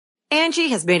Angie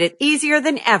has made it easier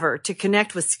than ever to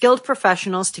connect with skilled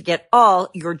professionals to get all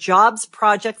your jobs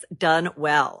projects done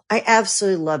well. I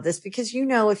absolutely love this because,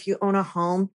 if you own a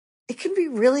home, it can be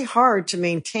really hard to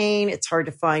maintain. It's hard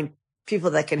to find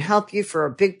people that can help you for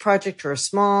a big project or a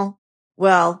small.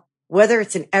 Well, whether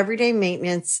it's in everyday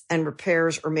maintenance and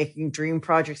repairs or making dream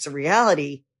projects a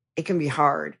reality, it can be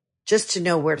hard just to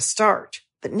know where to start.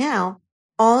 But now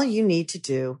all you need to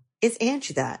do is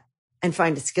Angie that and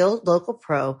find a skilled local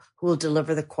pro who will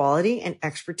deliver the quality and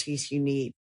expertise you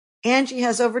need. Angie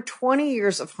has over 20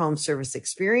 years of home service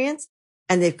experience,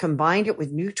 and they've combined it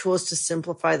with new tools to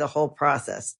simplify the whole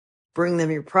process. Bring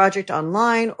them your project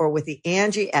online or with the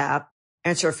Angie app,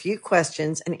 answer a few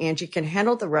questions, and Angie can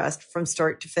handle the rest from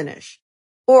start to finish.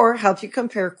 Or help you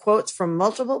compare quotes from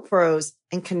multiple pros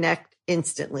and connect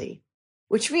instantly,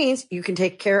 which means you can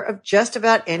take care of just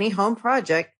about any home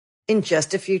project in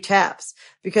just a few taps.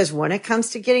 Because when it comes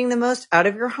to getting the most out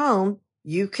of your home,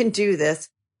 you can do this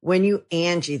when you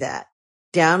Angie that.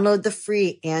 Download the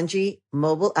free Angie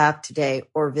mobile app today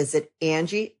or visit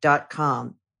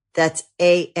Angie.com. That's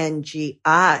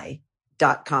ANGI.com.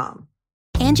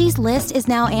 Angie's List is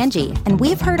now Angie, and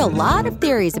we've heard a lot of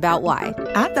theories about why.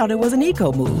 I thought it was an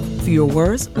eco move. Fewer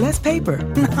words, less paper.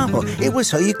 No, it was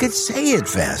so you could say it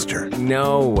faster.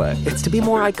 No, it's to be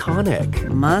more iconic.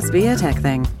 Must be a tech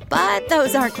thing. But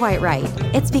those aren't quite right.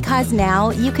 It's because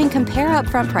now you can compare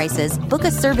upfront prices, book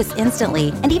a service instantly,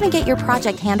 and even get your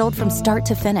project handled from start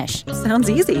to finish.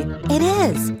 Sounds easy. It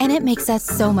is, and it makes us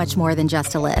so much more than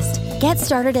just a list. Get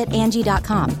started at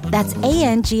Angie.com. That's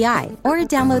ANGI, or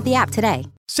download the app today.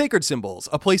 Sacred Symbols,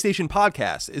 a PlayStation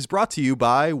podcast, is brought to you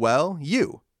by, well,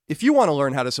 you. If you want to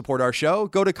learn how to support our show,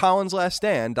 go to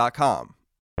colinslaststand.com.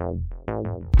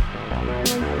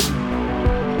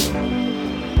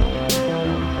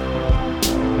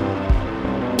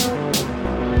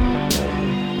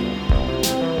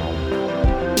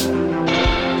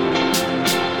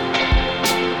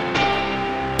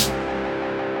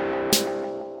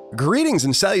 Greetings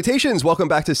and salutations. Welcome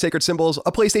back to Sacred Symbols,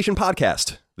 a PlayStation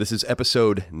podcast. This is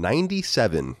episode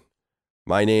 97.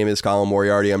 My name is Colin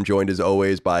Moriarty. I'm joined as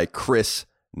always by Chris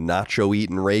Nacho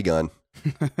Eatin' Raygun.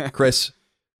 Chris,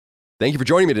 thank you for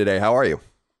joining me today. How are you?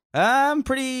 I'm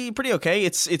pretty okay.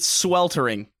 It's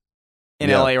sweltering in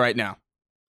LA right now.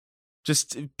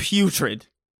 Just putrid.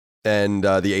 And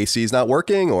the AC is not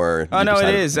working, or? Oh no,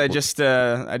 it is. I just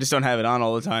don't have it on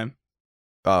all the time.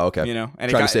 Oh, okay. And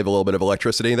trying to save a little bit of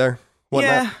electricity there.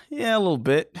 Yeah, a little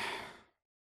bit.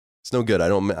 It's no good. I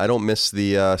don't miss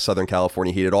the Southern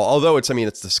California heat at all. Although it's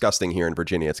disgusting here in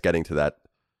Virginia. It's getting to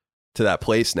that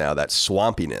place now, that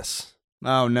swampiness.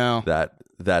 Oh no.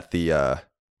 That the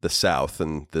South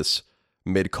and this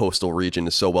mid-coastal region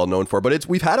is so well known for. But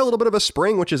we've had a little bit of a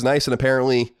spring, which is nice and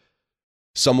apparently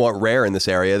somewhat rare in this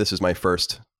area. This is my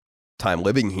first time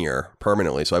living here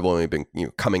permanently, so I've only been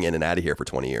coming in and out of here for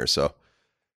 20 years. So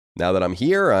now that I'm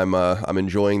here, I'm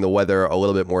enjoying the weather a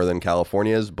little bit more than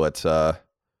California's, but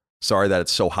sorry that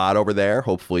it's so hot over there.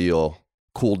 Hopefully you'll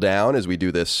cool down as we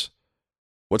do this.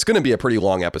 What's going to be a pretty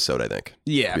long episode, I think.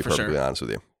 Yeah, to be for perfectly sure. honest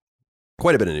with you.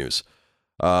 Quite a bit of news.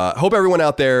 Hope everyone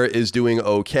out there is doing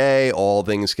okay, all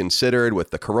things considered,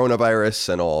 with the coronavirus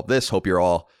and all of this. Hope you're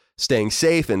all staying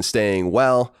safe and staying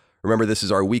well. Remember, this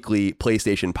is our weekly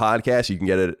PlayStation podcast. You can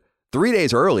get it 3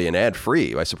 days early and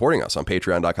ad-free by supporting us on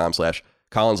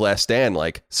patreon.com/ColinsLastStand,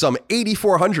 like some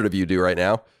 8,400 of you do right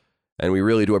now. And we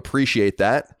really do appreciate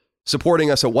that. Supporting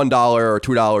us at $1 or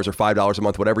 $2 or $5 a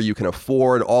month, whatever you can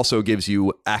afford, also gives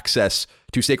you access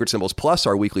to Sacred Symbols Plus,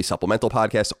 our weekly supplemental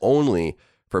podcast only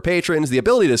for patrons, the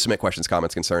ability to submit questions,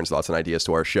 comments, concerns, thoughts, and ideas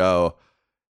to our show,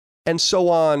 and so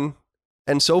on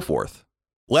and so forth.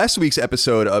 Last week's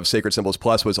episode of Sacred Symbols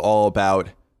Plus was all about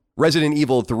Resident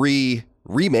Evil 3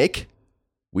 Remake.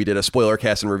 We did a spoiler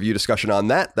cast and review discussion on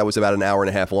that. That was about an hour and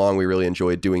a half long. We really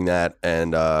enjoyed doing that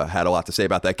and had a lot to say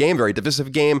about that game. Very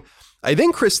divisive game. I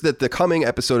think, Chris, that the coming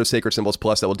episode of Sacred Symbols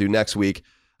Plus that we'll do next week,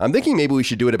 I'm thinking maybe we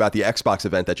should do it about the Xbox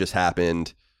event that just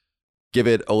happened. Give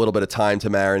it a little bit of time to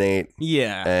marinate.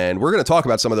 Yeah. And we're going to talk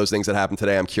about some of those things that happened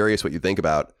today. I'm curious what you think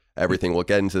about everything. We'll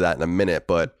get into that in a minute,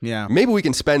 but yeah, maybe we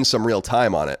can spend some real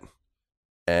time on it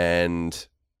and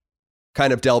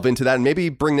kind of delve into that and maybe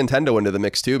bring Nintendo into the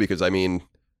mix too, because I mean,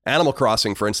 Animal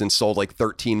Crossing, for instance, sold like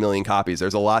 13 million copies.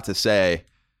 There's a lot to say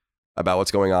about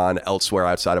what's going on elsewhere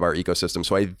outside of our ecosystem.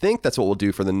 So I think that's what we'll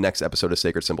do for the next episode of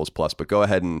Sacred Symbols Plus, but go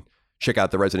ahead and check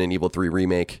out the Resident Evil 3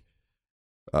 Remake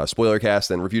spoiler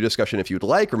cast and review discussion if you'd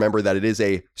like. Remember that it is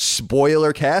a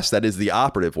spoiler cast. That is the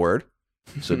operative word.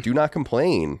 So do not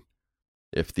complain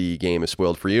if the game is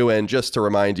spoiled for you. And just to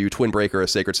remind you, Twin Breaker, a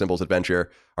Sacred Symbols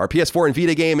adventure, our PS4 and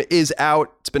Vita game is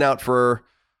out. It's been out for,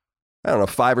 I don't know,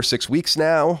 5 or 6 weeks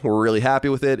now. We're really happy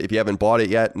with it. If you haven't bought it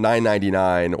yet,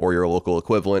 $9.99 or your local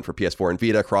equivalent for PS4 and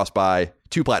Vita, cross-buy,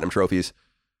 2 platinum trophies,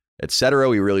 etc.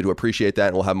 We really do appreciate that,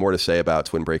 and we'll have more to say about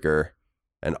Twin Breaker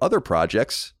and other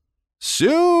projects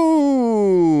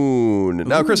soon.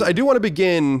 Now, Chris, I do want to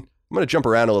begin. I'm going to jump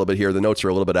around a little bit here. The notes are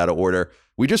a little bit out of order.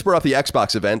 We just brought up the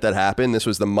Xbox event that happened. This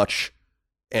was the much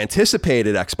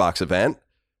anticipated Xbox event.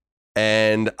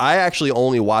 And I actually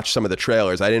only watched some of the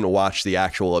trailers. I didn't watch the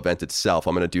actual event itself.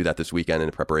 I'm going to do that this weekend in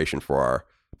preparation for our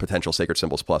potential Sacred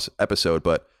Symbols Plus episode.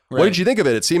 But what did you think of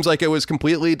it? It seems like it was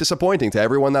completely disappointing to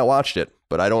everyone that watched it.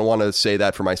 But I don't want to say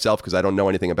that for myself because I don't know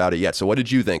anything about it yet. So what did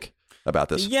you think about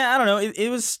this? Yeah, I don't know. It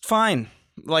was fine.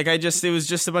 Like it was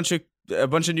just a bunch of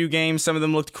new games. Some of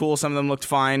them looked cool. Some of them looked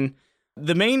fine.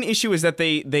 The main issue is that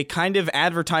they kind of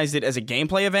advertised it as a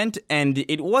gameplay event, and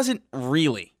it wasn't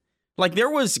really. Like there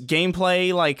was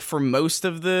gameplay like for most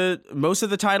of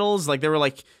the titles. Like there were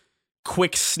like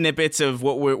quick snippets of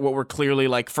what were clearly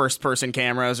like first person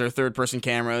cameras or third person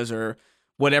cameras or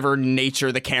whatever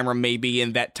nature the camera may be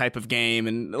in that type of game,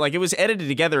 and like it was edited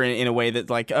together in a way that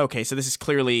like, okay, so this is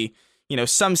clearly, you know,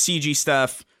 some CG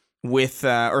stuff with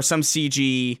or some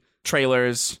CG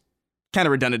trailers. Kind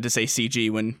of redundant to say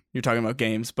CG when you're talking about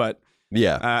games, but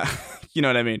yeah, you know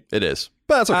what I mean. It is,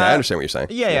 but that's okay. I understand what you're saying.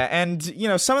 Yeah, and you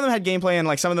know, some of them had gameplay, and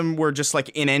like some of them were just like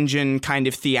in-engine kind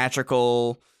of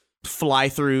theatrical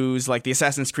fly-throughs. Like the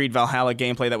Assassin's Creed Valhalla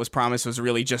gameplay that was promised was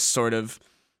really just sort of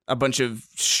a bunch of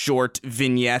short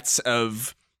vignettes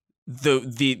of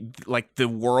the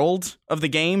world of the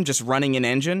game just running in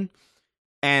engine,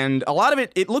 and a lot of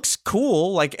it looks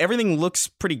cool. Like everything looks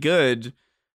pretty good.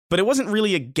 But it wasn't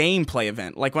really a gameplay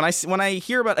event. Like when I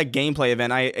hear about a gameplay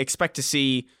event, I expect to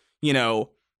see, you know,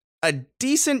 a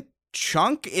decent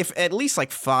chunk, if at least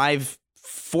like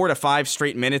 4 to 5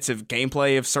 straight minutes of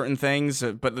gameplay of certain things.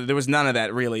 But there was none of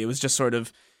that really. It was just sort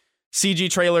of CG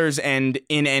trailers and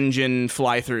in-engine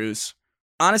fly-throughs.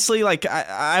 Honestly, like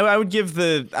I would give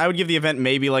the event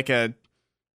maybe like a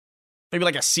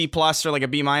C+ or like a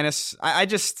B-.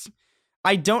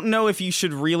 I don't know if you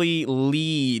should really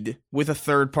lead with a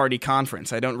third-party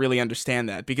conference. I don't really understand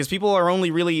that because people only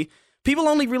really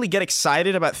get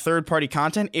excited about third-party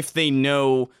content if they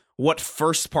know what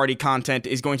first-party content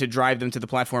is going to drive them to the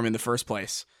platform in the first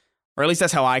place. Or at least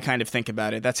that's how I kind of think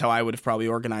about it. That's how I would have probably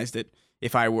organized it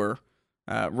if I were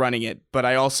running it. But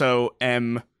I also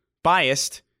am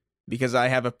biased because I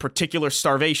have a particular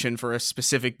starvation for a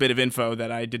specific bit of info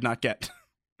that I did not get.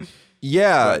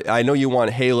 Yeah, I know you want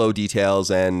Halo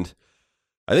details, and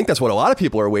I think that's what a lot of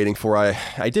people are waiting for.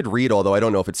 I did read, although I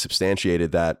don't know if it's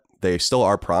substantiated, that they still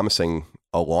are promising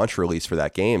a launch release for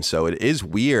that game. So it is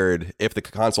weird if the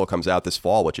console comes out this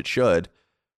fall, which it should,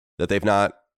 that they've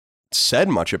not said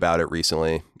much about it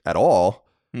recently at all.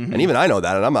 Mm-hmm. And even I know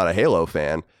that, and I'm not a Halo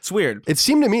fan. It's weird. It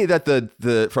seemed to me that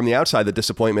the from the outside, the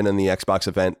disappointment in the Xbox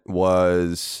event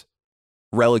was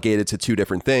relegated to 2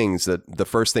 different things. The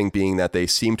first thing being that they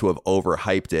seem to have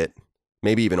overhyped it,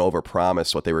 maybe even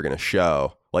overpromised what they were going to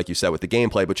show, like you said with the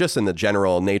gameplay, but just in the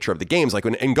general nature of the games. Like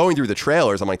in going through the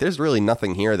trailers, I'm like, there's really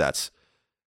nothing here that's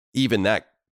even that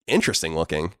interesting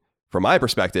looking from my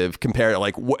perspective compared to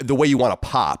like the way you want to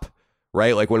pop,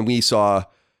 right? Like when we saw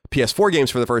PS4 games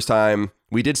for the first time,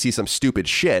 we did see some stupid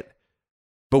shit,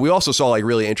 but we also saw like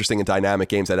really interesting and dynamic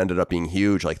games that ended up being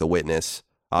huge, like The Witness,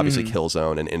 obviously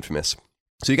Killzone and Infamous.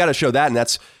 So you got to show that, and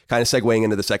that's kind of segueing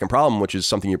into the second problem, which is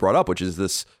something you brought up, which is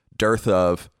this dearth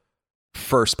of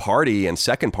first-party and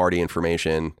second-party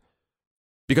information.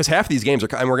 Because half these games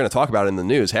are, and we're going to talk about it in the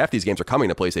news, half these games are coming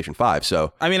to PlayStation 5.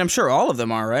 So I mean, I'm sure all of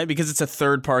them are, right? Because it's a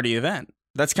third-party event.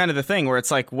 That's kind of the thing where it's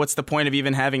like, what's the point of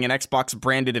even having an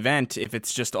Xbox-branded event if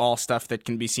it's just all stuff that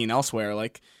can be seen elsewhere?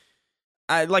 Like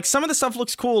some of the stuff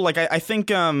looks cool. Like I think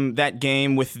that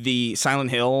game with the Silent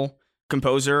Hill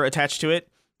composer attached to it,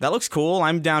 that looks cool.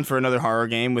 I'm down for another horror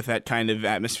game with that kind of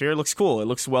atmosphere. It looks cool. It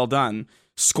looks well done.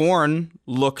 Scorn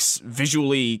looks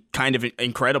visually kind of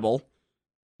incredible,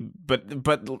 but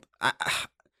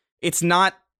it's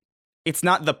not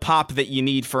the pop that you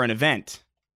need for an event.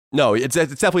 No, it's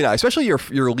definitely not. Especially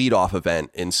your lead-off event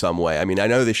in some way. I mean, I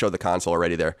know they showed the console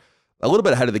already. They're a little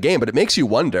bit ahead of the game, but it makes you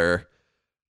wonder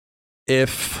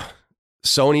if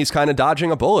Sony's kind of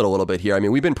dodging a bullet a little bit here. I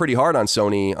mean, we've been pretty hard on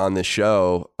Sony on this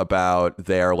show about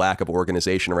their lack of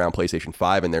organization around PlayStation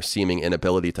 5 and their seeming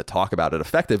inability to talk about it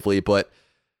effectively. But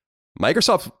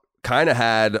Microsoft kind of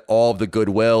had all of the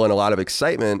goodwill and a lot of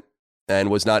excitement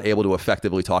and was not able to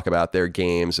effectively talk about their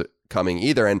games coming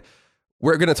either. And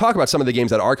we're going to talk about some of the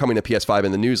games that are coming to PS5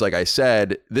 in the news. Like I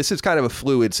said, this is kind of a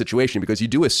fluid situation because you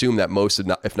do assume that most,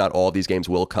 if not all of these games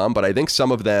will come. But I think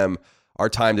some of them are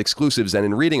timed exclusives. And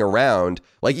in reading around,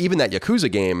 like even that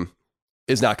Yakuza game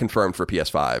is not confirmed for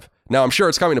PS5. Now, I'm sure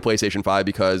it's coming to PlayStation 5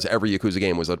 because every Yakuza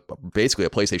game was basically a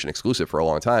PlayStation exclusive for a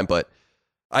long time. But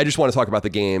I just want to talk about the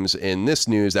games in this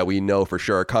news that we know for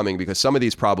sure are coming because some of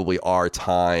these probably are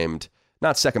timed,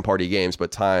 not second-party games,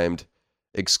 but timed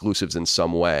exclusives in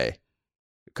some way.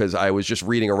 Because I was just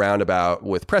reading around about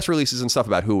with press releases and stuff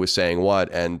about who was saying what,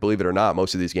 and believe it or not,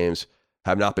 most of these games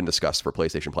have not been discussed for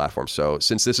PlayStation platforms. So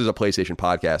since this is a PlayStation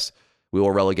podcast, we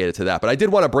will relegate it to that. But I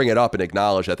did want to bring it up and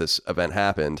acknowledge that this event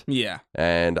happened. Yeah.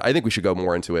 And I think we should go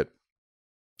more into it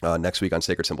next week on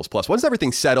Sacred Symbols Plus. Once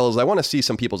everything settles, I want to see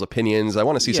some people's opinions. I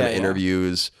want to see some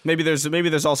interviews. Maybe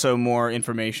there's also more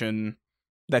information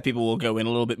that people will go in a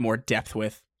little bit more depth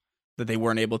with that they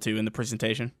weren't able to in the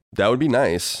presentation. That would be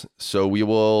nice. So we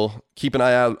will keep an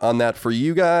eye out on that for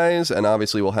you guys. And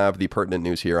obviously we'll have the pertinent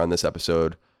news here on this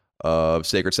episode of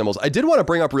Sacred Symbols. I did want to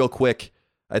bring up real quick,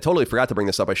 I totally forgot to bring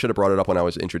this up. I should have brought it up when I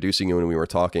was introducing you when we were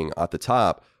talking at the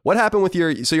top. What happened with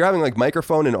so you're having like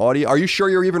microphone and audio. Are you sure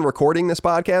you're even recording this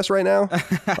podcast right now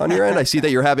on your end? I see that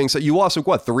you're having, so you lost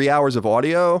 3 hours of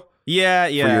audio? Yeah.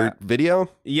 For your video?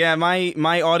 Yeah,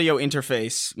 my audio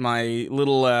interface, my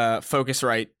little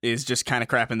Focusrite is just kind of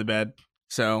crap in the bed.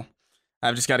 So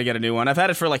I've just got to get a new one. I've had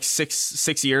it for like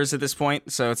six years at this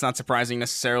point, so it's not surprising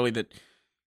necessarily that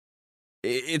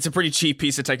it's a pretty cheap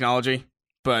piece of technology.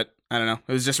 But I don't know.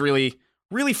 It was just really,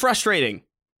 really frustrating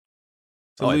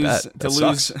to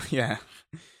lose. Yeah.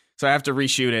 So I have to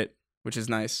reshoot it, which is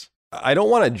nice. I don't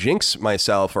want to jinx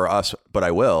myself or us, but I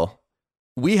will.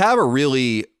 We have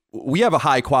a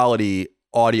high quality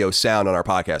audio sound on our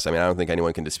podcast. I mean, I don't think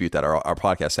anyone can dispute that. Our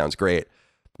podcast sounds great,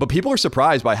 but people are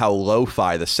surprised by how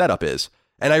lo-fi the setup is.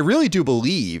 And I really do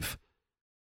believe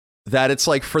that it's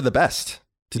like for the best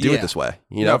to do it this way.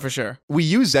 You know, for sure. We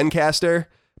use Zencaster,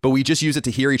 but we just use it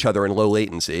to hear each other in low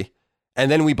latency.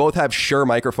 And then we both have Shure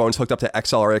microphones hooked up to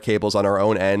XLR cables on our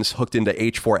own ends, hooked into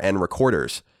H4n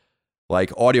recorders,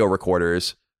 like audio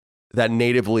recorders that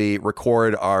natively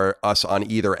record us on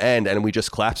either end, and we just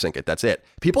clap sync it. That's it.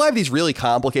 People have these really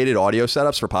complicated audio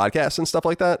setups for podcasts and stuff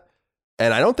like that,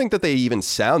 and I don't think that they even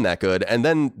sound that good. And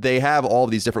then they have all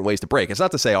of these different ways to break. It's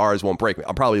not to say ours won't break.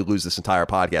 I'll probably lose this entire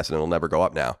podcast and it'll never go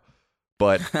up now.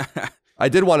 But I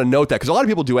did want to note that because a lot of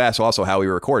people do ask also how we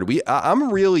record.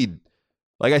 I'm really,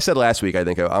 like I said last week, I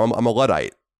think I'm a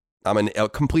Luddite. I'm a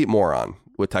complete moron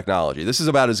with technology. This is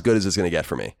about as good as it's going to get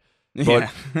for me.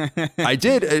 But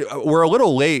Yeah. We're a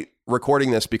little late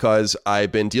recording this because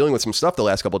I've been dealing with some stuff the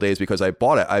last couple of days because I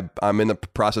bought it. I'm in the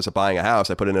process of buying a house.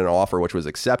 I put in an offer, which was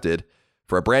accepted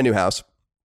for a brand new house,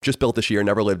 just built this year,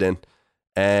 never lived in.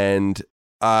 And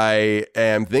I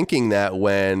am thinking that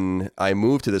when I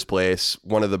move to this place,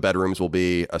 one of the bedrooms will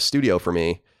be a studio for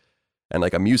me and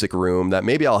like a music room that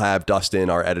maybe I'll have Dustin,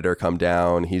 our editor, come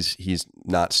down. He's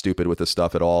not stupid with this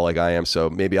stuff at all like I am. So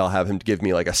maybe I'll have him give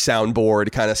me like a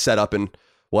soundboard kind of set up and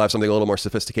we'll have something a little more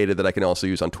sophisticated that I can also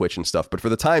use on Twitch and stuff. But for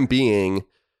the time being,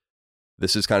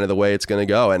 this is kind of the way it's going to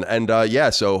go. And yeah,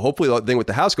 so hopefully the thing with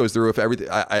the house goes through. If everything,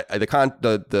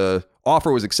 the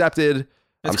offer was accepted,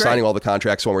 I'm signing all the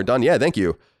contracts when we're done. Yeah, thank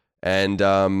you.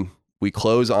 And we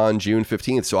close on June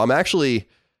 15th. So I'm actually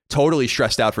totally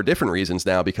stressed out for different reasons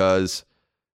now because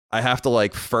I have to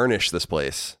like furnish this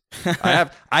place. I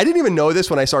didn't even know this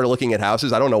when I started looking at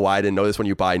houses. I don't know why I didn't know this when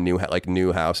you buy new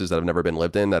houses that have never been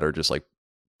lived in that are just like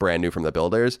brand new from the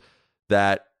builders,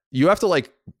 that you have to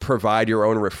like provide your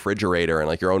own refrigerator and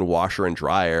like your own washer and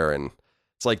dryer. And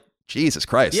it's like, Jesus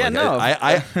Christ. Yeah, like, no.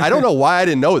 I don't know why I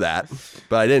didn't know that,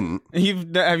 but I didn't.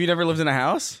 Have you never lived in a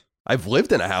house? I've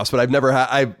lived in a house, but I've never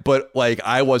but like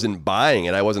I wasn't buying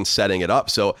it. I wasn't setting it up.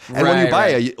 So, and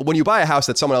when you buy a house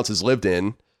that someone else has lived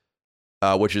in,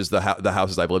 which is the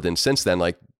houses I've lived in since then,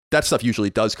 like that stuff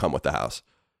usually does come with the house.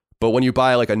 But when you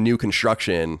buy like a new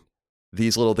construction,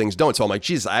 these little things don't. So I'm like,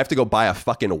 Jesus, I have to go buy a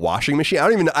fucking washing machine. I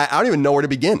don't even know where to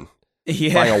begin.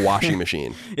 Yeah. Buying a washing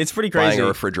machine. It's pretty crazy. Buying a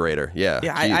refrigerator. Yeah.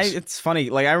 Yeah. It's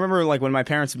funny. Like I remember like when my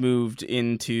parents moved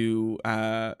into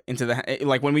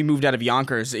like when we moved out of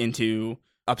Yonkers into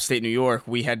upstate New York,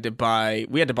 we had to buy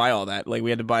all that. Like we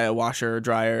had to buy a washer,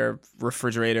 dryer,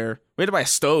 refrigerator. We had to buy a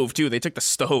stove too. They took the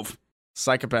stove.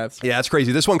 Psychopaths. Yeah, that's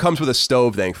crazy. This one comes with a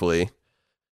stove, thankfully.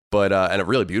 But and a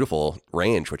really beautiful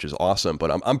range, which is awesome.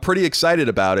 But I'm pretty excited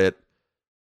about it.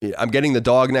 I'm getting the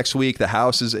dog next week. The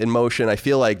house is in motion. I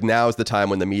feel like now is the time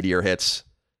when the meteor hits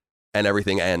and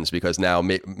everything ends because now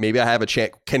maybe I have a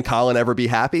chance. Can Colin ever be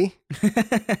happy?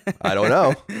 I don't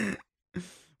know.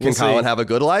 Can Colin have a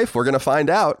good life? We're going to find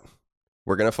out.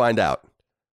 We're going to find out.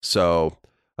 So,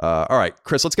 all right,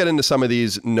 Chris, let's get into some of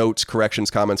these notes,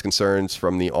 corrections, comments, concerns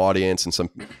from the audience and some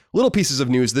little pieces of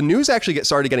news. The news actually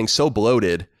started getting so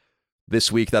bloated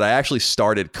this week that I actually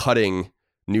started cutting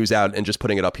news out and just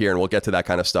putting it up here. And we'll get to that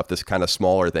kind of stuff, this kind of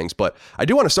smaller things. But I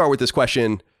do want to start with this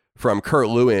question from Kurt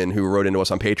Lewin, who wrote into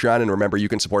us on Patreon. And remember, you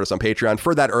can support us on Patreon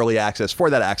for that early access, for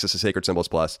that access to Sacred Symbols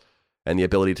Plus, and the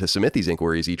ability to submit these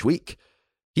inquiries each week.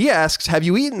 He asks, have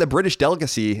you eaten the British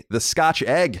delicacy, the Scotch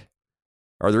egg?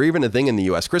 Are there even a thing in the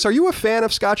U.S.? Chris, are you a fan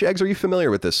of Scotch eggs? Are you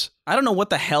familiar with this? I don't know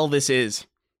what the hell this is.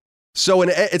 So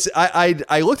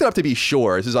I looked it up to be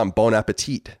sure. This is on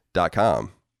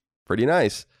bonappetit.com. Pretty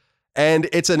nice. And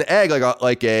it's an egg,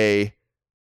 like a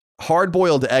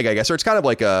hard-boiled egg, I guess, or it's kind of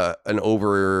like an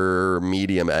over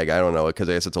medium egg. I don't know, because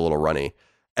I guess it's a little runny.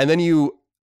 And then you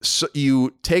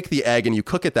take the egg and you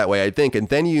cook it that way, I think, and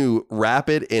then you wrap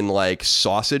it in like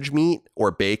sausage meat or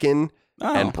bacon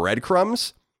and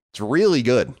breadcrumbs. It's really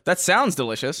good. That sounds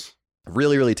delicious.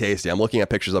 Really, really tasty. I'm looking at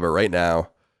pictures of it right now.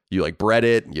 You like bread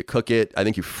it, you cook it. I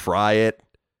think you fry it.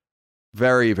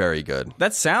 Very, very good.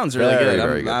 That sounds really good.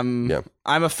 Very good.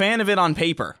 I'm a fan of it on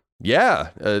paper. Yeah.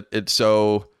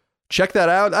 So check that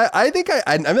out. I think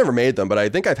I've never made them, but I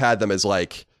think I've had them as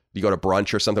like, you go to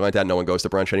brunch or something like that. No one goes to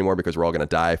brunch anymore because we're all going to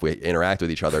die if we interact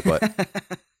with each other. But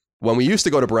when we used to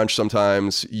go to brunch,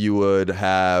 sometimes you would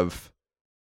have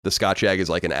the Scotch egg as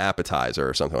like an appetizer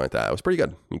or something like that. It was pretty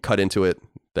good. You cut into it.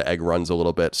 The egg runs a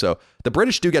little bit. So the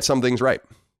British do get some things right.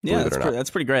 Yeah, that's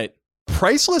pretty great.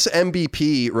 Priceless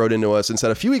MVP wrote into us and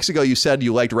said, a few weeks ago, you said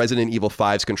you liked Resident Evil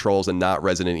 5's controls and not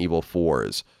Resident Evil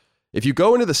 4's. If you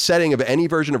go into the setting of any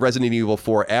version of Resident Evil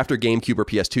 4 after GameCube or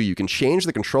PS2, you can change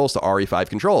the controls to RE5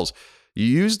 controls. You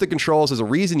use the controls as a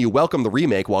reason you welcome the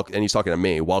remake, and he's talking to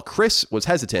me. While Chris was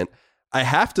hesitant, I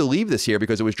have to leave this here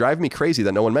because it was driving me crazy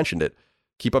that no one mentioned it.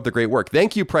 Keep up the great work.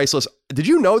 Thank you, Priceless. Did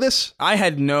you know this? I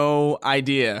had no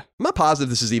idea. I'm not positive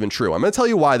this is even true. I'm going to tell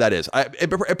you why that is.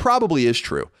 It probably is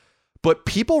true. But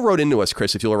people wrote into us,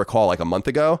 Chris, if you'll recall, like a month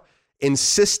ago,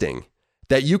 insisting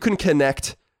that you can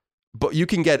connect, but you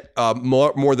can get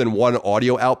more than one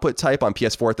audio output type on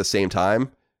PS4 at the same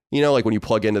time. You know, like when you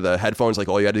plug into the headphones, like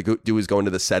all you had to do is go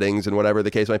into the settings and whatever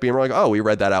the case might be. And we're like, oh, we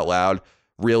read that out loud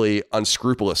really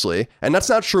unscrupulously. And that's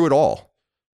not true at all.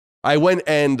 I went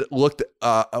and looked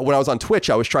when I was on Twitch,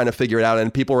 I was trying to figure it out.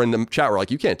 And people were in the chat were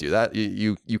like, you can't do that.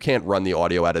 You can't run the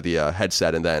audio out of the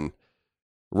headset and then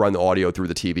run the audio through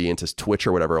the TV into Twitch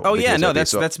or whatever. Oh yeah, no,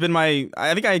 that's been my.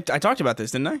 I think I talked about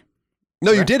this, didn't I?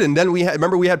 No, you didn't. Then we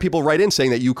had people write in saying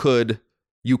that you could.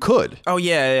 Oh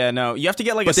yeah, no, you have to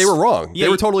get like. But they were wrong. Yeah, they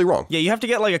were totally wrong. Yeah, you have to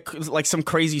get like some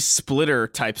crazy splitter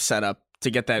type setup to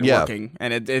get that working,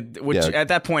 and at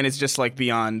that point it's just like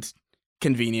beyond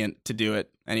convenient to do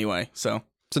it anyway. So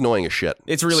it's annoying as shit.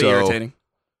 It's really irritating.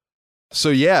 So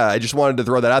yeah, I just wanted to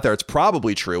throw that out there. It's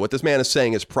probably true. What this man is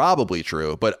saying is probably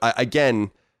true. But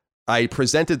I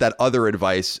presented that other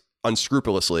advice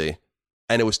unscrupulously,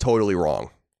 and it was totally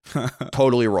wrong.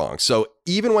 Totally wrong. So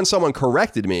even when someone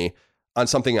corrected me on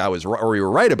something we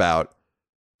were right about,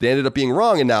 they ended up being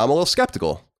wrong, and now I'm a little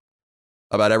skeptical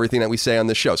about everything that we say on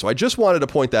this show. So I just wanted to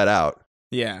point that out.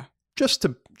 Yeah. Just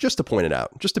to point it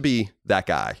out. Just to be that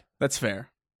guy. That's fair.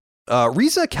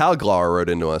 Riza Kalglar wrote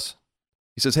into us.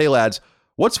 He says, hey lads,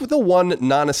 what's the one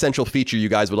non-essential feature you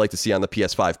guys would like to see on the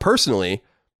PS5? Personally,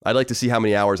 I'd like to see how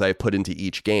many hours I have put into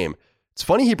each game. It's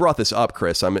funny he brought this up,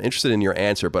 Chris. I'm interested in your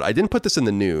answer, but I didn't put this in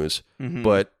the news. Mm-hmm.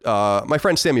 But my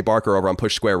friend Sammy Barker over on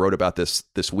Push Square wrote about this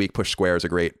week. Push Square is a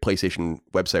great PlayStation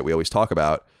website we always talk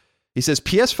about. He says,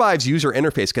 PS5's user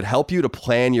interface could help you to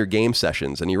plan your game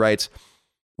sessions. And he writes,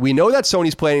 we know that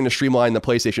Sony's planning to streamline the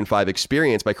PlayStation 5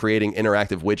 experience by creating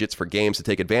interactive widgets for games to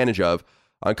take advantage of.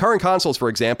 On current consoles, for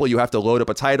example, you have to load up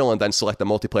a title and then select the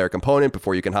multiplayer component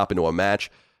before you can hop into a match.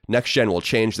 Next gen will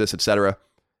change this, etc.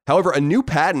 However, a new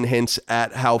patent hints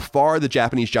at how far the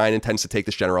Japanese giant intends to take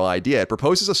this general idea. It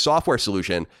proposes a software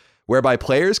solution whereby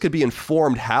players could be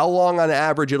informed how long on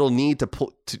average you'll need to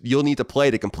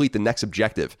play to complete the next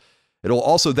objective. It'll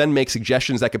also then make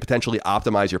suggestions that could potentially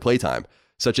optimize your playtime,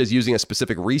 such as using a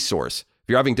specific resource. If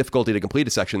you're having difficulty to complete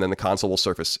a section, then the console will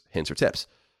surface hints or tips.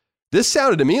 This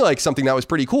sounded to me like something that was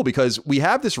pretty cool because we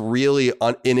have this really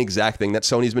inexact thing that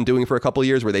Sony's been doing for a couple of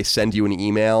years where they send you an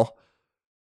email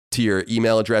to your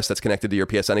email address that's connected to your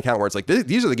PSN account where it's like,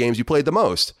 these are the games you played the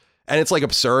most. And it's like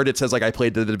absurd. It says like I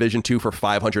played The Division 2 for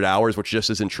 500 hours, which just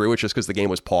isn't true. It's just because the game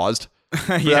was paused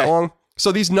for that long.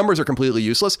 So these numbers are completely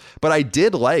useless. But I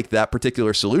did like that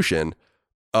particular solution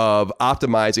of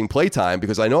optimizing playtime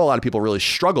because I know a lot of people really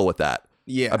struggle with that.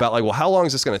 Yeah. About like, well, how long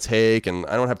is this going to take? And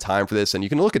I don't have time for this. And you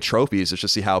can look at trophies to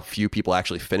just see how few people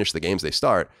actually finish the games they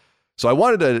start. So I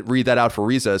wanted to read that out for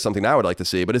Riza as something I would like to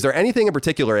see. But is there anything in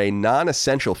particular, a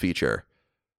non-essential feature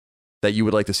that you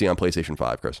would like to see on PlayStation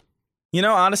 5, Chris? You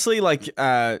know, honestly, like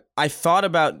I thought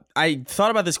about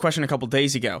this question a couple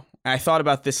days ago. I thought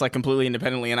about this like completely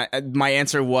independently, and my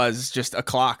answer was just a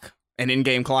clock, an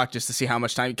in-game clock, just to see how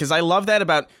much time. Because I love that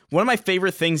about one of my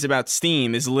favorite things about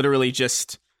Steam is literally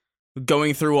just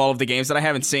going through all of the games that I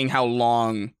have and seeing how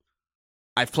long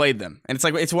I've played them. And it's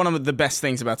like it's one of the best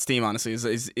things about Steam, honestly,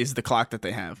 is the clock that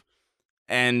they have.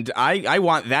 And I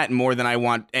want that more than I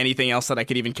want anything else that I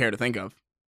could even care to think of.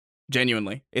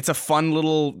 Genuinely, it's a fun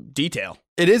little detail.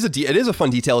 It is a fun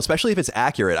detail, especially if it's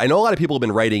accurate. I know a lot of people have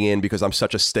been writing in because I'm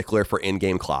such a stickler for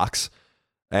in-game clocks.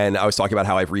 And I was talking about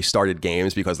how I've restarted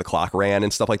games because the clock ran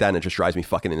and stuff like that, and it just drives me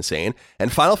fucking insane.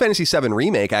 And Final Fantasy VII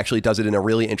Remake actually does it in a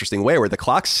really interesting way where the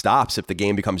clock stops if the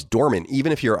game becomes dormant,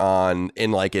 even if you're in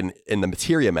the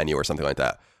materia menu or something like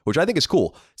that, which I think is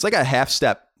cool. It's like a half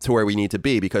step to where we need to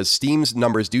be because Steam's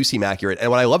numbers do seem accurate.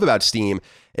 And what I love about Steam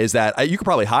is that you could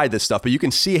probably hide this stuff, but you can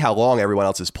see how long everyone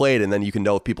else has played, and then you can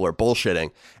know if people are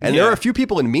bullshitting. And there are a few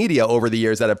people in media over the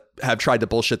years that have tried to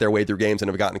bullshit their way through games and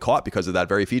have gotten caught because of that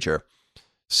very feature.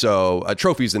 So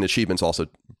trophies and achievements also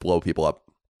blow people up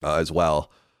as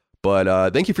well.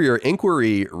 But thank you for your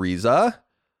inquiry, Riza.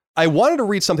 I wanted to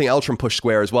read something else from Push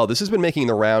Square as well. This has been making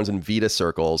the rounds in Vita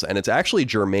circles, and it's actually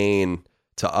germane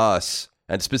to us,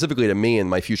 and specifically to me in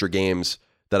my future games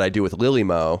that I do with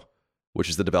Lilymo, which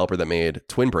is the developer that made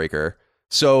Twin Breaker.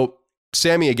 So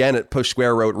Sammy, again, at Push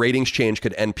Square wrote, ratings change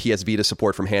could end PS Vita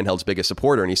support from handheld's biggest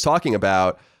supporter. And he's talking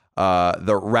about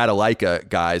the Ratalaika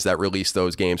guys that release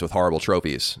those games with horrible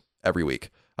trophies every week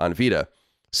on Vita.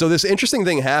 So this interesting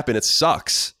thing happened. It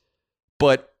sucks.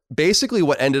 But basically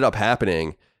what ended up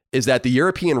happening is that the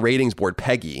European Ratings Board,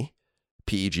 PEGI,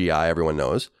 P-E-G-I, everyone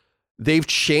knows, they've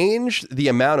changed the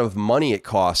amount of money it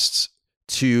costs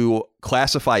to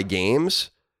classify games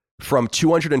from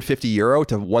 250 euro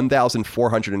to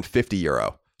 1,450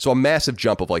 euro. So a massive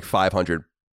jump of like 500%.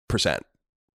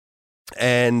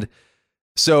 And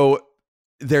so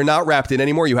they're not wrapped in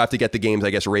anymore. You have to get the games,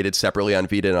 I guess, rated separately on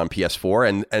Vita and on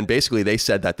PS4. And basically they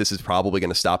said that this is probably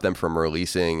going to stop them from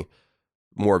releasing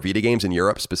more Vita games in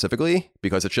Europe specifically,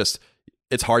 because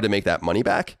it's hard to make that money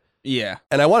back. Yeah.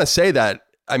 And I want to say that,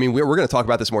 I mean, we're going to talk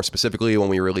about this more specifically when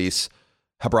we release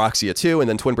Habroxia 2 and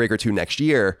then Twin Breaker 2 next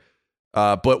year.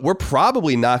 But we're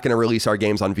probably not going to release our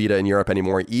games on Vita in Europe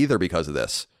anymore either because of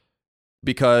this.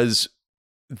 Because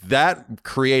that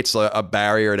creates a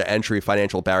barrier to entry,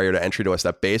 financial barrier to entry to us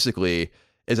that basically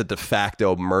is a de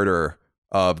facto murder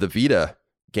of the Vita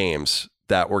games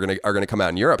that are going to come out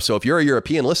in Europe. So if you're a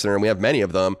European listener, and we have many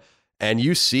of them, and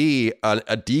you see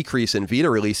a decrease in Vita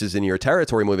releases in your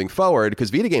territory moving forward, because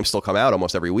Vita games still come out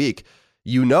almost every week,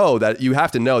 you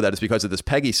have to know that it's because of this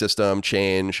PEGI system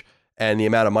change and the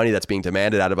amount of money that's being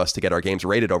demanded out of us to get our games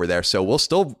rated over there. So we'll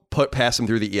still pass them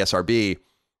through the ESRB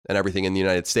and everything in the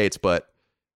United States, but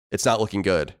it's not looking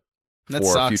good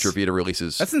for future Vita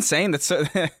releases. That's insane.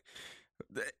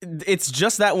 It's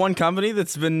just that one company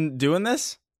that's been doing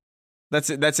this. That's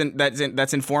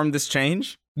informed this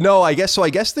change. No, I guess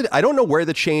that I don't know where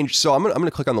the change. So I'm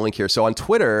gonna click on the link here. So on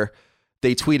Twitter,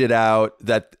 they tweeted out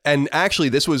that, and actually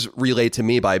this was relayed to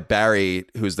me by Barry,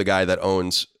 who's the guy that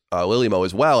owns Lilymo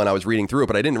as well. And I was reading through it,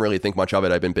 but I didn't really think much of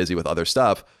it. I've been busy with other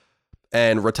stuff.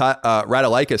 And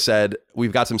Ratalaika said,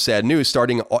 we've got some sad news.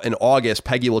 Starting in August,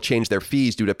 PEGI will change their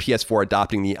fees due to PS4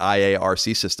 adopting the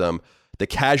IARC system. The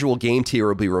casual game tier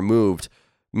will be removed,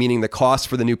 meaning the cost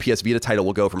for the new PS Vita title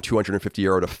will go from 250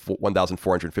 euro to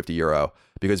 1,450 euro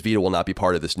because Vita will not be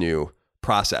part of this new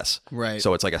process. Right.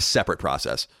 So it's like a separate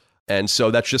process. And so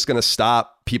that's just going to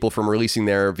stop people from releasing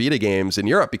their Vita games in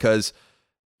Europe, because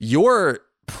your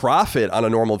profit on a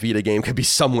normal Vita game could be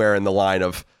somewhere in the line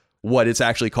of what it's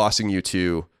actually costing you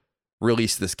to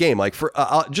release this game. Like for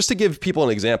just to give people an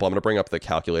example, I'm going to bring up the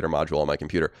calculator module on my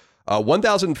computer.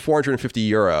 1,450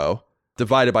 euro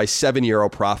divided by 7 euro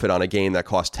profit on a game that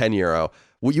costs 10 euro.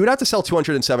 Well, you would have to sell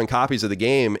 207 copies of the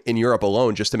game in Europe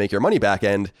alone just to make your money back.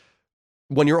 And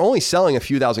when you're only selling a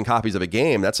few thousand copies of a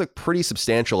game, that's a pretty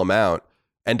substantial amount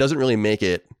and doesn't really make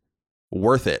it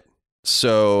worth it.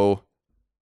 So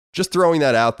just throwing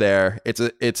that out there,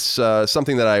 it's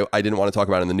something that I didn't want to talk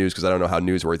about in the news because I don't know how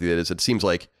newsworthy it is. It seems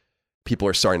like people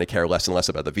are starting to care less and less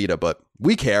about the Vita, but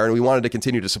we care and we wanted to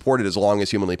continue to support it as long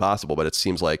as humanly possible. But it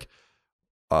seems like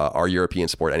our European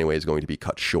support anyway is going to be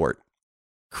cut short.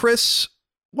 Chris,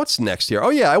 what's next here? Oh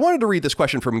yeah, I wanted to read this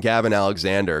question from Gavin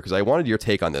Alexander because I wanted your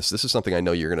take on this. This is something I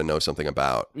know you're going to know something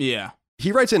about. Yeah.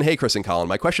 He writes in, "Hey Chris and Colin,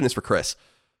 my question is for Chris.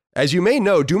 As you may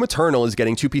know, Doom Eternal is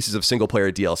getting 2 pieces of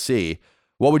single-player DLC.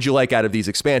 what would you like out of these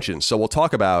expansions? So we'll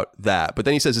talk about that. But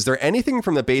then he says, is there anything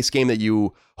from the base game that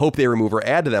you hope they remove or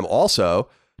add to them? Also,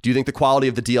 do you think the quality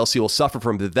of the DLC will suffer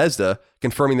from Bethesda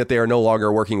confirming that they are no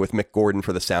longer working with Mick Gordon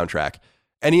for the soundtrack?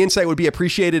 Any insight would be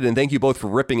appreciated, and thank you both for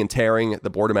ripping and tearing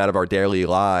the boredom out of our daily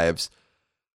lives.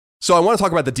 So I want to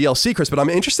talk about the DLC, Chris, but I'm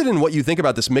interested in what you think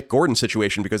about this Mick Gordon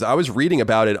situation, because I was reading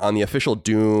about it on the official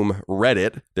Doom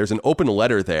Reddit. There's an open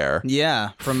letter there.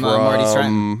 Yeah, from Marty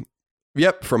Stratton.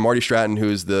 Yep, from Marty Stratton,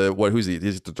 who's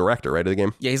he's the director, right, of the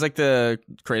game? Yeah, he's like the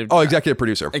creative... executive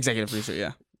producer. Executive producer,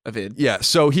 yeah. Of id. Yeah,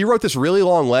 so he wrote this really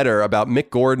long letter about Mick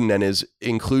Gordon and his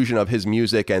inclusion of his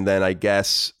music, and then I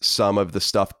guess some of the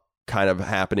stuff kind of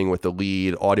happening with the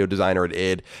lead audio designer at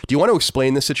id. Do you want to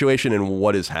explain the situation and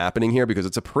what is happening here? Because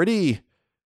it's a pretty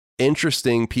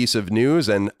interesting piece of news,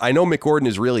 and I know Mick Gordon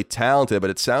is really talented, but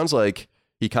it sounds like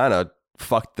he kind of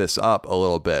fucked this up a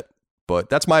little bit. But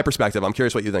that's my perspective. I'm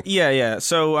curious what you think. Yeah.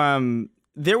 So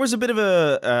there was a bit of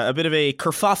a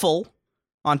kerfuffle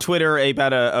on Twitter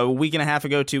about a week and a half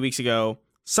ago, 2 weeks ago,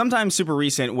 sometime super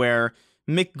recent, where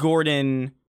Mick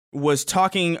Gordon was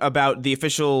talking about the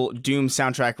official Doom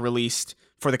soundtrack released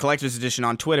for the collector's edition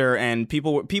on Twitter, and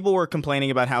people were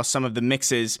complaining about how some of the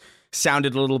mixes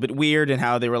sounded a little bit weird, and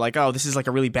how they were like, oh, this is like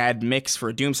a really bad mix for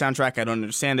a Doom soundtrack. I don't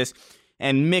understand this.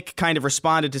 And Mick kind of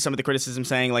responded to some of the criticism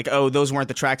saying like, oh, those weren't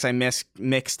the tracks I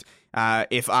mixed.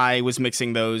 If I was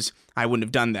mixing those, I wouldn't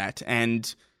have done that.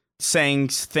 And saying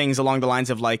things along the lines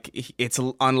of like, it's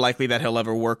unlikely that he'll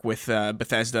ever work with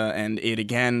Bethesda and id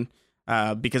again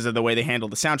because of the way they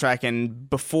handled the soundtrack. And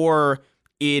before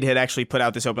id had actually put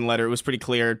out this open letter, it was pretty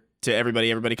clear to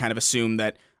everybody. Everybody kind of assumed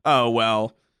that, oh,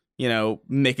 well, you know,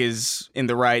 Mick is in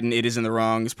the right and id is in the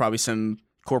wrong. It's probably some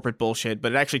corporate bullshit.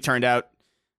 But it actually turned out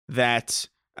that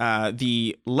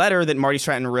the letter that Marty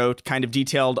Stratton wrote kind of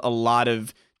detailed a lot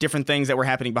of different things that were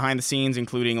happening behind the scenes,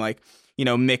 including like, you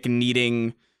know, Mick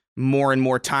needing more and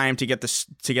more time to get the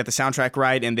soundtrack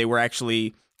right, and they were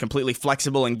actually completely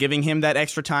flexible in giving him that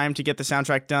extra time to get the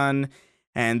soundtrack done.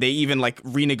 And they even like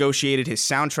renegotiated his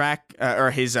soundtrack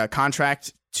or his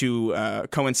contract to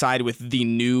coincide with the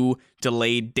new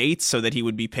delayed dates, so that he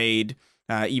would be paid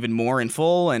even more in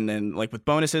full and like with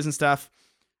bonuses and stuff.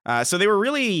 So they were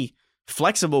really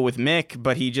flexible with Mick,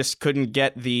 but he just couldn't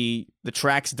get the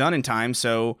tracks done in time.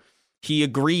 So he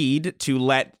agreed to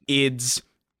let id's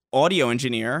audio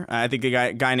engineer, I think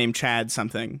a guy named Chad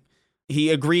something,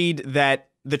 he agreed that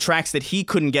the tracks that he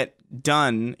couldn't get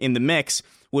done in the mix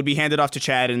would be handed off to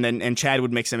Chad, and Chad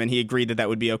would mix them, and he agreed that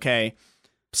would be okay.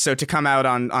 So to come out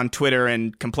on Twitter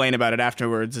and complain about it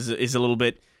afterwards is a little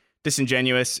bit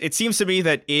disingenuous. It seems to me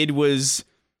that id was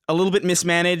a little bit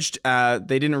mismanaged.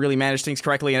 They didn't really manage things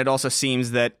correctly, and it also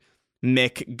seems that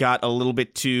Mick got a little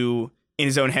bit too in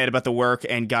his own head about the work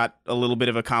and got a little bit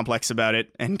of a complex about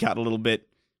it and got a little bit,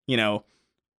 you know,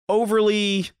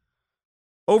 overly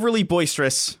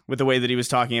boisterous with the way that he was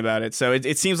talking about it. So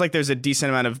it seems like there's a decent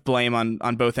amount of blame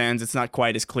on both ends. It's not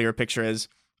quite as clear a picture as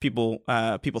people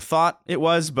thought it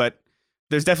was, but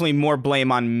there's definitely more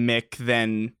blame on Mick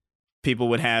than people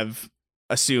would have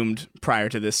assumed prior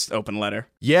to this open letter.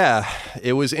 Yeah,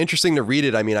 it was interesting to read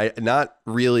it. I mean, I not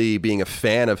really being a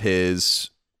fan of his,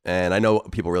 and I know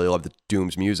people really love the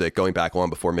Doom's music going back long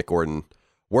before Mick Gordon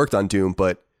worked on Doom,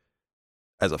 but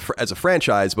as a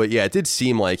franchise, but yeah, it did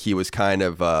seem like he was kind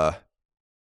of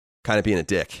being a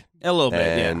dick. A little bit,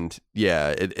 and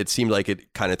yeah, it seemed like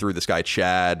it kind of threw this guy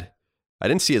Chad. I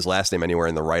didn't see his last name anywhere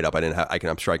in the write-up.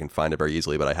 I'm sure I can find it very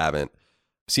easily, but I haven't.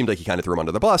 Seemed like he kind of threw him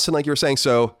under the bus, and like you were saying,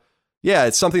 so yeah,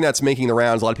 it's something that's making the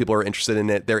rounds. A lot of people are interested in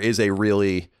it. There is a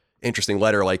really interesting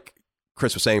letter, like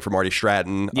Chris was saying, from Marty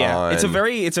Stratton. Yeah, it's a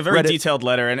very Reddit. Detailed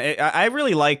letter, and I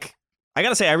really like. I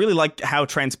gotta say, I really like how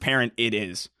transparent it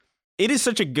is. It is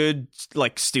such a good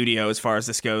like studio as far as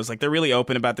this goes. Like they're really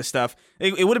open about this stuff.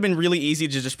 It would have been really easy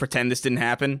to just pretend this didn't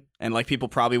happen, and like people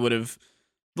probably would have,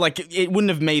 like it wouldn't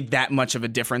have made that much of a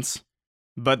difference.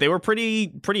 But they were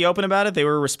pretty open about it. They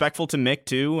were respectful to Mick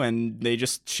too, and they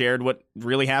just shared what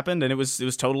really happened, and it was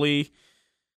really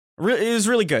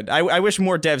good. I wish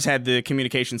more devs had the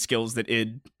communication skills that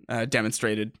id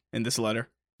demonstrated in this letter.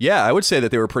 Yeah, I would say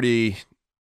that they were pretty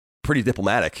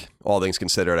diplomatic, all things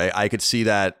considered. I could see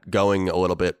that going a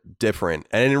little bit different.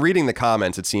 And in reading the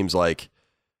comments, it seems like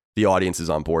the audience is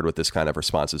on board with this kind of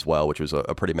response as well, which was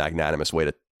a pretty magnanimous way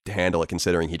to handle it,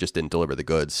 considering he just didn't deliver the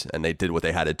goods, and they did what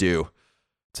they had to do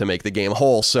to make the game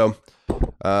whole. So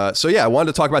yeah, I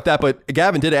wanted to talk about that. But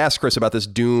Gavin did ask Chris about this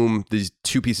Doom, these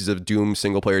 2 pieces of Doom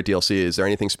single player DLC. Is there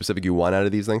anything specific you want out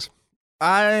of these things?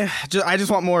 I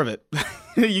just want more of it.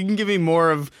 You can give me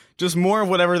more of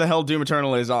whatever the hell Doom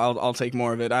Eternal is. I'll take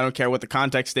more of it. I don't care what the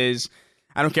context is.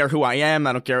 I don't care who I am.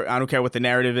 I don't care what the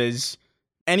narrative is.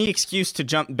 Any excuse to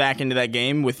jump back into that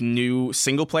game with new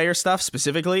single player stuff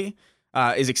specifically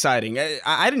is exciting.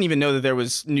 I didn't even know that there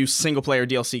was new single player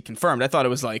DLC confirmed. I thought it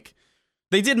was like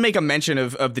they did make a mention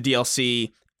of the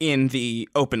DLC in the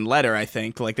open letter. I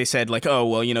think like they said like, oh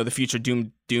well, the future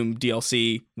Doom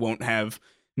DLC won't have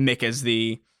Mick as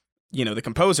the the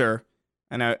composer,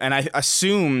 and I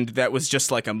assumed that was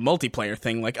just like a multiplayer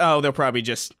thing. Like, oh, they'll probably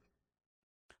just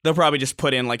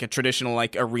put in like a traditional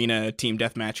like arena team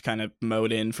deathmatch kind of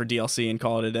mode in for DLC and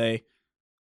call it a day.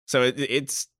 So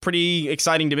it's pretty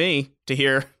exciting to me to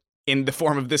hear in the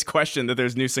form of this question that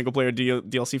there's new single player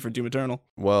DLC for Doom Eternal.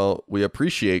 Well, we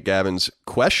appreciate Gavin's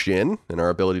question and our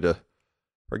ability to,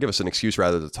 or give us an excuse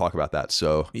rather to talk about that.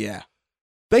 So yeah,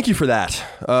 thank you for that.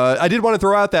 I did want to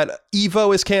throw out that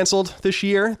EVO is canceled this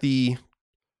year, the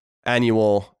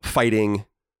annual fighting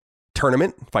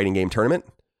game tournament.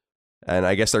 And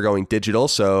I guess they're going digital,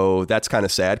 so that's kind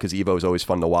of sad because EVO is always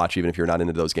fun to watch, even if you're not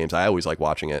into those games. I always like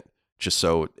watching it, just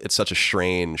so it's such a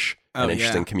strange and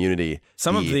interesting community.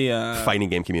 Some of the fighting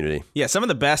game community. Yeah, some of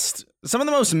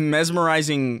the most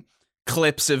mesmerizing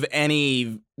clips of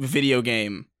any video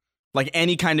game, like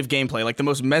any kind of gameplay, like the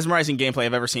most mesmerizing gameplay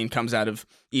I've ever seen comes out of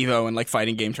EVO and like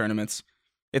fighting game tournaments.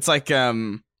 It's like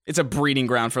it's a breeding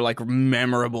ground for like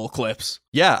memorable clips.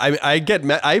 Yeah, I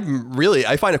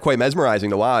find it quite mesmerizing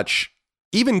to watch.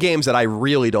 Even games that I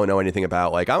really don't know anything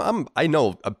about. Like I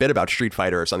know a bit about Street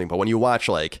Fighter or something, but when you watch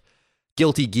like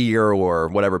Guilty Gear or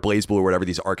whatever, BlazBlue or whatever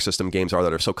these Arc System games are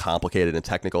that are so complicated and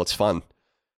technical, it's fun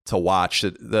to watch.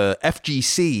 The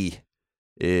FGC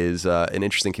is an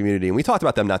interesting community, and we talked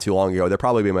about them not too long ago. They're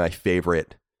probably my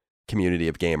favorite community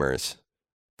of gamers.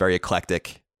 Very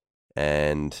eclectic,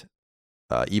 and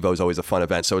EVO is always a fun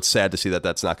event, so it's sad to see that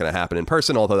that's not going to happen in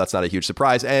person, although that's not a huge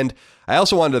surprise. And I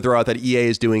also wanted to throw out that EA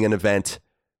is doing an event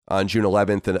on June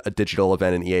 11th, a digital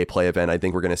event, an EA Play event. I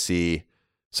think we're going to see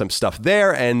some stuff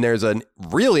there, and there's a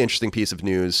really interesting piece of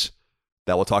news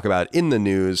that we'll talk about in the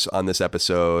news on this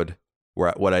episode,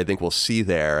 where what I think we'll see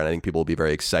there, and I think people will be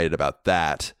very excited about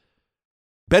that.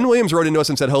 Ben Williams wrote into us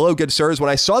and said, "Hello, good sirs. When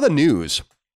I saw the news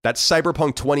that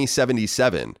Cyberpunk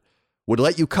 2077 would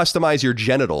let you customize your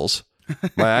genitals,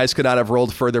 my eyes could not have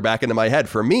rolled further back into my head.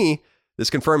 For me, this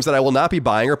confirms that I will not be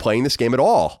buying or playing this game at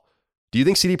all. Do you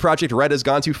think CD Projekt Red has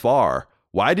gone too far?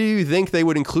 Why do you think they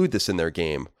would include this in their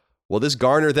game? Will this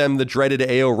garner them the dreaded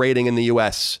AO rating in the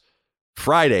US?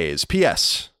 Fridays.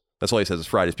 P.S." That's all he says is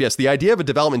Fridays. P.S. The idea of a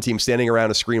development team standing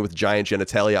around a screen with giant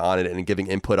genitalia on it and giving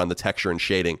input on the texture and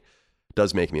shading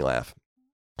does make me laugh.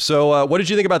 So what did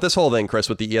you think about this whole thing, Chris,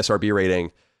 with the ESRB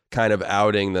rating kind of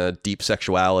outing the deep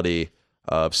sexuality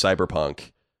of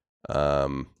Cyberpunk,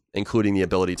 including the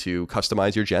ability to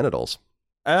customize your genitals?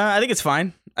 I think it's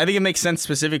fine. I think it makes sense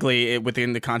specifically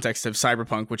within the context of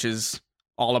Cyberpunk, which is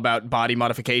all about body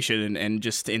modification and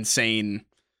just insane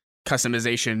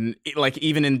customization, like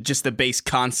even in just the base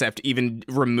concept, even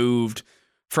removed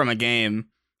from a game.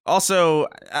 Also,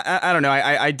 I don't know.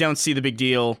 I don't see the big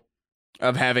deal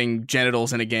of having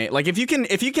genitals in a game. Like if you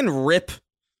can rip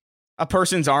a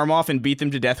person's arm off and beat them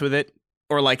to death with it,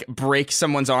 or like break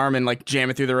someone's arm and like jam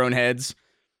it through their own heads,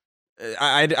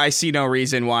 I see no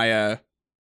reason why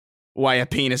a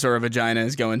penis or a vagina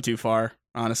is going too far.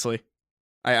 Honestly,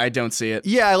 I don't see it.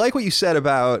 Yeah, I like what you said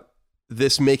about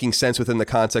this making sense within the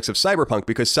context of Cyberpunk,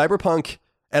 because Cyberpunk,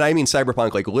 and I mean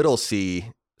Cyberpunk like little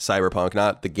c Cyberpunk,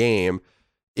 not the game,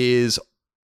 is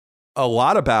a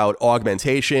lot about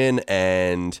augmentation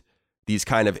and these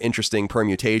kind of interesting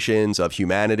permutations of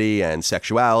humanity and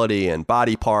sexuality and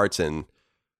body parts and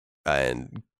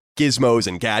gizmos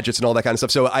and gadgets and all that kind of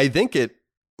stuff. So I think it,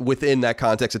 within that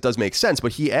context, it does make sense.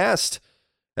 But he asked,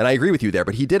 and I agree with you there,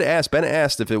 but he did ask, Ben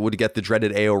asked if it would get the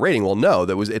dreaded AO rating. Well, no,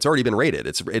 it's already been rated.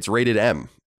 It's rated M.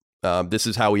 This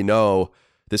is how we know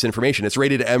this information. It's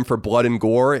rated M for blood and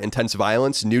gore, intense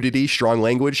violence, nudity, strong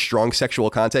language, strong sexual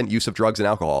content, use of drugs and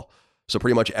alcohol. So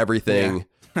pretty much everything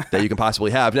that you can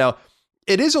possibly have. Now,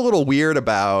 it is a little weird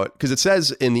about, because it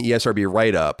says in the ESRB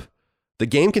write-up, the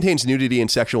game contains nudity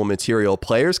and sexual material.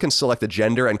 Players can select a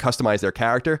gender and customize their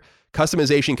character.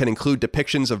 Customization can include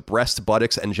depictions of breasts,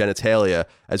 buttocks, and genitalia,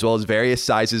 as well as various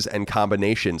sizes and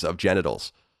combinations of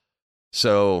genitals.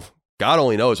 So God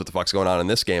only knows what the fuck's going on in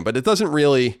this game, but it doesn't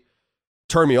really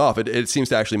turn me off. It seems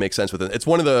to actually make sense with it. It's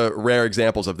one of the rare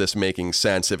examples of this making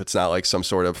sense if it's not like some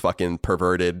sort of fucking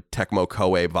perverted Tecmo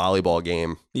Koei volleyball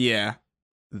game. Yeah.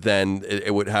 Then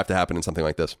it would have to happen in something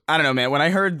like this. I don't know, man. When I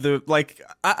heard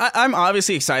I'm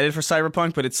obviously excited for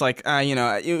Cyberpunk, but it's like,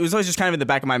 it was always just kind of in the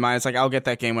back of my mind. It's like, I'll get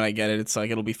that game when I get it. It's like,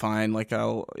 it'll be fine. Like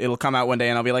it'll come out one day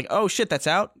and I'll be like, oh shit, that's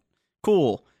out.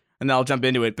 Cool. and then I'll jump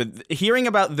into it. But hearing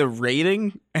about the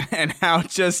rating and how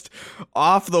just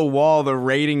off the wall the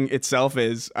rating itself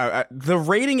is, the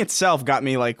rating itself got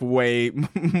me like way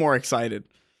more excited.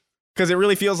 Because it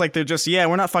really feels like they're just,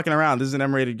 we're not fucking around. This is an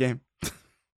M-rated game.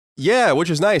 Yeah, which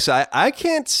is nice. I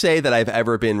can't say that I've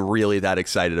ever been really that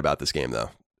excited about this game, though.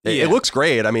 It looks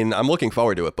great. I mean, I'm looking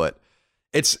forward to it, but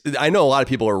I know a lot of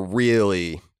people are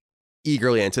really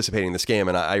eagerly anticipating this game,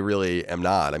 and I really am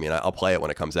not. I mean, I'll play it when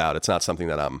it comes out. It's not something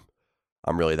that I'm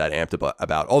really that amped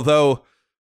about. Although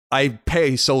I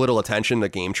pay so little attention to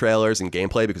game trailers and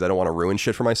gameplay because I don't want to ruin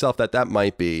shit for myself that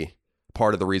might be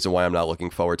part of the reason why I'm not looking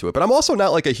forward to it. But I'm also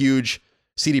not like a huge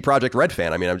CD Projekt Red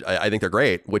fan. I mean, I think they're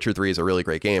great. Witcher 3 is a really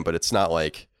great game, but it's not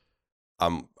like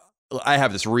I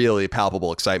have this really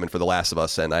palpable excitement for The Last of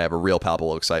Us, and I have a real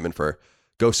palpable excitement for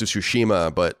Ghost of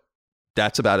Tsushima, but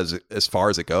that's about as far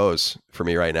as it goes for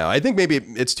me right now. I think maybe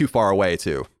it's too far away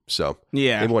too. So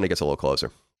maybe when it gets a little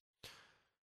closer.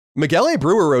 Miguel A.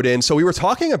 Brewer wrote in, so we were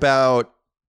talking about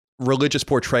religious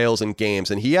portrayals in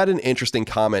games, and he had an interesting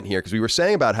comment here because we were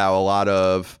saying about how a lot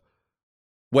of,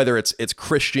 whether it's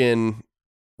Christian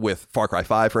with Far Cry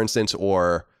 5, for instance,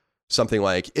 or something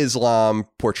like Islam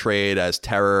portrayed as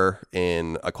terror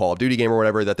in a Call of Duty game or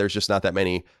whatever, that there's just not that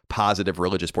many positive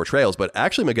religious portrayals. But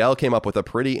actually, Miguel came up with a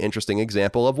pretty interesting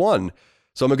example of one.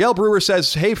 So Miguel Brewer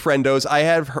says, hey, friendos,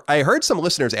 I heard some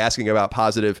listeners asking about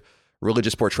positive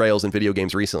religious portrayals in video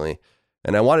games recently,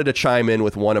 and I wanted to chime in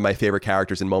with one of my favorite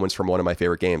characters and moments from one of my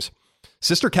favorite games.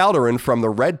 Sister Calderon from the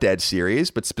Red Dead series,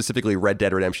 but specifically Red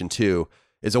Dead Redemption 2,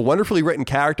 is a wonderfully written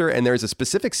character, and there is a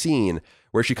specific scene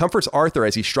where she comforts Arthur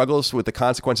as he struggles with the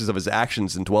consequences of his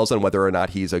actions and dwells on whether or not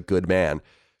he's a good man.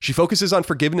 She focuses on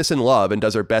forgiveness and love and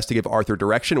does her best to give Arthur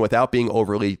direction without being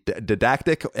overly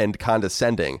didactic and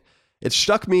condescending. It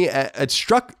stuck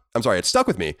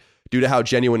with me due to how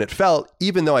genuine it felt,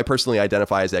 even though I personally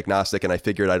identify as agnostic, and I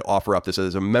figured I'd offer up this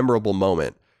as a memorable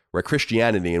moment where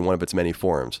Christianity, in one of its many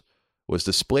forms, was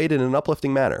displayed in an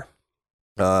uplifting manner.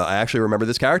 I actually remember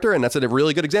this character, and that's a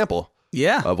really good example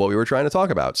of what we were trying to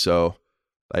talk about. So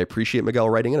I appreciate Miguel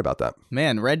writing in about that.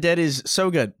 Man, Red Dead is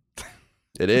so good.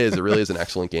 It is. It really is an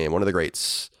excellent game. One of the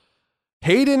greats.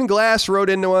 Hayden Glass wrote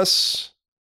into us.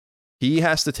 He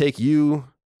has to take you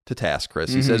to task,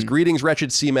 Chris. He says, greetings,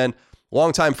 wretched seamen.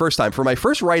 Long time, first time. For my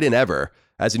first write-in ever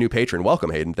as a new patron.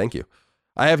 Welcome, Hayden. Thank you.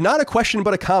 I have not a question,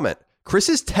 but a comment.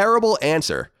 Chris's terrible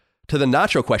answer to the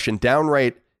nacho question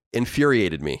downright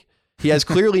infuriated me. He has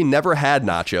clearly never had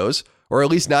nachos, or at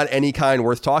least not any kind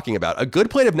worth talking about. A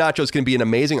good plate of nachos can be an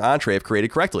amazing entree if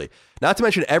created correctly. Not to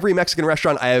mention every Mexican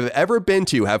restaurant I have ever been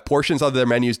to have portions of their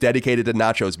menus dedicated to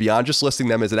nachos beyond just listing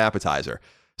them as an appetizer.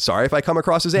 Sorry if I come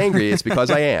across as angry. It's because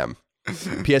I am.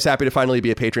 P.S. Happy to finally be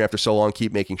a patron after so long.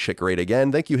 Keep making shit great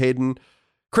again. Thank you, Hayden.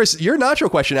 Chris, your nacho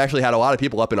question actually had a lot of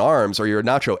people up in arms, or your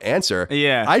nacho answer.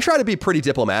 Yeah. I try to be pretty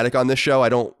diplomatic on this show. I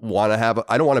don't want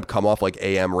to come off like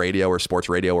AM radio or sports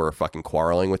radio where we're fucking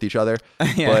quarreling with each other.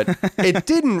 Yeah. But it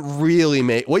didn't really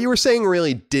what you were saying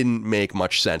really didn't make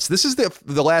much sense. This is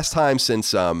the last time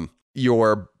since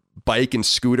your bike and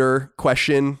scooter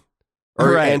question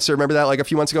or answer, remember that like a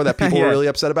few months ago that people were really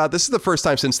upset about? This is the first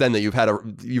time since then that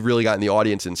you've really gotten the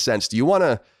audience incensed. Do you want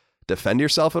to defend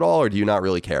yourself at all, or do you not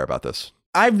really care about this?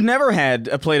 I've never had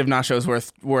a plate of nachos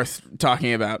worth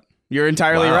talking about. You're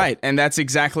entirely right, and that's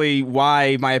exactly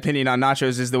why my opinion on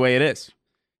nachos is the way it is.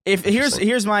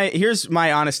 Here's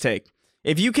my honest take.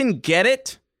 If you can get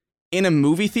it in a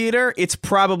movie theater, it's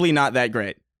probably not that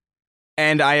great.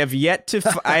 And I have yet to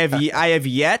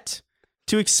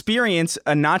to experience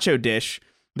a nacho dish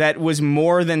that was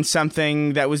more than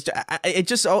something that was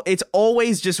it's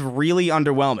always just really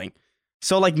underwhelming.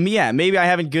 So like, maybe I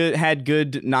haven't had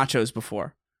good nachos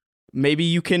before. Maybe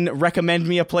you can recommend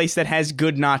me a place that has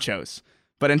good nachos.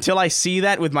 But until I see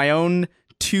that with my own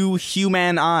two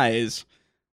human eyes,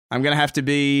 I'm gonna have to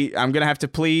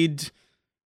plead.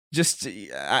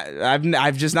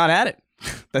 I've just not had it.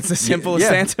 That's the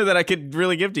simplest answer that I could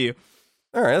really give to you.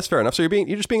 All right, that's fair enough. So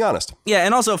you're just being honest. Yeah,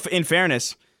 and also in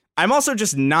fairness, I'm also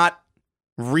just not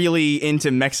really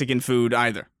into Mexican food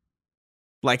either.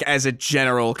 Like, as a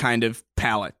general kind of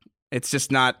palate. It's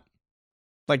just not,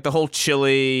 like, the whole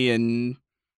chili and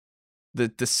the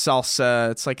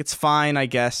salsa. It's like, it's fine, I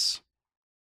guess.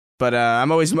 But I'm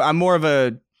more of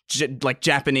a, like,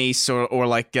 Japanese or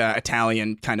like,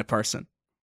 Italian kind of person.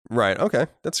 Right, okay.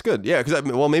 That's good. Yeah, because,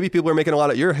 maybe people are making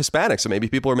you're Hispanic, so maybe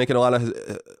people are making a lot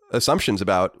of assumptions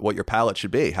about what your palate should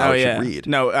be, how it should read.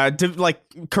 No, like,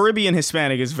 Caribbean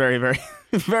Hispanic is very, very,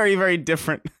 very, very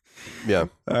different. Yeah.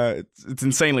 It's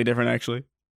insanely different, actually.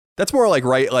 That's more like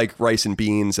rice and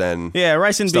beans and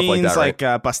rice and stuff beans, like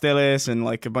that, right? Pasteles, and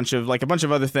like a bunch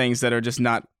of other things that are just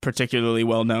not particularly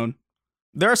well known.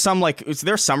 There are some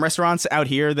restaurants out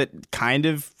here that kind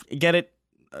of get it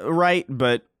right,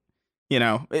 but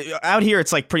out here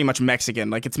it's like pretty much Mexican.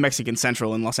 Like it's Mexican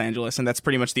Central in Los Angeles, and that's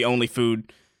pretty much the only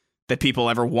food that people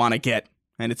ever want to get,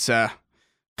 and it's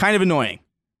kind of annoying.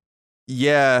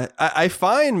 Yeah, I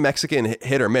find Mexican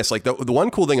hit or miss. Like the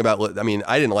one cool thing about, I mean,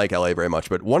 I didn't like LA very much,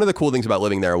 but one of the cool things about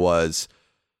living there was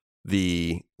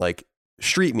the like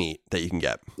street meat that you can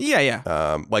get.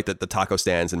 Yeah. Like the taco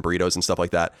stands and burritos and stuff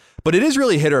like that. But it is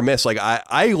really hit or miss. Like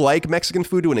I like Mexican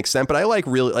food to an extent, but I like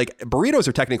burritos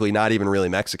are technically not even really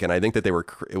Mexican. I think that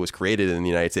it was created in the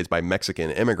United States by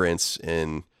Mexican immigrants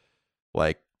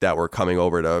that were coming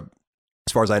over to,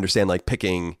 as far as I understand, like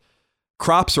picking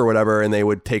crops or whatever, and they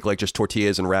would take like just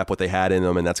tortillas and wrap what they had in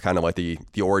them, and that's kind of like the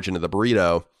origin of the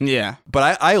burrito. Yeah.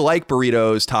 But I like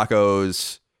burritos,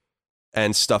 tacos,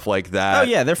 and stuff like that. Oh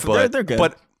yeah, they're good.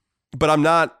 But I'm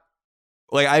not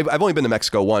like I've only been to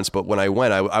Mexico once, but when I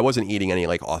went, I wasn't eating any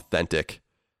like authentic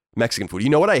Mexican food. You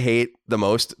know what I hate the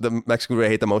most? The Mexican food I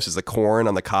hate the most is the corn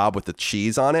on the cob with the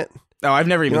cheese on it. Oh, I've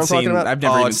never even seen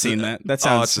that. That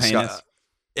sounds heinous.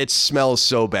 It smells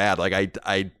so bad. Like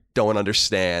I don't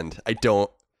understand. I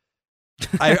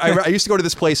used to go to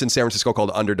this place in San Francisco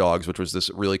called Underdogs, which was this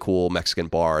really cool Mexican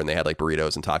bar, and they had like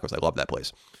burritos and tacos. I love that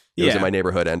place. It was in my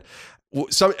neighborhood, and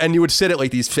you would sit at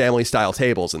like these family style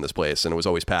tables in this place, and it was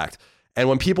always packed. And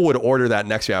when people would order that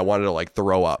next to me, I wanted to like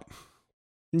throw up.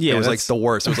 Yeah, it was like the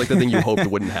worst. It was like the thing you hoped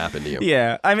wouldn't happen to you.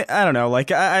 Yeah, I mean, I don't know.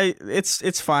 Like,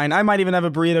 it's fine. I might even have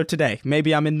a burrito today.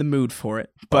 Maybe I'm in the mood for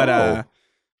it.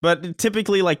 But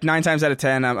typically, like 9 times out of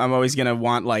 10, I'm always gonna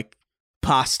want like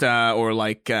pasta or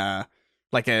like a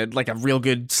real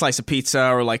good slice of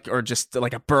pizza or just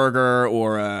like a burger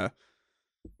or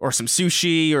some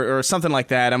sushi or something like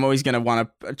that. I'm always gonna want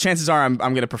to. Chances are, I'm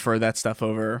gonna prefer that stuff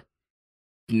over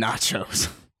nachos.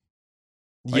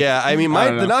 Yeah, I mean,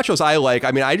 the nachos I like.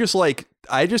 I mean, I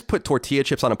just put tortilla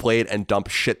chips on a plate and dump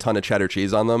shit ton of cheddar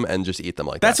cheese on them and just eat them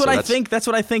like that. That's what I think. That's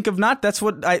what I think of. That's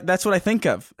what I think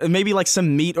of. Maybe like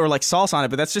some meat or like sauce on it,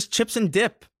 but that's just chips and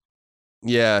dip.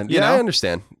 Yeah, you know? I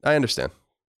understand.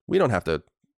 We don't have to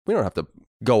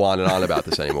go on and on about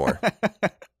this anymore.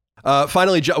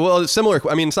 Finally, similar.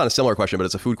 I mean, it's not a similar question, but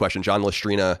it's a food question. John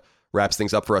Lestrina wraps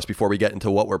things up for us before we get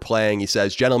into what we're playing. He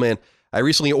says, "Gentlemen, I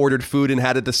recently ordered food and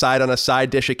had to decide on a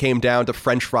side dish. It came down to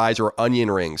French fries or onion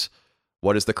rings.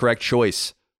 What is the correct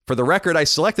choice? For the record, I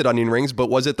selected onion rings, but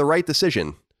was it the right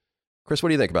decision?" Chris, what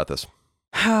do you think about this?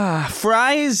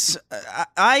 Fries,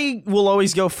 I will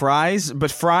always go fries,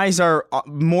 but fries are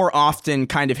more often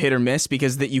kind of hit or miss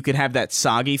because that you could have that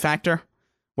soggy factor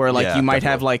where like you might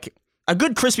have like a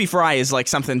good crispy fry is like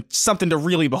something to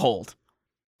really behold.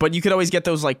 But you could always get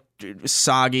those like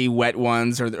soggy, wet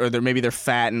ones, or maybe they're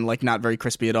fat and like not very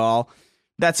crispy at all.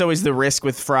 That's always the risk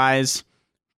with fries.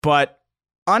 But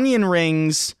onion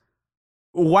rings,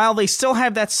 while they still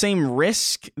have that same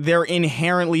risk, they're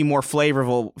inherently more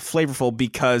flavorful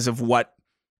because of what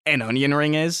an onion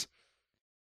ring is.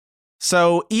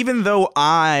 So even though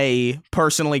I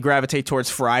personally gravitate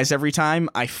towards fries every time,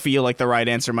 I feel like the right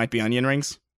answer might be onion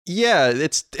rings. Yeah,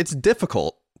 it's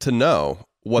difficult to know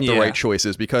what the right choice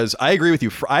is, because I agree with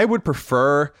you. I would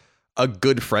prefer a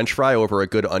good French fry over a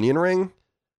good onion ring,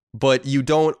 but you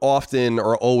don't often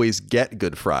or always get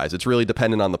good fries. It's really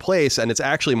dependent on the place, and it's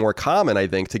actually more common, I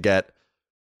think, to get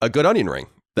a good onion ring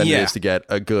than it is to get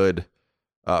a good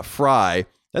fry.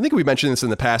 I think we mentioned this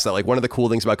in the past, that like one of the cool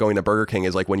things about going to Burger King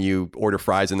is like when you order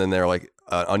fries and then they're like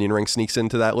onion ring sneaks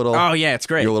into that little it's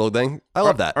great, your little thing. I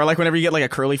love that. Or like whenever you get like a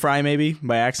curly fry, maybe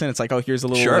by accident, it's like, oh, here's a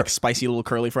little like spicy little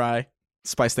curly fry.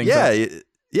 Spice things up.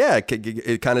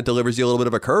 It kind of delivers you a little bit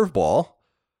of a curveball,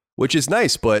 which is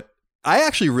nice. But I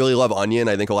actually really love onion.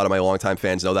 I think a lot of my longtime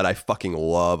fans know that I fucking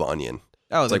love onion.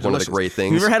 Oh, it's like one of the great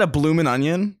things. Have you ever had a bloomin'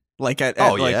 onion?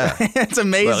 It's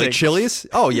amazing. Well, like Chili's?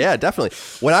 Oh yeah, definitely.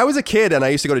 When I was a kid and I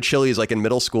used to go to Chili's like in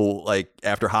middle school, like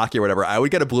after hockey or whatever, I would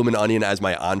get a bloomin' onion as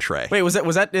my entree. Wait, was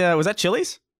that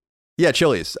Chili's? Yeah,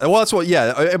 Chili's. Well, that's what.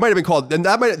 Yeah, it might have been called. And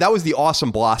that was the Awesome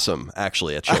Blossom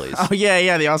actually at Chili's. Oh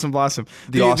yeah, the Awesome Blossom.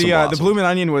 The bloomin'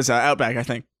 onion was Outback, I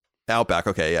think. Outback.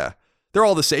 Okay, yeah. They're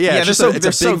all the same. Yeah, it's a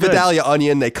big Vidalia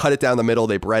onion. They cut it down the middle.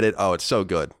 They bread it. Oh, it's so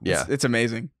good. Yeah, it's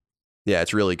amazing. Yeah,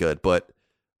 it's really good. But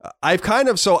I've kind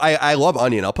of I love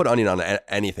onion. I'll put onion on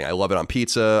anything. I love it on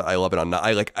pizza. I love it on.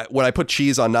 When I put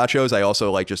cheese on nachos, I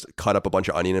also like just cut up a bunch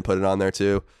of onion and put it on there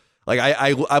too. Like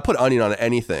I put onion on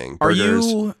anything. Burgers. Are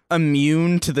you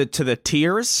immune to the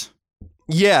tears?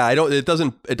 Yeah, I don't. It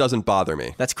doesn't bother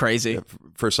me. That's crazy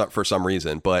for some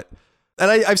reason. But And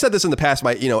I've said this in the past.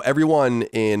 Everyone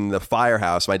in the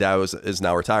firehouse, my dad is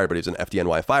now retired, but he was an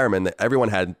FDNY fireman. Everyone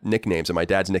had nicknames, and my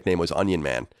dad's nickname was Onion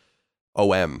Man,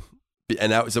 OM.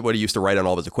 And that was what he used to write on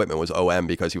all of his equipment was OM,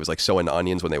 because he was like so into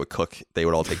onions. When they would cook, they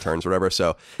would all take turns or whatever.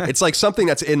 So it's like something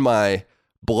that's in my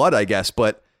blood, I guess.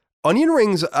 But onion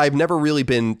rings, I've never really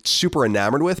been super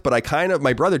enamored with, but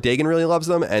my brother Dagan really loves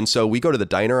them. And so we go to the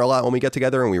diner a lot when we get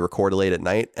together, and we record late at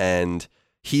night, and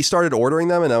he started ordering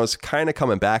them, and I was kind of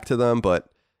coming back to them, but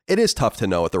it is tough to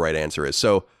know what the right answer is.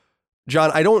 So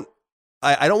John, I don't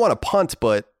want to punt,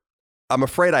 but I'm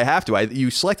afraid I have to.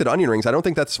 You selected onion rings. I don't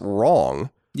think that's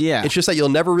wrong. Yeah. It's just that you'll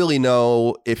never really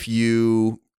know if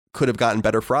you could have gotten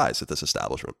better fries at this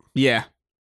establishment. Yeah.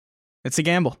 It's a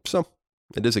gamble. So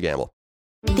it is a gamble.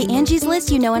 The Angie's List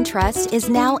you know and trust is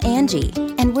now Angie,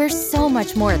 and we're so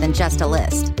much more than just a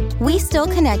list. We still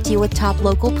connect you with top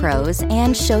local pros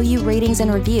and show you ratings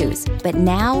and reviews, but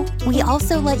now we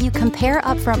also let you compare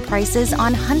upfront prices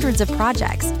on hundreds of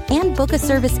projects and book a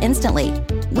service instantly.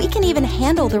 We can even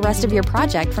handle the rest of your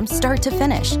project from start to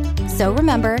finish. So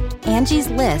remember, Angie's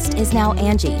List is now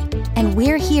Angie, and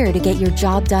we're here to get your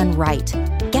job done right.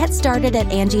 Get started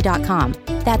at Angie.com.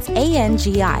 That's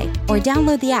ANGI, or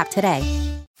download the app today.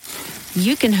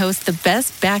 You can host the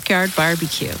best backyard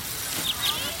barbecue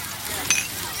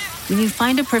when you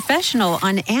find a professional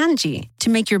on Angie to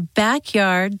make your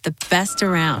backyard the best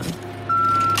around.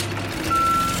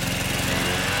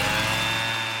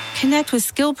 Connect with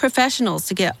skilled professionals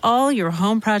to get all your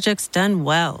home projects done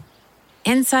well.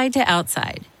 Inside to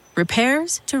outside,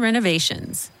 repairs to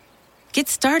renovations. Get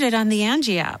started on the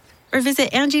Angie app or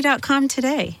visit Angie.com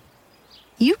today.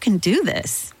 You can do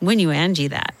this when you Angie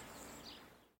that.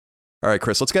 All right,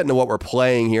 Chris, let's get into what we're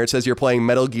playing here. It says you're playing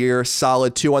Metal Gear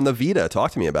Solid 2 on the Vita.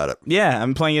 Talk to me about it. Yeah,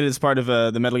 I'm playing it as part of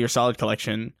the Metal Gear Solid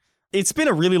collection. It's been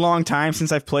a really long time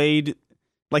since I've played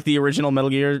like the original Metal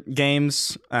Gear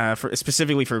games,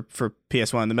 specifically for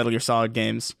PS1, the Metal Gear Solid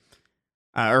games,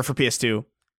 or for PS2.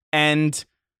 And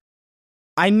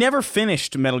I never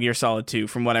finished Metal Gear Solid 2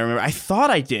 from what I remember. I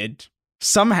thought I did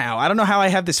somehow. I don't know how I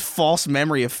have this false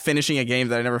memory of finishing a game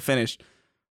that I never finished.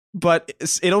 But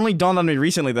it only dawned on me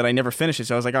recently that I never finished it.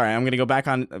 So I was like, all right, I'm going to go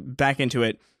back into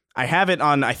it. I have it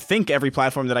on, I think, every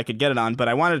platform that I could get it on, but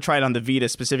I wanted to try it on the Vita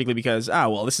specifically because,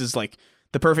 this is like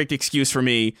the perfect excuse for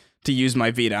me to use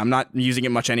my Vita. I'm not using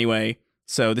it much anyway,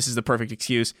 so this is the perfect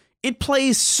excuse. It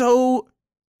plays so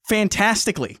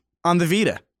fantastically on the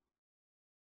Vita.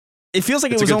 It feels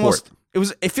like it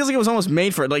feels like it was almost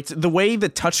made for it. Like the way the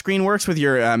touchscreen works with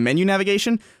your menu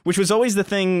navigation, which was always the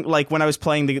thing. Like when I was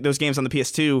playing those games on the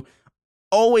PS2,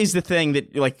 always the thing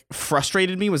that like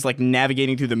frustrated me was like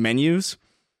navigating through the menus.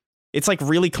 It's like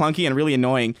really clunky and really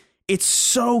annoying. It's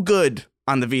so good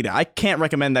on the Vita. I can't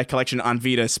recommend that collection on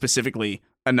Vita specifically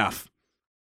enough.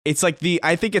 It's like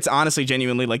I think it's honestly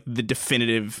genuinely like the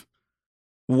definitive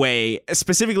way,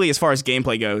 specifically as far as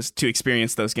gameplay goes, to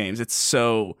experience those games. It's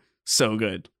so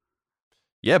good.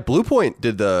 Yeah, Bluepoint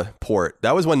did the port.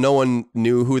 That was when no one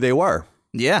knew who they were.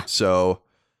 Yeah. So,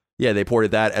 yeah, they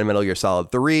ported that and Metal Gear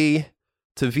Solid 3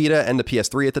 to Vita and the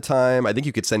PS3 at the time. I think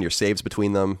you could send your saves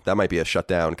between them. That might be a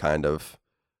shutdown kind of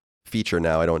feature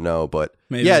now. I don't know. But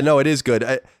maybe. Yeah, no, it is good.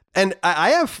 I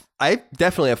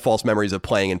definitely have false memories of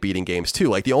playing and beating games too.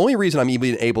 Like the only reason I'm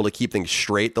even able to keep things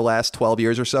straight the last 12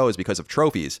 years or so is because of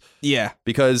trophies. Yeah.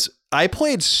 Because I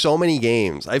played so many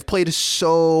games. I've played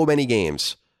so many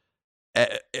games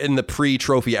in the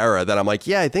pre-trophy era that I'm like,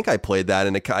 yeah, I think I played that.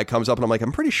 And it comes up and I'm like,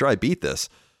 I'm pretty sure I beat this.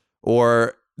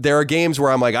 Or there are games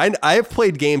where I'm like, I've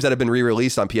played games that have been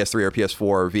re-released on PS3 or PS4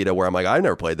 or Vita where I'm like, I've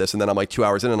never played this. And then I'm like 2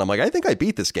 hours in and I'm like, I think I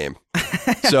beat this game.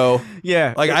 So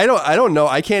yeah, like, I don't know.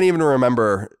 I can't even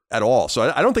remember at all.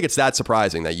 So I don't think it's that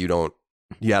surprising that you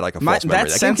had like a false memory.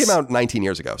 That game came out 19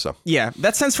 years ago. So yeah,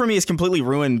 that sense for me is completely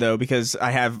ruined though, because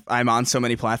I'm on so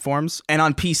many platforms, and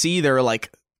on PC, there are like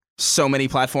so many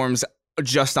platforms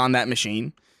just on that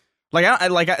machine. Like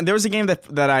there was a game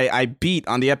that I beat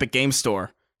on the Epic Game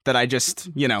Store that I just,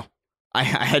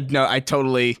 I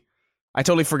totally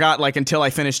forgot, like, until I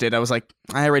finished it. I was like,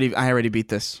 I already beat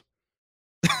this.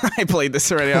 I played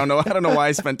this already. I don't know why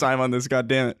I spent time on this. God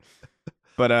damn it.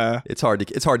 But it's hard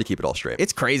to keep it all straight.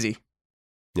 It's crazy.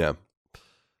 Yeah.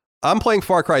 I'm playing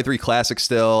Far Cry 3 Classic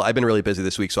still. I've been really busy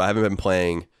this week, so I haven't been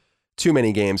playing too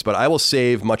many games, but I will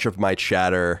save much of my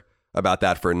chatter about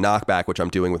that for Knockback, which I'm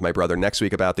doing with my brother next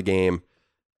week about the game.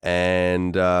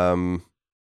 And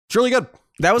it's really good.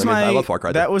 I love Far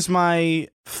Cry 3. That was my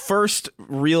first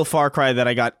real Far Cry that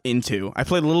I got into. I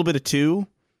played a little bit of 2.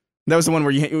 That was the one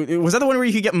where was that the one where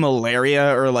you could get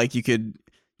malaria, or like you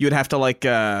would have to like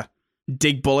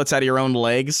dig bullets out of your own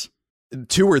legs?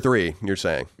 2 or 3, you're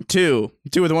saying? 2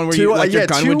 with the one where you your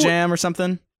gun would jam or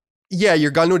something. Yeah,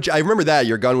 your gun would. I remember that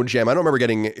your gun would jam. I don't remember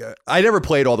getting. I never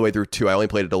played all the way through 2. I only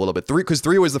played it a little bit. 3, because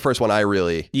 3 was the first one I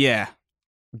really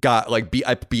got like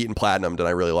I beat and platinumed, and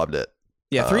I really loved it.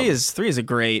 Yeah, 3 is a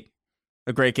great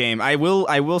game. I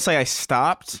will say I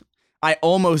stopped. I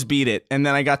almost beat it, and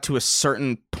then I got to a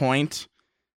certain point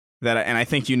and I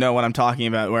think you know what I'm talking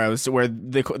about, where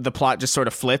the plot just sort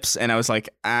of flips, and I was like,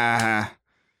 yeah,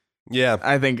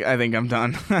 I think I'm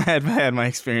done. I had my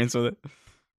experience with it.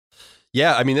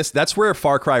 Yeah, I mean that's where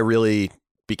Far Cry really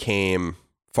became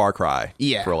Far Cry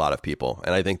for a lot of people,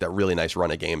 and I think that really nice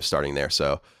run of games starting there.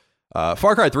 So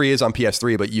Far Cry 3 is on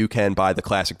PS3, but you can buy the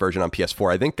classic version on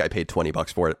PS4. I think I paid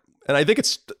 $20 for it, and I think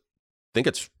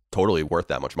it's totally worth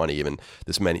that much money even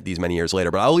these many years later.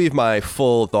 But I'll leave my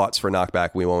full thoughts for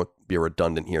Knockback. We won't be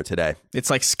redundant here today. It's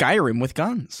like Skyrim with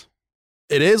guns.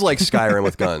 It is like Skyrim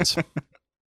with guns.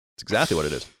 It's exactly what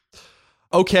it is.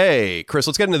 Okay, Chris,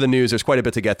 let's get into the news. There's quite a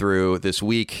bit to get through this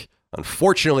week.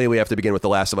 Unfortunately, we have to begin with The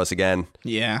Last of Us again.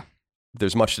 Yeah.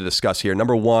 There's much to discuss here.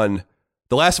 Number 1,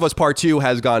 The Last of Us Part 2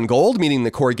 has gone gold, meaning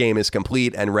the core game is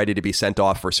complete and ready to be sent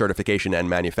off for certification and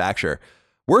manufacture.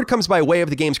 Word comes by way of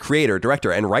the game's creator,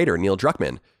 director, and writer, Neil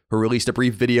Druckmann, who released a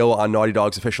brief video on Naughty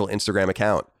Dog's official Instagram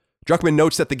account. Druckmann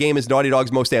notes that the game is Naughty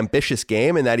Dog's most ambitious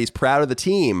game and that he's proud of the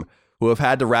team, who have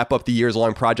had to wrap up the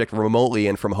years-long project remotely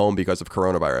and from home because of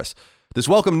coronavirus. This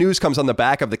welcome news comes on the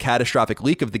back of the catastrophic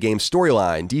leak of the game's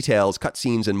storyline, details,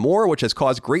 cutscenes, and more, which has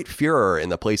caused great furor in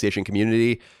the PlayStation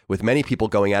community, with many people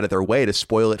going out of their way to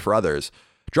spoil it for others.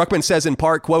 Druckmann says in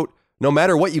part, quote, "No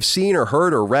matter what you've seen or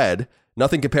heard or read,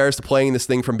 nothing compares to playing this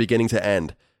thing from beginning to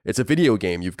end. It's a video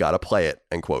game, you've got to play it,"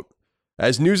 end quote.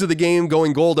 As news of the game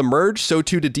going gold emerged, so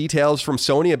too did details from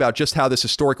Sony about just how this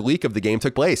historic leak of the game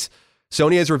took place.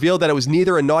 Sony has revealed that it was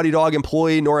neither a Naughty Dog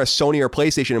employee nor a Sony or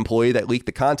PlayStation employee that leaked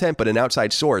the content, but an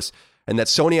outside source, and that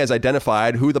Sony has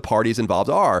identified who the parties involved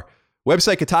are.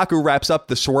 Website Kotaku wraps up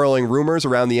the swirling rumors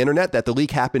around the internet that the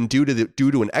leak happened due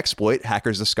to an exploit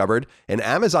hackers discovered in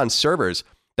Amazon servers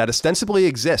that ostensibly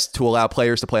exist to allow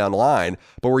players to play online,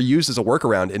 but were used as a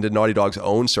workaround into Naughty Dog's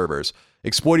own servers.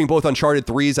 Exploiting both Uncharted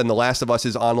 3's and The Last of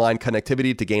Us's online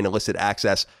connectivity to gain illicit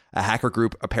access, a hacker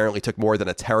group apparently took more than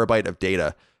a terabyte of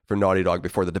data for Naughty Dog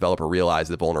before the developer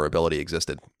realized the vulnerability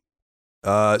existed.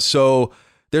 So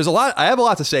there's a lot. I have a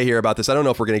lot to say here about this. I don't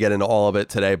know if we're going to get into all of it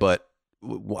today, but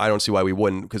I don't see why we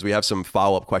wouldn't, because we have some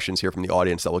follow-up questions here from the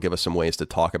audience that will give us some ways to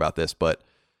talk about this. But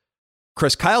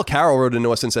Chris, Kyle Carroll wrote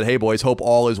into us and said, "Hey boys, hope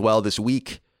all is well this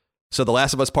week. So The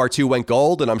Last of Us Part 2 went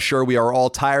gold, and I'm sure we are all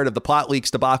tired of the plot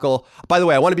leaks debacle." By the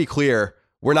way, I want to be clear.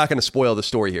 We're not going to spoil the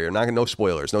story here. No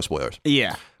spoilers.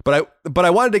 Yeah. But I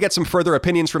wanted to get some further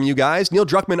opinions from you guys. Neil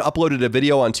Druckmann uploaded a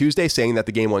video on Tuesday saying that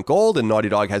the game went gold and Naughty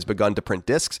Dog has begun to print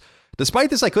discs. Despite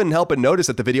this, I couldn't help but notice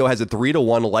that the video has a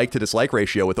 3-to-1 like to dislike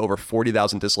ratio with over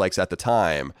 40,000 dislikes at the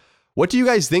time. What do you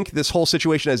guys think this whole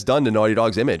situation has done to Naughty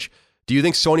Dog's image? Do you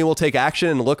think Sony will take action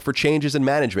and look for changes in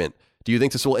management? Do you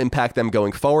think this will impact them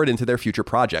going forward into their future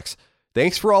projects?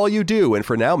 Thanks for all you do and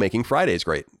for now making Fridays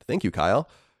great. Thank you, Kyle.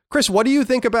 Chris, what do you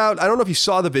think about, I don't know if you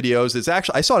saw the videos.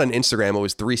 I saw it on Instagram. It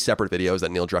was 3 separate videos that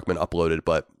Neil Druckmann uploaded,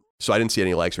 so I didn't see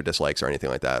any likes or dislikes or anything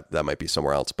like that. That might be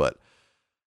somewhere else, but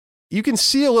you can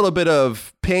see a little bit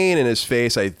of pain in his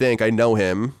face, I think. I know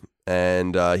him,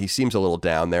 and he seems a little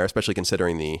down there, especially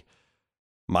considering the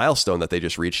milestone that they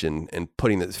just reached in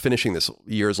finishing this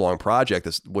years-long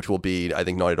project, which will be, I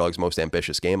think, Naughty Dog's most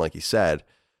ambitious game, like he said.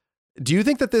 Do you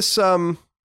think that this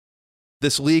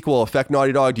leak will affect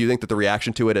Naughty Dog? Do you think that the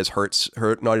reaction to it has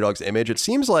hurt Naughty Dog's image? It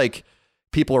seems like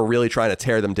people are really trying to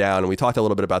tear them down, and we talked a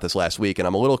little bit about this last week, and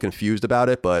I'm a little confused about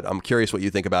it, but I'm curious what you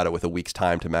think about it with a week's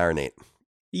time to marinate.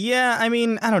 Yeah, I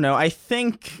mean, I don't know. I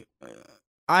think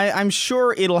I'm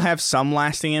sure it'll have some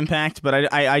lasting impact,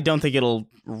 but I don't think it'll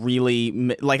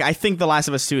really, I think The Last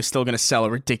of Us 2 is still going to sell a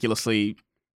ridiculously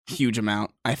huge amount.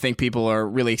 I think people are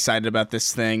really excited about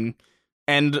this thing.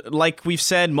 And like we've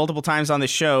said multiple times on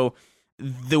this show,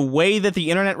 the way that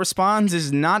the internet responds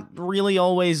is not really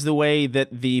always the way that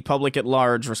the public at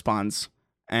large responds.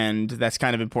 And that's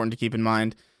kind of important to keep in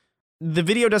mind. The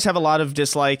video does have a lot of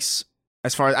dislikes.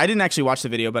 As far as I didn't actually watch the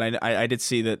video, but I did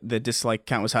see that the dislike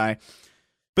count was high.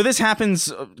 But this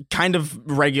happens kind of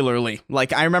regularly.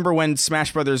 Like, I remember when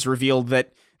Smash Brothers revealed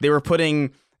that they were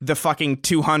putting the fucking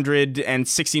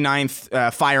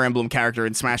 269th Fire Emblem character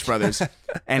in Smash Brothers,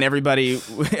 and everybody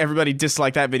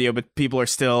disliked that video, but people are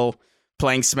still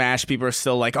playing Smash. People are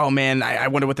still like, oh man, I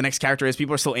wonder what the next character is.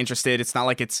 People are still interested. It's not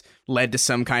like it's led to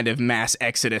some kind of mass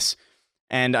exodus.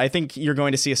 And I think you're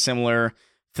going to see a similar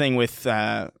thing with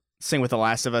Same with The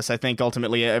Last of Us. I think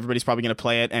ultimately everybody's probably going to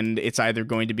play it, and it's either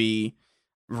going to be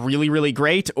really, really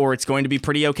great or it's going to be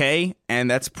pretty okay. And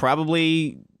that's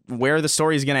probably where the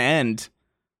story is going to end.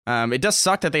 It does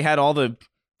suck that they had all the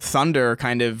thunder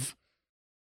kind of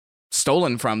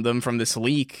stolen from them from this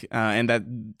leak, and that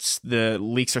the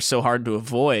leaks are so hard to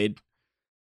avoid.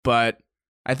 But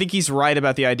I think he's right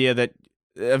about the idea that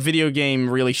a video game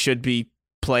really should be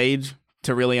played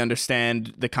to really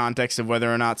understand the context of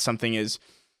whether or not something is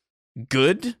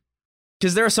good.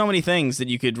 Because there are so many things that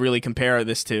you could really compare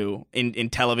this to in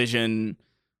television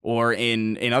or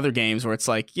in other games where it's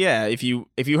like, yeah, if you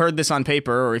heard this on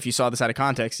paper or if you saw this out of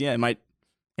context, yeah,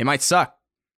 it might suck.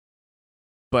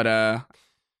 But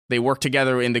they work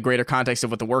together in the greater context of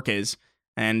what the work is,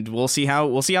 and we'll see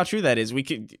how true that is.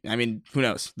 Who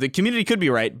knows? The community could be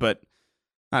right, but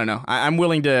I don't know. I'm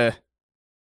willing to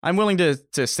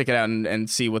stick it out and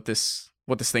see what this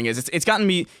thing is. It's gotten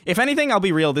me, if anything, I'll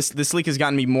be real, this leak has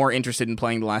gotten me more interested in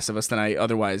playing The Last of Us than I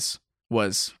otherwise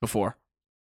was before.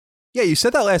 Yeah, you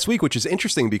said that last week, which is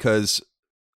interesting because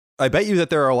I bet you that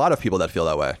there are a lot of people that feel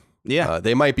that way. Yeah.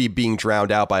 They might be being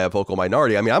drowned out by a vocal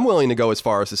minority. I mean, I'm willing to go as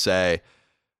far as to say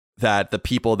that the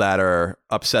people that are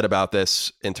upset about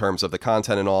this in terms of the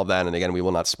content and all of that, and again, we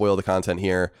will not spoil the content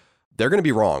here, they're going to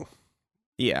be wrong.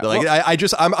 Yeah. Like, well,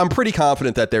 I'm pretty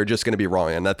confident that they're just going to be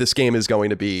wrong and that this game is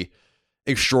going to be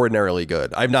extraordinarily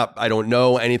good. I don't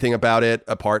know anything about it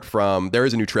apart from there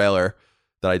is a new trailer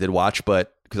that I did watch,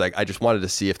 but because I just wanted to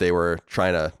see if they were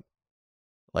trying to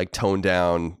like tone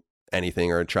down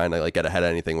anything or trying to like get ahead of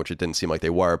anything, which it didn't seem like they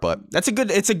were. But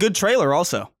it's a good trailer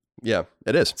also. Yeah,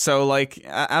 it is. So like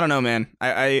I don't know, man.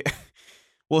 I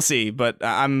we'll see, but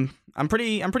I'm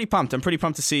pretty pumped. I'm pretty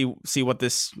pumped to see what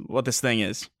this thing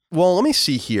is. Well, let me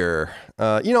see here.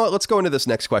 You know what? Let's go into this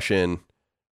next question.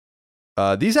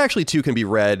 These actually two can be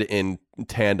read in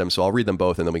tandem, so I'll read them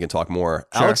both and then we can talk more.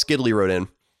 Sure. Alex Gidley wrote in,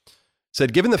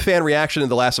 said, given the fan reaction to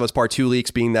The Last of Us Part 2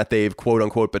 leaks being that they've quote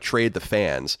unquote betrayed the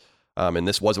fans, and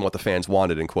this wasn't what the fans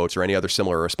wanted in quotes or any other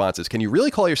similar responses, can you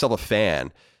really call yourself a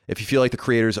fan if you feel like the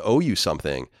creators owe you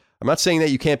something? I'm not saying that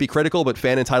you can't be critical, but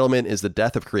fan entitlement is the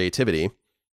death of creativity.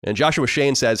 And Joshua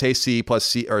Shane says, hey, C plus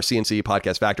C or CNC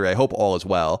Podcast Factory, I hope all is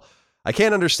well. I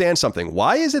can't understand something.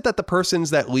 Why is it that the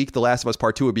persons that leaked The Last of Us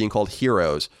Part 2 are being called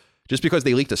heroes? Just because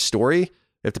they leaked a story?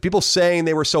 If the people saying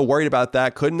they were so worried about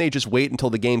that, couldn't they just wait until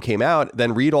the game came out,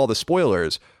 then read all the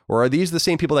spoilers? Or are these the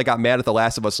same people that got mad at The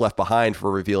Last of Us Left Behind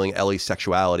for revealing Ellie's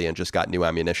sexuality and just got new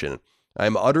ammunition?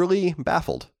 I'm utterly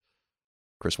baffled,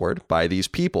 Chris Word, by these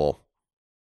people.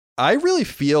 I really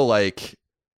feel like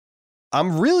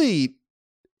well,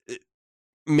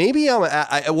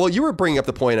 you were bringing up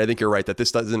the point, I think you're right, that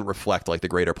this doesn't reflect like the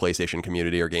greater PlayStation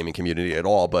community or gaming community at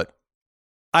all, but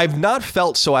I've not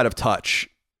felt so out of touch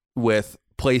with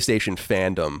PlayStation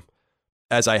fandom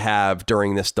as I have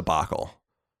during this debacle,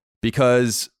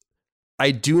 because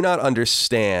I do not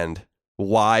understand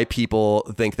why people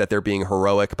think that they're being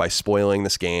heroic by spoiling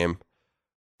this game.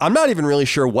 I'm not even really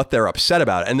sure what they're upset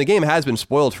about, and the game has been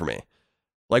spoiled for me.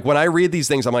 Like when I read these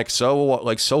things, I'm like, so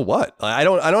what? I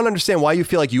don't understand why you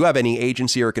feel like you have any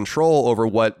agency or control over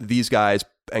what these guys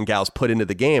and gals put into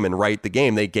the game and write the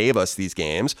game. They gave us these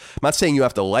games. I'm not saying you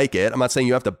have to like it. I'm not saying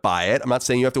you have to buy it. I'm not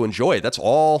saying you have to enjoy it. That's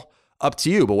all up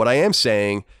to you. But what I am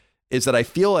saying is that I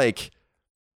feel like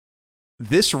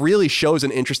this really shows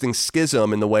an interesting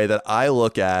schism in the way that I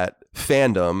look at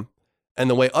fandom and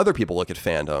the way other people look at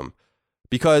fandom.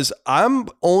 Because I'm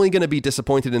only going to be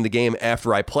disappointed in the game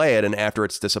after I play it and after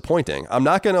it's disappointing. I'm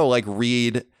not going to like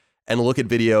read and look at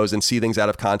videos and see things out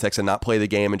of context and not play the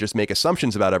game and just make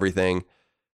assumptions about everything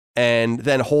and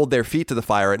then hold their feet to the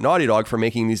fire at Naughty Dog for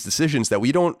making these decisions that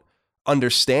we don't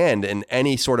understand in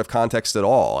any sort of context at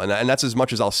all. And that's as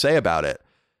much as I'll say about it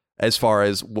as far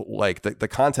as like the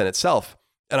content itself.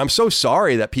 And I'm so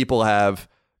sorry that people have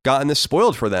gotten this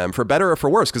spoiled for them, for better or for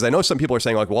worse, because I know some people are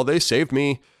saying like, well, they saved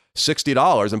me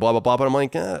 $60 and blah, blah, blah. But I'm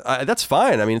like, that's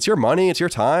fine. I mean, it's your money, it's your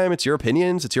time, it's your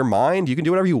opinions, it's your mind. You can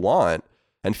do whatever you want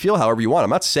and feel however you want. I'm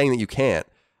not saying that you can't.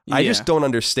 Yeah. I just don't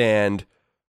understand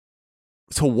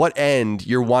to what end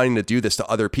you're wanting to do this to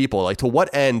other people. Like, to what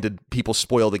end did people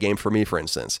spoil the game for me, for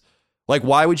instance? Like,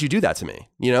 why would you do that to me?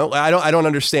 You know, I don't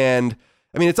understand.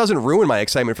 I mean, it doesn't ruin my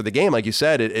excitement for the game. Like you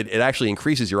said, it actually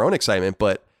increases your own excitement.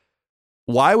 But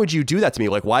why would you do that to me?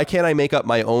 Like, why can't I make up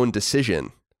my own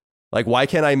decision? Like, why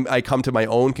can't I come to my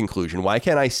own conclusion? Why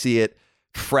can't I see it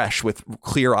fresh with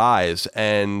clear eyes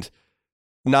and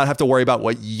not have to worry about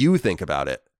what you think about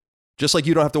it? Just like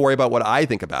you don't have to worry about what I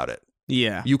think about it.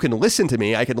 Yeah. You can listen to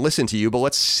me, I can listen to you, but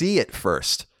let's see it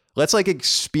first. Let's like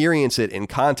experience it in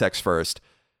context first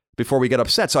before we get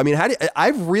upset. So, I mean,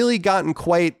 I've really gotten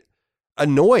quite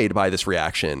annoyed by this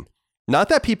reaction. Not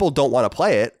that people don't want to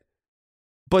play it,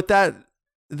 but that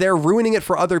they're ruining it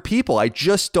for other people. I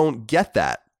just don't get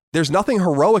that. There's nothing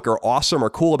heroic or awesome or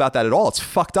cool about that at all. It's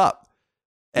fucked up.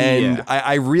 And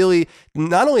I really,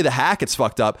 not only the hack, it's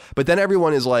fucked up, but then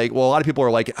everyone is like, well, a lot of people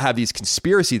are like, have these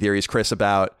conspiracy theories, Chris,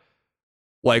 about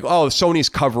like, oh, Sony's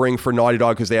covering for Naughty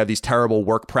Dog because they have these terrible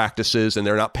work practices and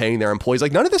they're not paying their employees.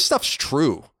 Like, none of this stuff's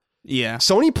true. Yeah.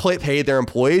 Sony paid their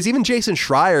employees. Even Jason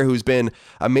Schreier, who's been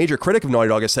a major critic of Naughty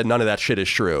Dog, has said none of that shit is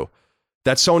true.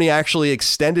 That Sony actually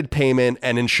extended payment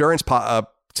and insurance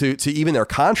to even their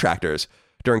contractors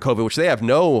during COVID, which they have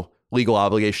no legal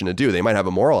obligation to do. They might have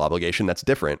a moral obligation. That's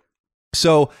different.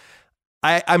 So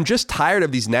I'm just tired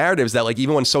of these narratives that, like,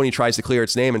 even when Sony tries to clear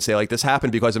its name and say, like, this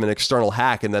happened because of an external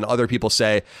hack, and then other people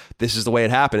say this is the way it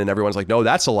happened, and everyone's like, no,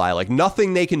 that's a lie. Like,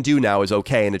 nothing they can do now is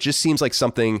okay. And it just seems like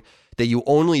something that you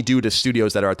only do to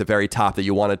studios that are at the very top that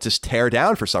you want to just tear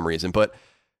down for some reason. But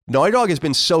Naughty Dog has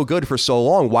been so good for so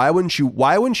long. Why wouldn't you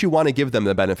want to give them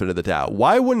the benefit of the doubt?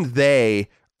 Why wouldn't they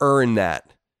earn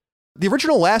that? The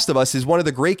original Last of Us is one of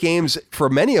the great games for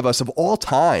many of us of all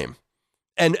time.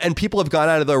 And people have gone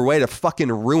out of their way to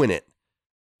fucking ruin it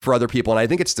for other people. And I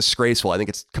think it's disgraceful. I think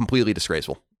it's completely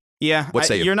disgraceful. Yeah. What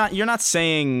say you? You're not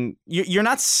saying you're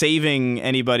not saving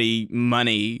anybody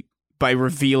money by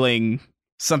revealing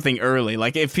something early.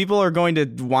 Like, if people are going to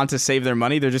want to save their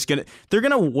money, they're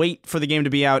gonna wait for the game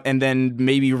to be out and then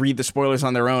maybe read the spoilers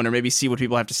on their own, or maybe see what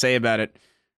people have to say about it.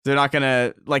 They're not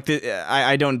gonna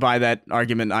I don't buy that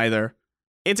argument either.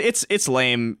 It's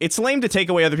lame. It's lame to take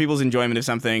away other people's enjoyment of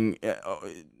something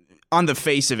on the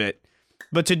face of it,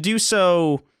 but to do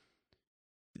so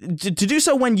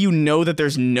when you know that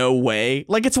there's no way.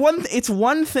 Like, it's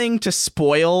one thing to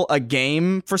spoil a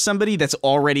game for somebody that's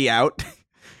already out.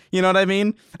 You know what I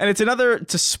mean? And it's another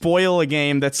to spoil a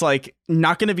game that's, like,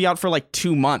 not going to be out for like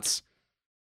 2 months.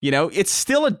 You know, it's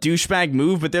still a douchebag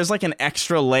move, but there's like an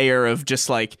extra layer of just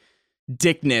like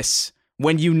dickness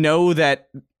when you know that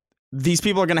these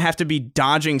people are going to have to be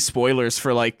dodging spoilers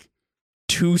for like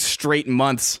 2 straight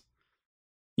months.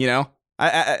 You know,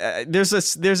 I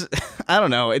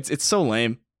don't know. It's so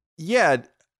lame. Yeah,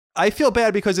 I feel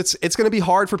bad because it's going to be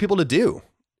hard for people to do.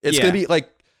 It's going to be like,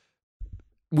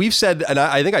 we've said, and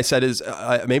I think I said is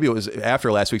maybe it was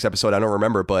after last week's episode, I don't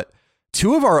remember, but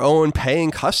 2 of our own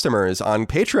paying customers on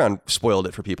Patreon spoiled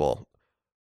it for people,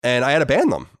 and I had to ban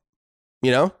them,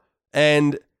 you know,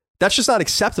 and that's just not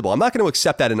acceptable. I'm not going to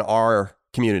accept that in our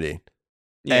community.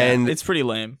 Yeah, and it's pretty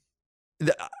lame.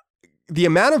 The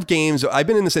amount of games, I've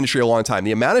been in this industry a long time,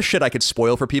 the amount of shit I could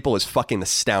spoil for people is fucking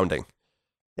astounding,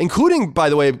 including, by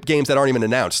the way, games that aren't even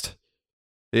announced,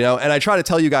 you know, and I try to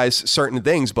tell you guys certain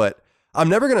things, but I'm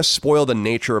never going to spoil the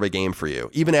nature of a game for you,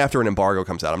 even after an embargo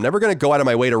comes out. I'm never going to go out of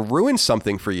my way to ruin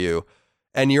something for you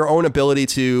and your own ability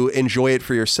to enjoy it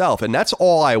for yourself. And that's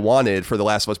all I wanted for The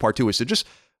Last of Us Part 2, is to just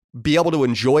be able to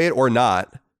enjoy it or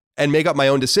not and make up my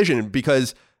own decision,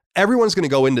 because everyone's going to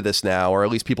go into this now, or at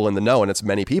least people in the know, and it's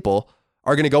many people,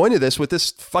 are going to go into this with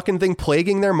this fucking thing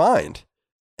plaguing their mind.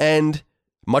 And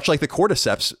much like the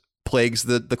cordyceps plagues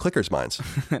the clickers' minds.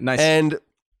 Nice. And,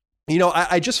 you know,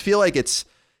 I just feel like it's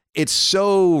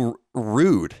so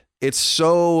rude. It's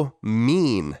so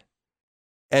mean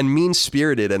and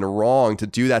mean-spirited and wrong to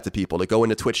do that to people, to go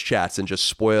into Twitch chats and just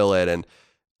spoil it and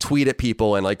tweet at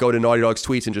people and like go to Naughty Dog's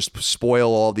tweets and just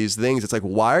spoil all these things. It's like,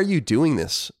 why are you doing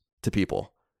this to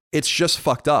people? It's just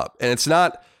fucked up. And it's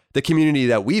not the community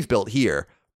that we've built here.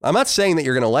 I'm not saying that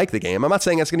you're going to like the game. I'm not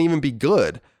saying it's going to even be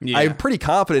good. Yeah. I'm pretty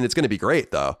confident it's going to be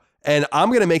great, though. And I'm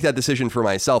going to make that decision for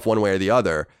myself one way or the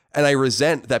other. And I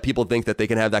resent that people think that they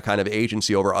can have that kind of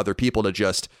agency over other people to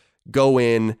just go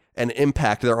in and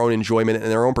impact their own enjoyment and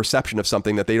their own perception of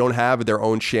something that they don't have their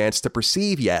own chance to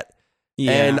perceive yet.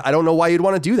 Yeah. And I don't know why you'd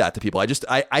want to do that to people.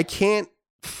 I can't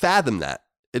fathom that.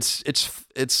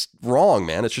 It's wrong,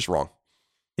 man. It's just wrong.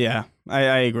 Yeah, I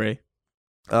agree.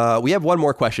 We have one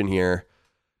more question here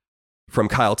from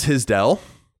Kyle Tisdale.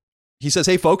 He says,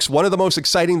 hey, folks, one of the most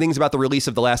exciting things about the release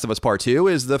of The Last of Us Part 2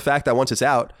 is the fact that once it's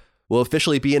out, we'll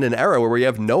officially be in an era where we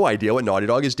have no idea what Naughty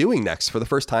Dog is doing next for the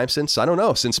first time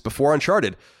since before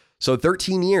Uncharted. So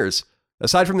 13 years.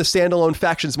 Aside from the standalone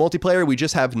Factions multiplayer, we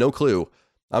just have no clue.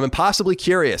 I'm impossibly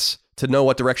curious to know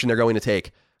what direction they're going to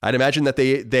take. I'd imagine that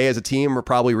they as a team are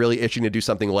probably really itching to do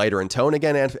something lighter in tone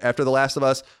again after The Last of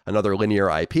Us, another linear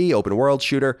IP, open world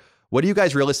shooter. What do you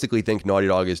guys realistically think Naughty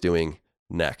Dog is doing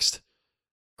next?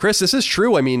 Chris, this is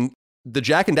true. I mean, the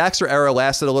Jak and Daxter era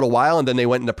lasted a little while, and then they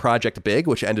went into Project Big,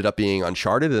 which ended up being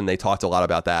Uncharted, and they talked a lot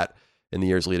about that in the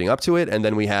years leading up to it. And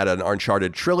then we had an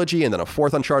Uncharted trilogy, and then a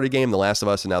 4th Uncharted game, The Last of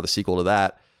Us, and now the sequel to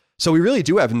that. So we really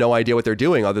do have no idea what they're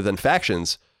doing other than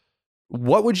factions.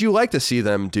 What would you like to see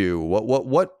them do?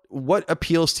 What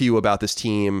appeals to you about this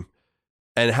team,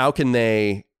 and how can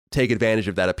they take advantage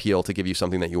of that appeal to give you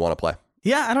something that you want to play?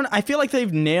 Yeah, I don't know. I feel like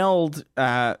they've nailed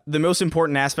the most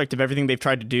important aspect of everything they've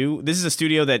tried to do. This is a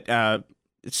studio that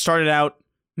started out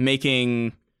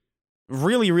making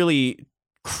really, really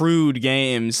crude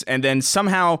games, and then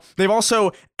somehow they've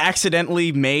also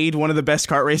accidentally made one of the best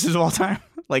kart races of all time,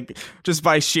 like just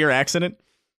by sheer accident.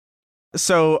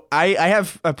 So I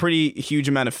have a pretty huge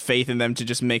amount of faith in them to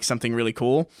just make something really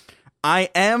cool.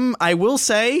 I will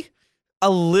say,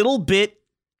 a little bit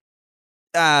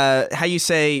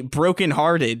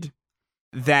brokenhearted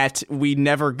that we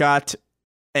never got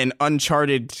an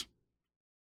Uncharted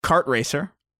kart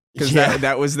racer, because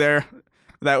that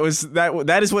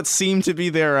is what seemed to be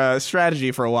their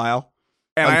strategy for a while.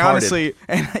 And Uncarded.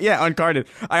 Uncarded.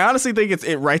 I honestly think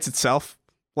it writes itself.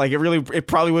 Like it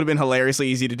probably would have been hilariously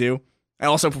easy to do. It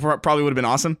also probably would have been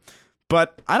awesome.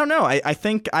 But I don't know. I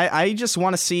think I just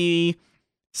want to see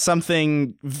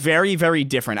something very, very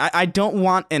different. I don't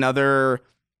want another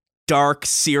dark,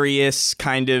 serious,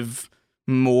 kind of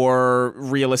more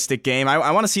realistic game.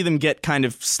 I want to see them get kind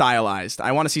of stylized.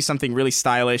 I want to see something really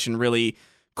stylish and really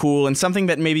cool, and something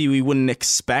that maybe we wouldn't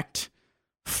expect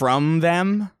from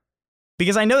them.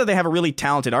 Because I know that they have a really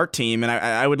talented art team, and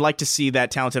I would like to see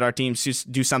that talented art team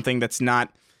do something that's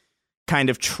not kind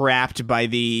of trapped by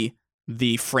the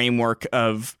framework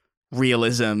of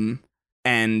realism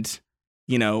and,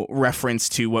 you know, reference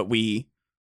to what we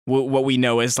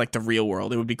know as like the real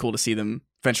world. It would be cool to see them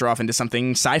venture off into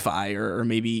something sci-fi or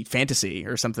maybe fantasy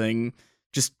or something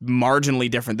just marginally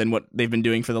different than what they've been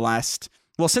doing for the last,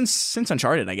 well, since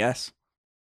Uncharted, I guess.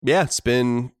 Yeah, it's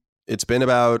been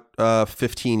about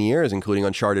 15 years, including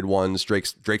Uncharted 1's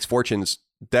Drake's Fortune's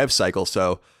dev cycle.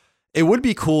 So it would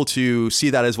be cool to see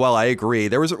that as well. I agree.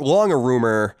 There was long a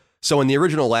rumor. So in the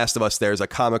original Last of Us, there's a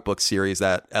comic book series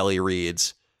that Ellie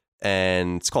reads,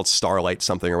 and it's called Starlight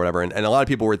something or whatever. And a lot of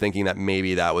people were thinking that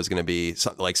maybe that was going to be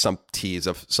some tease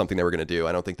of something they were going to do.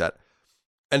 I don't think that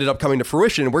ended up coming to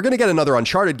fruition. We're going to get another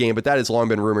Uncharted game, but that has long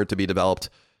been rumored to be developed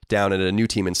down at a new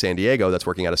team in San Diego that's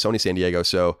working out of Sony San Diego.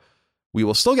 So we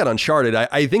will still get Uncharted.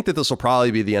 I think that this will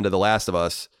probably be the end of The Last of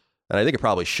Us, and I think it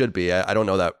probably should be. I don't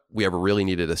know that we ever really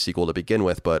needed a sequel to begin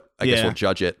with, but I guess we'll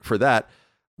judge it for that.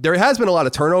 There has been a lot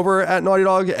of turnover at Naughty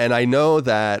Dog, and I know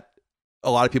that a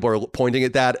lot of people are pointing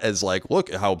at that as like,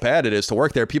 look how bad it is to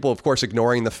work there. People, of course,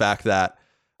 ignoring the fact that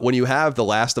when you have The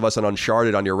Last of Us and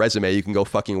Uncharted on your resume, you can go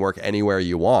fucking work anywhere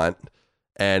you want.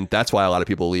 And that's why a lot of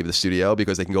people leave the studio,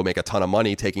 because they can go make a ton of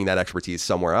money taking that expertise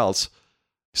somewhere else.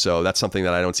 So that's something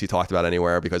that I don't see talked about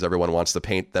anywhere, because everyone wants to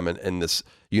paint them in this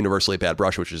universally bad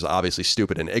brush, which is obviously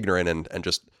stupid and ignorant and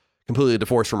just completely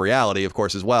divorced from reality, of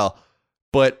course, as well.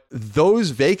 But those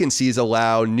vacancies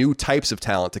allow new types of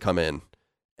talent to come in,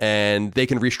 and they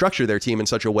can restructure their team in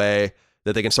such a way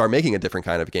that they can start making a different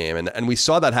kind of game. And we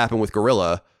saw that happen with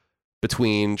Guerrilla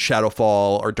between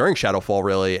Shadowfall, or during Shadowfall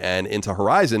really, and into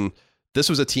Horizon. This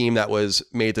was a team that was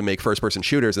made to make first-person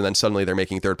shooters, and then suddenly they're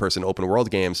making third-person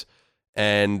open-world games.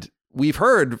 And we've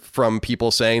heard from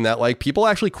people saying that like people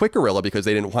actually quit Guerrilla because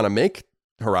they didn't want to make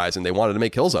Horizon. They wanted to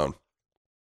make Killzone.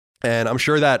 And I'm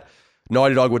sure that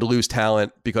Naughty Dog would lose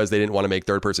talent because they didn't want to make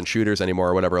third-person shooters anymore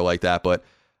or whatever like that. But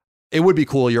it would be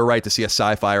cool, you're right, to see a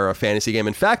sci-fi or a fantasy game.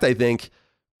 In fact, I think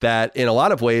that in a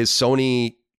lot of ways,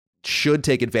 Sony should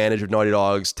take advantage of Naughty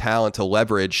Dog's talent to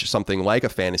leverage something like a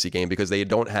fantasy game, because they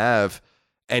don't have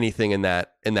anything in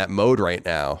that mode right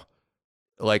now,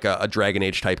 like a Dragon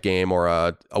Age type game or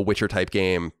a Witcher type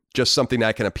game, just something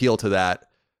that can appeal to that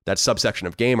subsection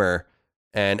of gamer.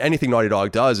 And anything Naughty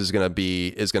Dog does is going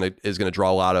to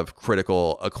draw a lot of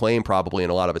critical acclaim, probably, and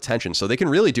a lot of attention. So they can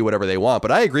really do whatever they want.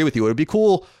 But I agree with you. It would be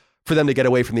cool for them to get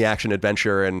away from the action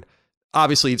adventure, and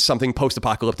obviously something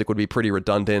post-apocalyptic would be pretty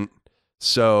redundant.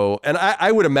 So, and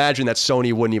I would imagine that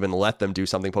Sony wouldn't even let them do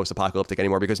something post-apocalyptic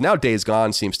anymore, because now Days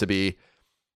Gone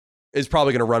is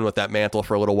probably going to run with that mantle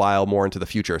for a little while more into the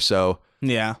future. So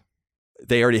yeah,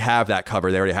 they already have that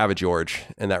cover. They already have a George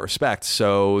in that respect.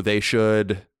 So they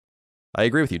should, I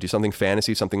agree with you, do something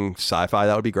fantasy, something sci-fi.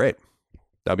 That would be great.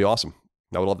 That would be awesome.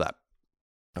 I would love that.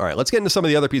 All right, let's get into some of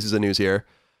the other pieces of news here.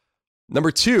 Number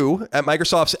 2, at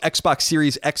Microsoft's Xbox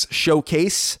Series X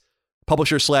showcase,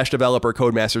 publisher/developer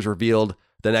Codemasters revealed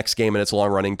the next game in its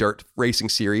long-running Dirt racing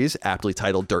series, aptly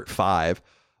titled Dirt 5.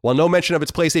 While no mention of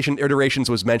its PlayStation iterations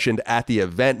was mentioned at the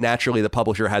event, naturally the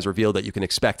publisher has revealed that you can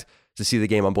expect to see the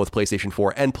game on both PlayStation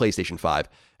 4 and PlayStation 5,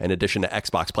 in addition to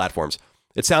Xbox platforms.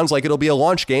 It sounds like it'll be a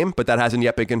launch game, but that hasn't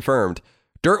yet been confirmed.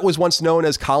 Dirt was once known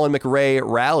as Colin McRae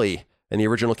Rally, and the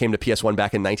original came to PS1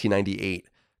 back in 1998.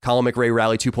 Colin McRae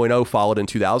Rally 2.0 followed in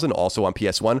 2000, also on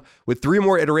PS1, with 3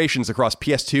 more iterations across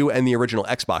PS2 and the original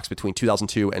Xbox between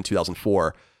 2002 and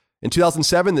 2004. In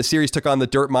 2007, the series took on the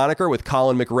Dirt moniker with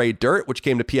Colin McRae Dirt, which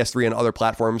came to PS3 and other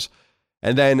platforms.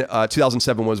 And then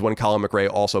 2007 was when Colin McRae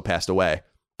also passed away.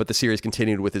 But the series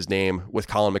continued with his name with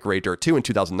Colin McRae Dirt 2 in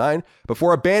 2009,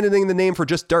 before abandoning the name for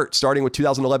just Dirt, starting with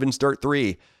 2011's Dirt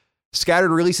 3.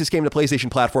 Scattered releases came to PlayStation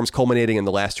platforms, culminating in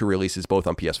the last 2 releases, both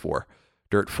on PS4.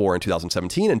 Dirt 4 in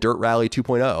 2017 and Dirt Rally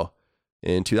 2.0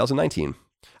 in 2019.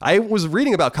 I was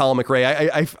reading about Colin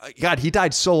McRae. God, he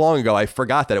died so long ago. I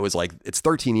forgot that it's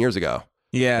 13 years ago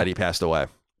that he passed away.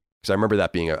 Because I remember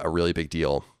that being a really big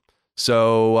deal.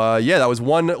 So, that was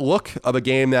one look of a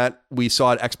game that we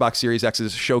saw at Xbox Series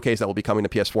X's showcase that will be coming to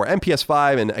PS4 and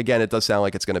PS5. And again, it does sound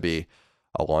like it's going to be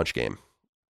a launch game.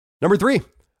 Number 3,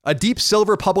 a Deep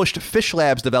Silver published Fish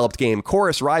Labs developed game,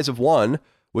 Chorus Rise of One,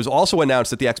 was also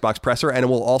announced at the Xbox presser, and it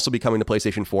will also be coming to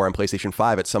PlayStation 4 and PlayStation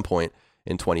 5 at some point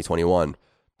in 2021.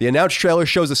 The announced trailer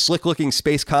shows a slick-looking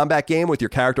space combat game with your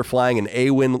character flying an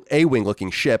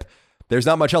A-wing-looking ship. There's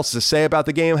not much else to say about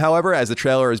the game, however, as the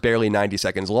trailer is barely 90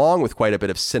 seconds long with quite a bit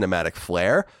of cinematic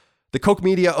flair. The Koch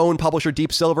Media-owned publisher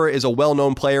Deep Silver is a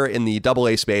well-known player in the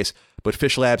AA space, but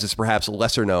Fish Labs is perhaps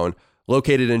lesser known.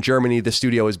 Located in Germany, the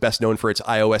studio is best known for its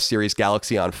iOS series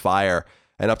Galaxy on Fire.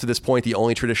 And up to this point, the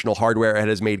only traditional hardware it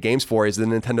has made games for is the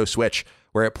Nintendo Switch,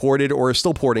 where it ported or is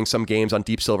still porting some games on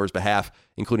Deep Silver's behalf,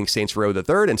 including Saints Row the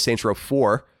Third and Saints Row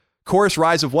 4. Chorus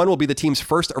Rise of One will be the team's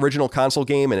first original console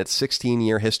game in its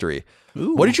 16-year history.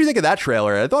 Ooh. What did you think of that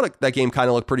trailer? I thought that game kind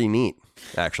of looked pretty neat,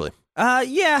 actually.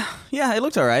 Yeah, it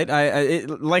looked all right.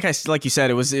 Like you said,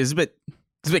 it was a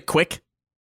bit quick.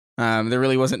 There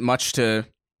really wasn't much to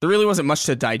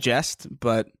digest,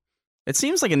 but it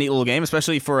seems like a neat little game,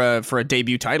 especially for a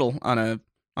debut title on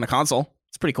a console.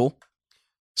 It's pretty cool.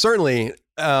 Certainly.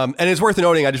 And it's worth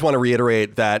noting, I just want to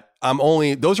reiterate that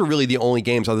those are really the only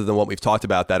games other than what we've talked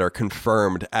about that are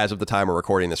confirmed as of the time we're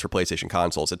recording this for PlayStation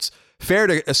consoles. It's fair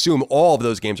to assume all of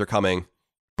those games are coming,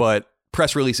 but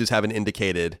press releases haven't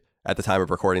indicated at the time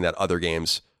of recording that other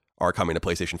games are coming to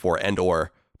PlayStation 4 and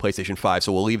or PlayStation 5.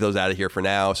 So we'll leave those out of here for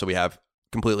now so we have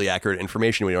completely accurate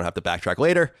information. We don't have to backtrack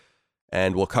later.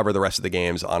 And we'll cover the rest of the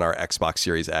games on our Xbox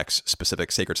Series X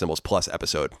specific Sacred Symbols Plus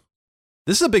episode.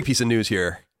 This is a big piece of news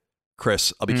here,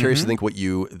 Chris. I'll be curious to think what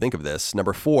you think of this.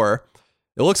 Number 4,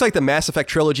 it looks like the Mass Effect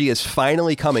trilogy is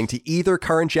finally coming to either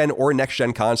current gen or next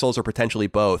gen consoles, or potentially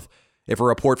both, if a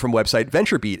report from website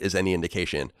VentureBeat is any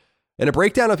indication. In a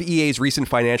breakdown of EA's recent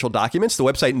financial documents, the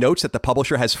website notes that the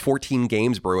publisher has 14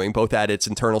 games brewing, both at its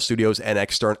internal studios and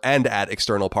at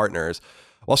external partners.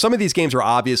 While some of these games are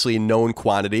obviously known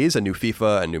quantities, a new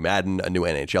FIFA, a new Madden, a new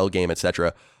NHL game,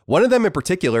 etc., one of them in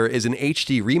particular is an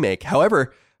HD remake.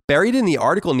 However, buried in the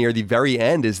article near the very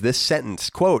end is this sentence,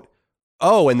 quote,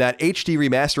 "Oh, and that HD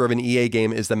remaster of an EA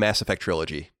game is the Mass Effect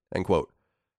trilogy," end quote.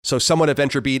 So someone at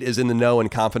VentureBeat is in the know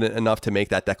and confident enough to make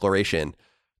that declaration.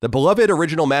 The beloved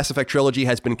original Mass Effect trilogy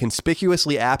has been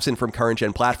conspicuously absent from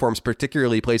current-gen platforms,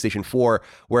 particularly PlayStation 4,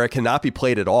 where it cannot be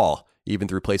played at all, even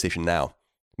through PlayStation Now.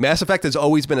 Mass Effect has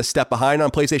always been a step behind on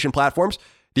PlayStation platforms.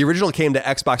 The original came to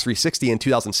Xbox 360 in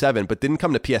 2007, but didn't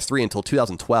come to PS3 until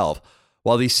 2012,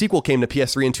 while the sequel came to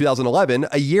PS3 in 2011,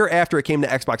 a year after it came to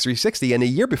Xbox 360 and a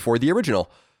year before the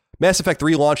original. Mass Effect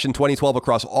 3 launched in 2012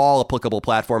 across all applicable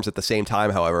platforms at the same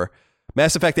time, however.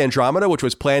 Mass Effect Andromeda, which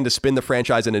was planned to spin the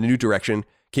franchise in a new direction,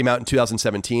 came out in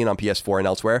 2017 on PS4 and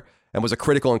elsewhere, and was a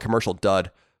critical and commercial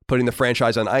dud, putting the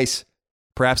franchise on ice.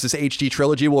 Perhaps this HD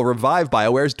trilogy will revive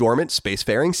BioWare's dormant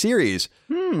spacefaring series.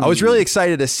 I was really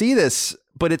excited to see this,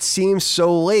 but it seems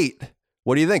so late.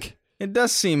 What do you think? It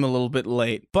does seem a little bit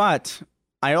late, but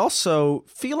I also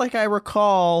feel like I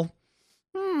recall,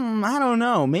 I don't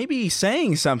know, maybe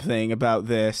saying something about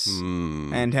this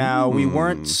and how we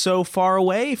weren't so far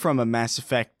away from a Mass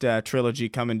Effect trilogy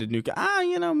coming to Nuka.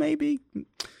 Maybe.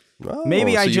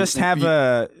 Maybe I just have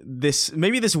this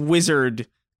wizard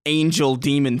angel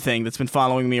demon thing that's been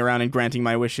following me around and granting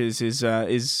my wishes is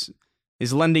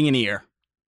lending an ear.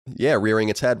 Yeah, rearing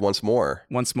its head once more.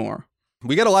 Once more.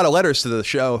 We got a lot of letters to the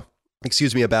show,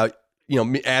 about,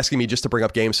 asking me just to bring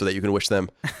up games so that you can wish them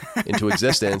into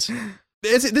existence.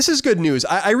 This is good news.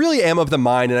 I really am of the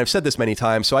mind, and I've said this many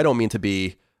times, so I don't mean to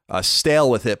be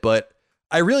stale with it, but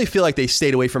I really feel like they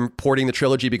stayed away from porting the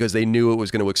trilogy because they knew it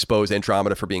was going to expose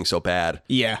Andromeda for being so bad.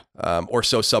 Yeah. Or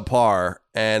so subpar.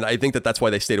 And I think that's why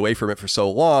they stayed away from it for so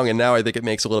long. And now I think it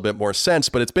makes a little bit more sense.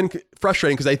 But it's been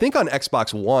frustrating because I think on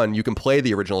Xbox One, you can play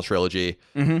the original trilogy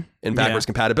in backwards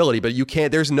compatibility, but you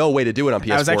can't. There's no way to do it on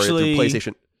PS4 through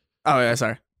PlayStation. Oh, yeah,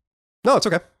 sorry. No, it's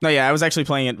okay. No, yeah, I was actually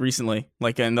playing it recently.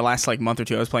 Like in the last month or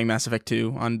two, I was playing Mass Effect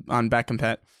 2 on back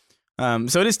compat.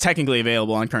 So it is technically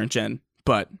available on current gen,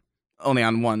 but only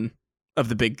on one of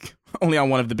the big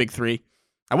three.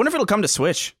 I wonder if it'll come to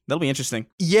Switch. That'll be interesting.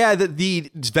 Yeah, the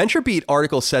VentureBeat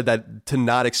article said that to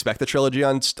not expect the trilogy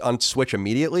on Switch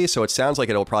immediately. So it sounds like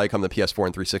it'll probably come to PS4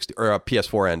 and 360 or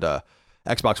PS4 and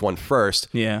Xbox One first.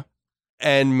 Yeah,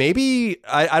 and maybe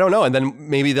I don't know, and then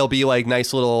maybe there'll be like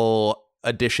nice little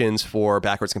additions for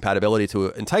backwards compatibility to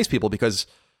entice people, because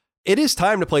it is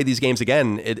time to play these games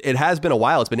again. It has been a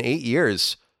while. It's been 8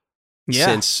 years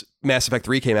since Mass Effect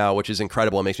 3 came out, which is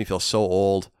incredible. It makes me feel so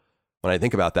old when I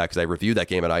think about that, because I reviewed that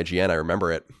game at IGN. I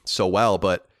remember it so well,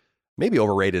 but maybe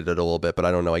overrated it a little bit, but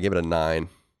I don't know. I gave it a 9.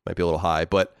 Might be a little high,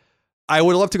 but I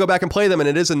would love to go back and play them. And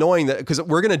it is annoying that, because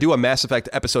we're going to do a Mass Effect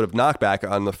episode of Knockback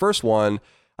on the first one.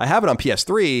 I have it on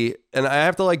PS3 and I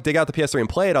have to like dig out the PS3 and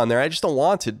play it on there. I just don't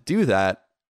want to do that.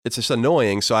 It's just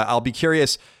annoying. So I'll be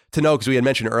curious to know, because we had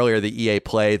mentioned earlier the EA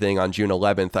Play thing on June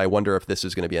 11th. I wonder if this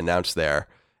is going to be announced there.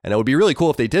 And it would be really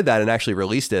cool if they did that and actually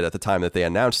released it at the time that they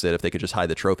announced it, if they could just hide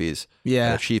the trophies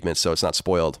and achievements so it's not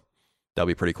spoiled. That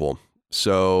would be pretty cool.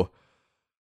 So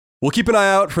we'll keep an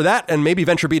eye out for that. And maybe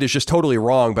VentureBeat is just totally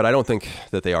wrong, but I don't think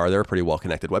that they are. They're a pretty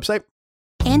well-connected website.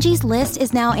 Angie's List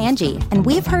is now Angie, and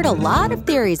we've heard a lot of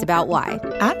theories about why.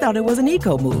 I thought it was an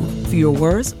eco move. Fewer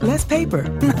words, less paper.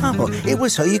 No, it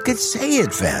was so you could say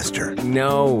it faster.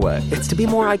 No, it's to be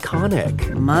more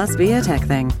iconic. Must be a tech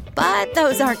thing. But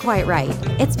those aren't quite right.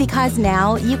 It's because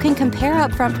now you can compare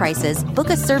upfront prices, book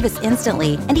a service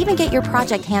instantly, and even get your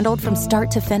project handled from start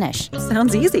to finish.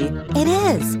 Sounds easy. It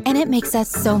is, and it makes us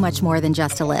so much more than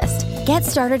just a list. Get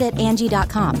started at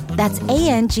Angie.com. That's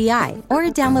ANGI, or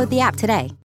download the app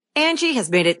today. Angie has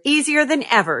made it easier than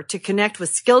ever to connect with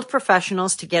skilled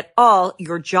professionals to get all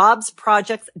your jobs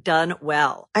projects done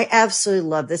well. I absolutely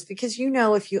love this because,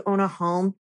 if you own a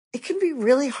home, it can be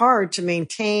really hard to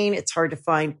maintain. It's hard to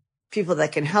find people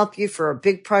that can help you for a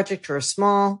big project or a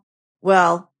small.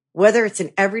 Well, whether it's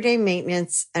in everyday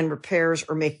maintenance and repairs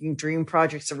or making dream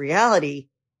projects a reality,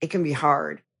 it can be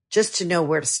hard just to know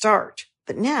where to start.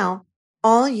 But now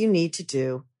all you need to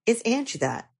do is Angie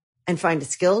that and find a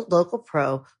skilled local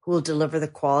pro who will deliver the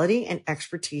quality and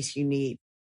expertise you need.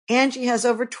 Angie has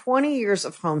over 20 years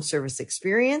of home service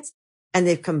experience, and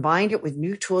they've combined it with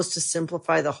new tools to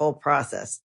simplify the whole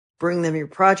process. Bring them your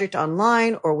project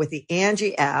online or with the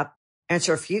Angie app,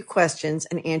 answer a few questions,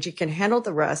 and Angie can handle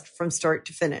the rest from start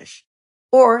to finish.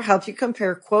 Or help you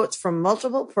compare quotes from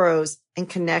multiple pros and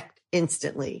connect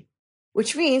instantly,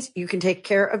 which means you can take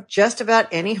care of just about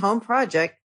any home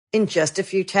project in just a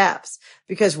few taps.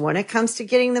 Because when it comes to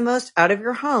getting the most out of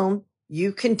your home,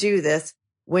 you can do this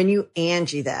when you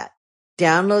Angie that.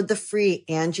 Download the free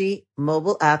Angie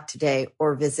mobile app today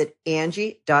or visit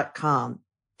Angie.com.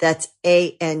 That's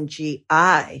ANGI.com.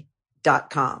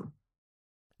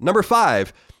 Number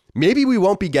 5, maybe we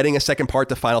won't be getting a second part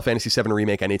to Final Fantasy VII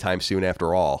Remake anytime soon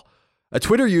after all. A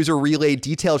Twitter user relayed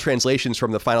detailed translations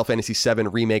from the Final Fantasy VII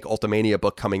Remake Ultimania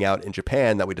book coming out in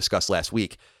Japan that we discussed last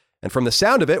week. And from the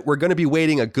sound of it, we're going to be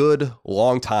waiting a good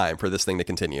long time for this thing to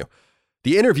continue.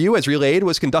 The interview, as relayed,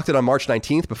 was conducted on March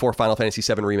 19th before Final Fantasy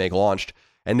VII Remake launched.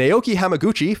 And Naoki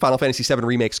Hamaguchi, Final Fantasy VII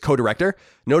Remake's co-director,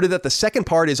 noted that the second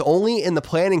part is only in the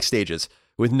planning stages,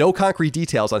 with no concrete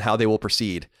details on how they will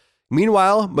proceed.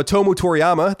 Meanwhile, Motomu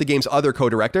Toriyama, the game's other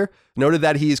co-director, noted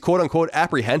that he is quote-unquote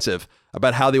apprehensive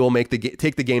about how they will take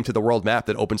the game to the world map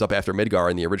that opens up after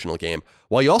Midgar in the original game,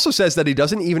 while he also says that he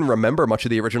doesn't even remember much of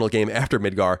the original game after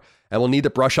Midgar and will need to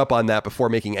brush up on that before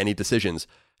making any decisions.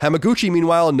 Hamaguchi,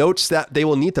 meanwhile, notes that they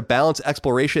will need to balance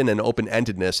exploration and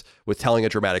open-endedness with telling a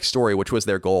dramatic story, which was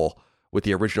their goal with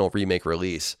the original remake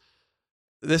release.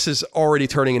 This is already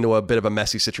turning into a bit of a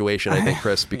messy situation, I think,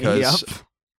 Chris, because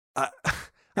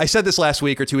I said this last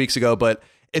week or 2 weeks ago, but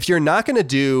if you're not going to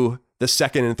do the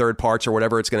second and third parts or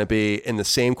whatever it's going to be in the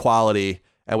same quality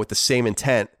and with the same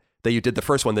intent that you did the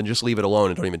first one, then just leave it alone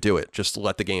and don't even do it. Just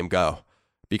let the game go.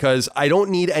 Because I don't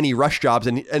need any rush jobs.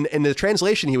 And in the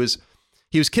translation, he was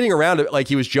kidding around, like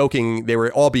he was joking. They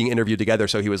were all being interviewed together,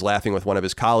 so he was laughing with one of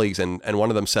his colleagues, and one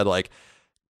of them said, like,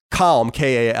 Kalm,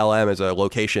 Kalm, is a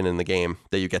location in the game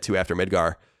that you get to after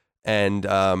Midgar.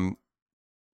 And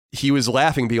he was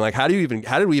laughing, being like, how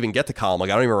did we even get to Kalm? Like,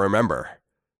 I don't even remember.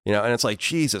 And it's like,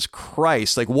 Jesus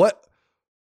Christ, like what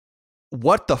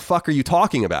the fuck are you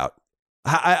talking about?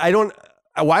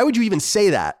 Why would you even say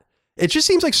that? It just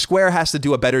seems like Square has to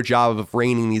do a better job of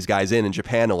reining these guys in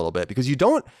Japan a little bit, because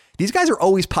these guys are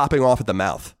always popping off at the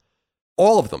mouth.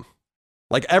 All of them.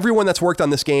 Like everyone that's worked on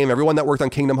this game, everyone that worked on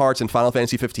Kingdom Hearts and Final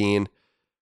Fantasy 15,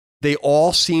 they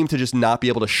all seem to just not be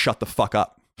able to shut the fuck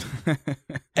up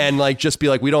and like just be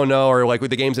like, we don't know, or like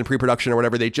with the game's in pre-production or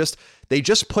whatever. They just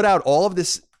put out all of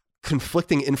this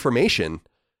conflicting information.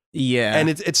 Yeah. And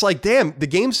it's like, damn, the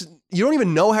game's, you don't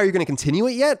even know how you're going to continue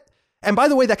it yet. And by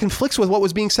the way, that conflicts with what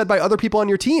was being said by other people on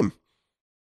your team.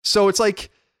 So it's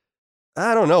like,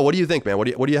 I don't know. What do you think, man? What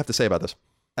do you have to say about this?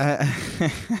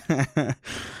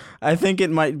 I think it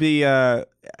might be,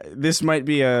 this might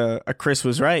be a Chris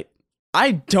was right.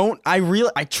 I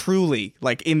truly,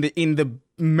 like in the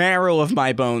marrow of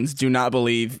my bones, do not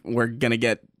believe we're going to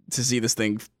get to see this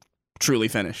thing truly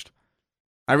finished.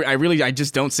 I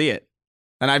just don't see it.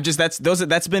 And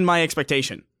that's been my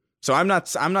expectation. So I'm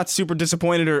not super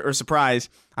disappointed or surprised.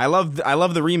 I love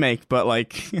the remake, but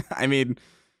like, I mean,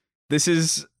 this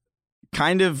is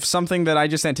kind of something that I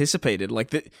just anticipated.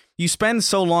 Like you spend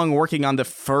so long working on the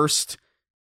first,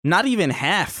 not even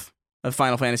half of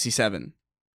Final Fantasy VII.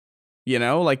 You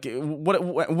know, like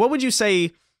what would you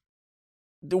say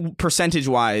percentage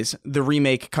wise the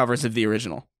remake covers of the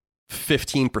original?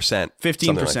 15%.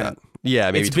 15%. Like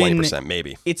yeah, maybe 20%.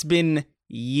 Maybe it's been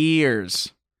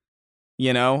years.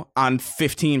 You know, on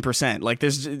 15%. Like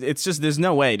there's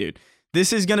no way, dude.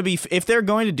 This is gonna be, if they're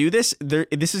going to do this,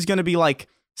 this is gonna be like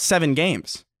 7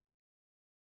 games,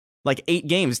 like 8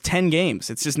 games, 10 games.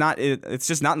 It's just not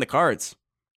in the cards.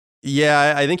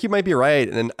 Yeah, I think you might be right,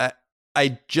 and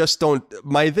I just don't.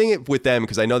 My thing with them,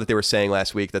 because I know that they were saying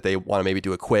last week that they want to maybe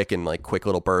do it quick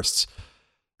little bursts,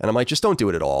 and I'm like, just don't do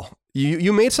it at all.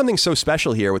 You made something so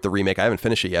special here with the remake. I haven't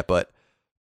finished it yet, but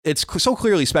it's so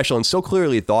clearly special and so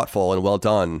clearly thoughtful and well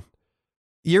done.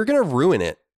 You're gonna ruin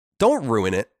it. Don't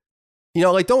ruin it. You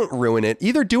know, like, don't ruin it.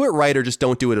 Either do it right or just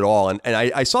don't do it at all. And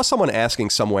I saw someone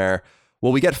asking somewhere,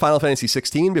 will we get Final Fantasy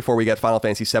 16 before we get Final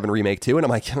Fantasy 7 Remake 2? And I'm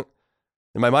like, in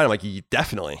my mind, I'm like,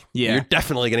 definitely. Yeah. You're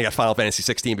definitely going to get Final Fantasy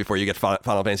 16 before you get Final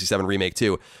Fantasy 7 Remake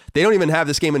 2. They don't even have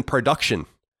this game in production.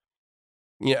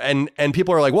 You know, and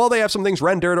people are like, well, they have some things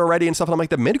rendered already and stuff. And I'm like,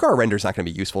 the Midgar render is not going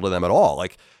to be useful to them at all.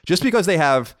 Like, just because they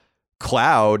have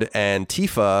Cloud and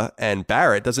Tifa and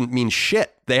Barret doesn't mean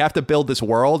shit. They have to build this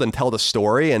world and tell the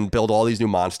story and build all these new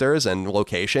monsters and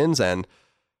locations and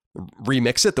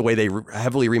remix it the way they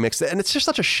heavily remixed it. And it's just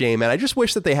such a shame, man. I just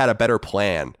wish that they had a better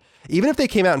plan. Even if they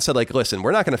came out and said, like, listen,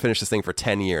 we're not going to finish this thing for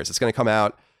 10 years. It's going to come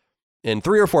out in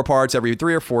 3 or 4 parts every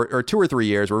 3 or 4 or 2 or 3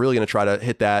 years. We're really going to try to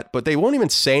hit that. But they won't even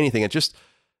say anything. It just,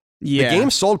 the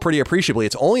game sold pretty appreciably.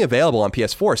 It's only available on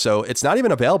PS4. So it's not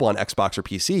even available on Xbox or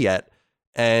PC yet.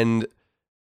 And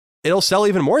it'll sell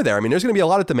even more there. I mean, there's going to be a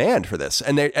lot of demand for this.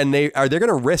 And they're going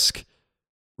to risk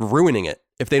ruining it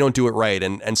if they don't do it right.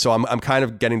 And so I'm kind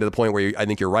of getting to the point where I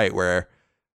think you're right, where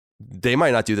they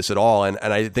might not do this at all. And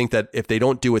I think that if they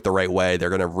don't do it the right way, they're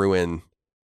going to ruin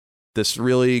this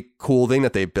really cool thing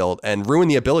that they built, and ruin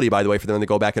the ability, by the way, for them to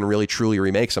go back and really truly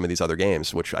remake some of these other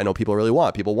games, which I know people really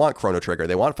want. People want Chrono Trigger.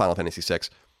 They want Final Fantasy VI.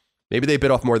 Maybe they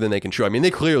bit off more than they can chew. I mean,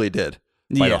 they clearly did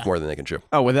bite off more than they can chew.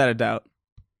 Oh, without a doubt.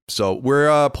 So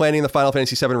we're planning the Final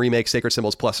Fantasy VII Remake Sacred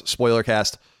Symbols Plus spoiler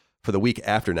cast for the week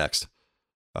after next.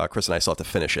 Chris and I still have to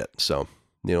finish it, so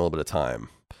need a little bit of time.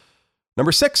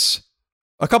 Number 6,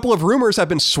 a couple of rumors have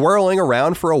been swirling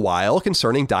around for a while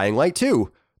concerning Dying Light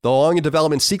 2, the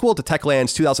long-in-development sequel to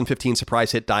Techland's 2015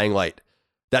 surprise hit Dying Light.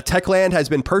 That Techland has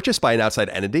been purchased by an outside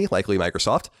entity, likely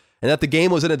Microsoft, and that the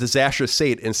game was in a disastrous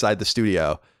state inside the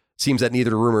studio. Seems that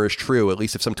neither rumor is true, at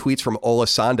least if some tweets from Ola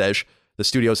Sandej, the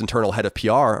studio's internal head of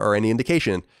PR, are any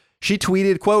indication. She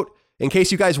tweeted, quote, "In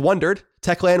case you guys wondered,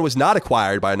 Techland was not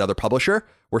acquired by another publisher.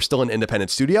 We're still an independent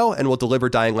studio and will deliver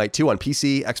Dying Light 2 on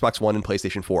PC, Xbox One, and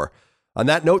PlayStation 4. On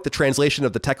that note, the translation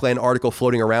of the Techland article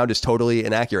floating around is totally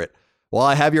inaccurate. While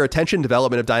I have your attention,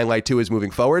 development of Dying Light 2 is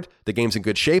moving forward. The game's in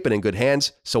good shape and in good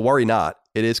hands, so worry not.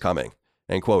 It is coming."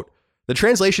 End quote. The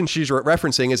translation she's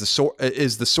referencing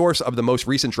is the source of the most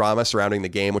recent drama surrounding the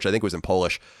game, which I think was in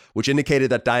Polish, which indicated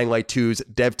that Dying Light 2's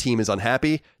dev team is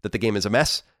unhappy, that the game is a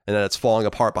mess, and that it's falling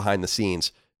apart behind the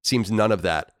scenes. Seems none of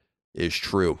that is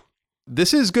true.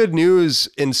 This is good news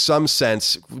in some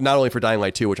sense, not only for Dying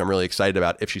Light 2, which I'm really excited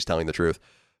about if she's telling the truth,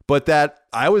 but that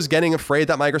I was getting afraid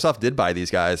that Microsoft did buy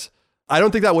these guys. I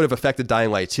don't think that would have affected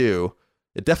Dying Light 2.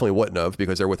 It definitely wouldn't have,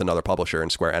 because they're with another publisher in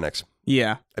Square Enix.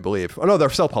 Yeah. I believe. Oh, no, they're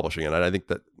self-publishing it. I think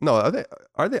that, no,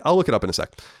 are they? I'll look it up in a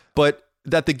sec. But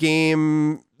that the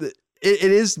game,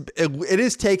 it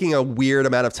is taking a weird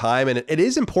amount of time, and it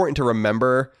is important to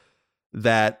remember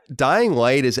that Dying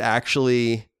Light is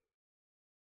actually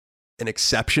an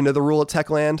exception to the rule at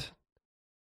Techland.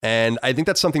 And I think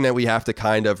that's something that we have to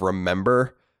kind of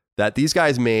remember, that these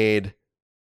guys made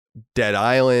Dead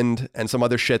Island and some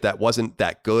other shit that wasn't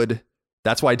that good.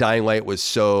 That's why Dying Light was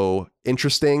so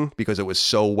interesting, because it was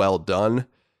so well done.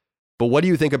 But what do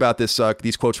you think about this?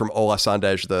 These quotes from Ola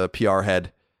Sandej, the PR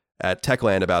head at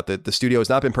Techland, about the studio has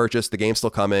not been purchased. The game's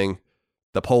still coming.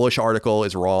 The Polish article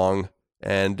is wrong.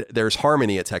 And there's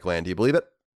harmony at Techland. Do you believe it?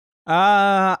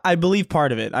 I believe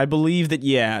part of it. I believe that,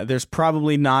 yeah, there's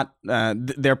probably not,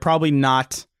 they're probably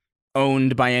not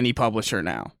owned by any publisher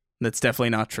now. That's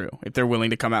definitely not true. If they're willing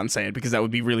to come out and say it, because that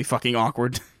would be really fucking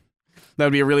awkward. That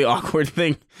would be a really awkward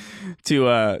thing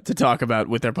to talk about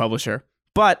with their publisher.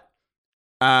 But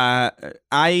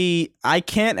I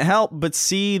can't help but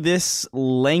see this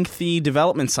lengthy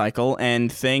development cycle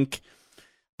and think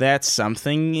that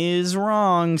something is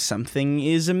wrong, something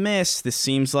is amiss. This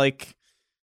seems like,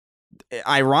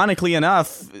 ironically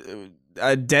enough,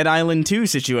 a Dead Island 2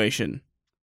 situation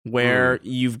where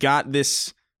you've got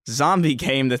this zombie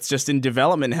game that's just in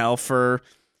development hell for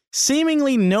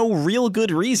seemingly no real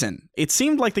good reason. It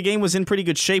seemed like the game was in pretty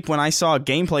good shape when I saw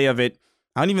gameplay of it.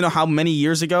 I don't even know how many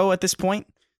years ago at this point.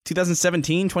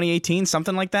 2017, 2018,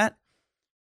 something like that.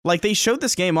 Like, they showed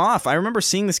this game off. I remember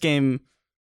seeing this game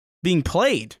being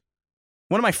played.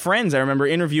 One of my friends, I remember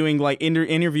interviewing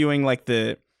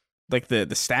the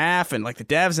staff and like the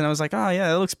devs, and I was like, oh yeah,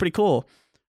 that looks pretty cool.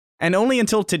 And only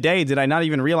until today did I not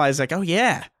even realize, like, oh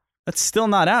yeah, that's still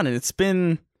not out, and it's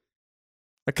been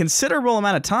a considerable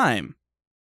amount of time.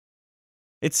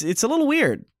 It's a little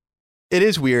weird. It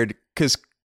is weird because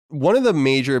one of the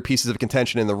major pieces of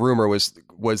contention in the rumor was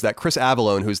that Chris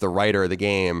Avellone, who's the writer of the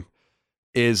game,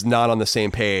 is not on the same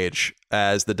page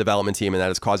as the development team, and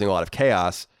that is causing a lot of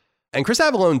chaos. And Chris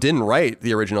Avellone didn't write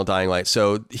the original Dying Light,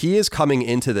 so he is coming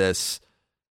into this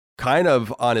kind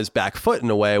of on his back foot in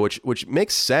a way, which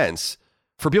makes sense.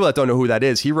 For people that don't know who that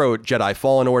is, he wrote Jedi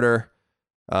Fallen Order.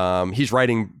 He's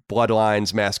writing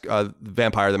Bloodlines,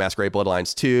 Vampire the Masquerade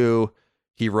Bloodlines 2.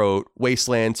 He wrote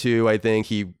Wasteland 2, I think.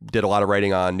 He did a lot of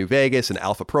writing on New Vegas and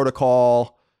Alpha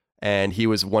Protocol. And he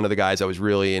was one of the guys that was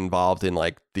really involved in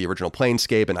like the original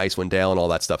Planescape and Icewind Dale and all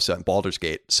that stuff set in Baldur's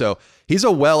Gate. So he's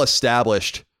a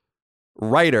well-established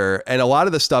writer, and a lot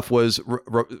of the stuff was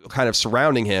kind of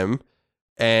surrounding him.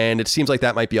 And it seems like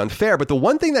that might be unfair. But the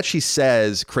one thing that she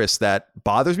says, Chris, that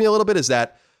bothers me a little bit is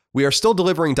that we are still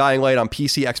delivering Dying Light on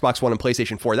PC, Xbox One, and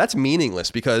PlayStation 4. That's meaningless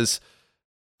because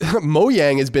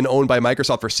Mojang has been owned by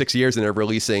Microsoft for 6 years and they're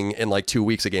releasing in like 2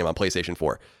 weeks a game on PlayStation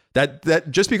 4. That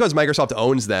just because Microsoft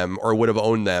owns them or would have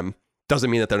owned them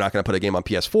doesn't mean that they're not going to put a game on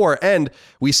PS4. And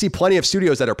we see plenty of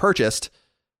studios that are purchased,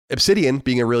 Obsidian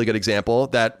being a really good example,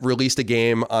 that released a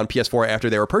game on PS4 after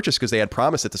they were purchased because they had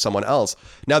promised it to someone else.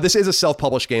 Now, this is a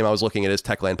self-published game. I was looking at it as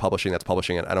Techland Publishing that's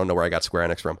publishing it. I don't know where I got Square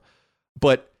Enix from.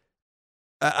 But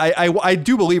I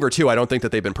do believe her too. I don't think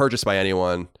that they've been purchased by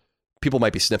anyone. People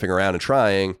might be sniffing around and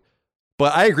trying.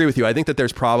 But I agree with you. I think that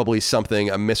there's probably something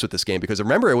amiss with this game because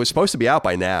remember, it was supposed to be out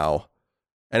by now.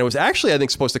 And it was actually, I think,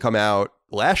 supposed to come out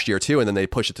last year too. And then they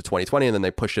pushed it to 2020 and then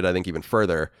they pushed it, I think, even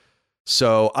further.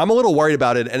 So I'm a little worried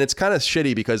about it. And it's kind of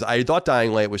shitty because I thought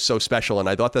Dying Light was so special and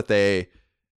I thought that they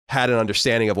had an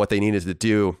understanding of what they needed to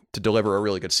do to deliver a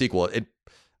really good sequel.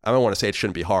 I don't want to say it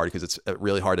shouldn't be hard because it's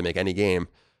really hard to make any game.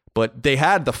 But they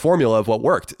had the formula of what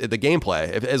worked, the gameplay.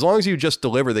 As long as you just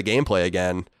deliver the gameplay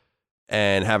again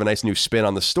and have a nice new spin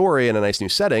on the story and a nice new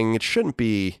setting, it shouldn't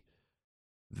be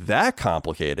that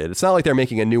complicated. It's not like they're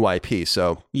making a new IP,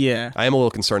 so yeah, I am a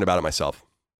little concerned about it myself.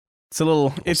 It's a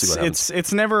little.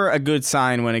 It's never a good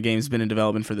sign when a game's been in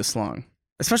development for this long,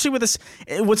 especially with this.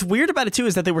 What's weird about it too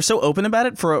is that they were so open about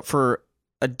it for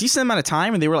a decent amount of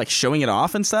time, and they were like showing it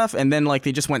off and stuff, and then like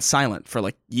they just went silent for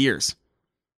like years.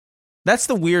 That's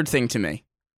the weird thing to me.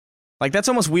 Like, that's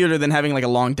almost weirder than having like a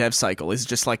long dev cycle. Is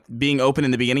just like being open in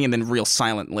the beginning and then real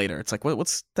silent later. It's like,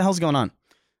 what's the hell's going on?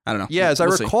 I don't know. Yeah, as I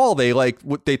recall, they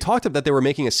talked about that they were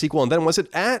making a sequel, and then was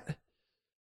it at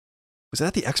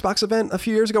the Xbox event a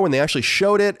few years ago when they actually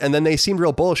showed it, and then they seemed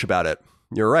real bullish about it.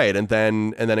 You're right, and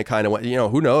then it kind of went.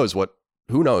 Who knows?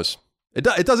 Who knows? It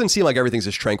doesn't seem like everything's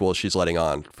as tranquil as she's letting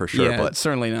on, for sure. Yeah, but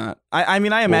certainly not. I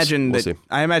mean, I imagine we'll see.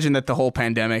 I imagine that the whole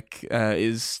pandemic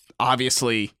is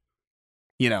obviously,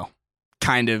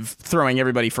 kind of throwing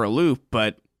everybody for a loop.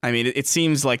 But I mean, it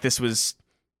seems like this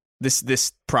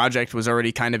project was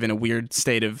already kind of in a weird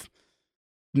state of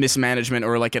mismanagement,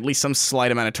 or like at least some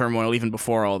slight amount of turmoil even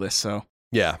before all this. So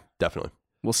yeah, definitely.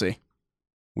 We'll see.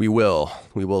 We will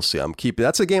see.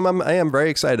 That's a game I am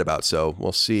very excited about. So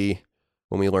we'll see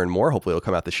when we learn more. Hopefully it'll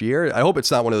come out this year. I hope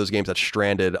it's not one of those games that's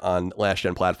stranded on last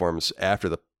gen platforms after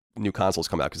the new consoles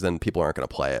come out, because then people aren't going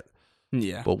to play it.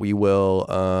 Yeah. But we will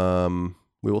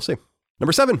see.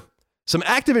 Number 7. Some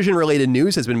Activision-related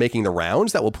news has been making the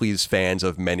rounds that will please fans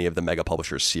of many of the Mega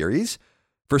Publishers series.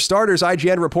 For starters,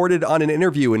 IGN reported on an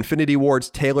interview Infinity Ward's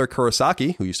Taylor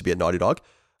Kurosaki, who used to be at Naughty Dog,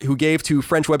 who gave to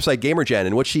French website GamerGen,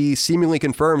 in which he seemingly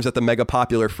confirms that the mega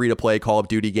popular free-to-play Call of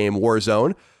Duty game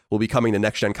Warzone will be coming to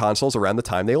next-gen consoles around the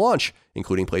time they launch,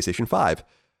 including PlayStation 5.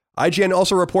 IGN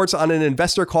also reports on an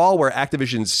investor call where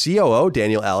Activision's COO,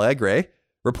 Daniel Allegre,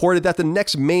 reported that the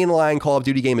next mainline Call of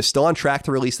Duty game is still on track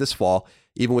to release this fall,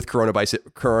 even with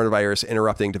coronavirus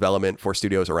interrupting development for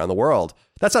studios around the world.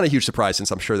 That's not a huge surprise, since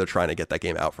I'm sure they're trying to get that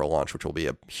game out for a launch, which will be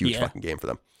a huge fucking game for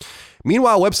them.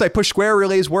 Meanwhile, website Push Square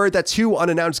relays word that 2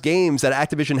 unannounced games that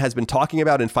Activision has been talking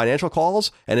about in financial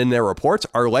calls and in their reports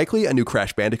are likely a new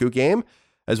Crash Bandicoot game,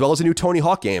 as well as a new Tony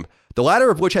Hawk game, the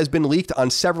latter of which has been leaked on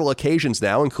several occasions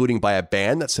now, including by a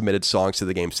band that submitted songs to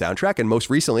the game's soundtrack, and most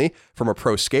recently from a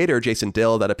pro skater, Jason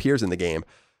Dill, that appears in the game.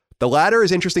 The latter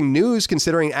is interesting news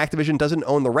considering Activision doesn't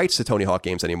own the rights to Tony Hawk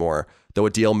games anymore, though a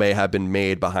deal may have been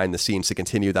made behind the scenes to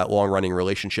continue that long-running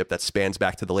relationship that spans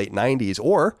back to the late 90s,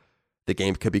 or the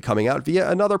game could be coming out via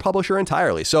another publisher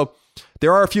entirely. So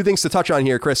there are a few things to touch on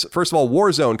here, Chris. First of all,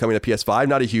 Warzone coming to PS5,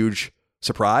 not a huge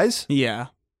surprise. Yeah.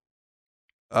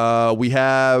 We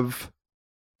have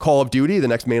Call of Duty, the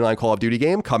next mainline Call of Duty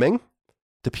game, coming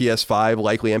to PS5,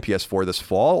 likely and PS4 this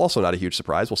fall. Also not a huge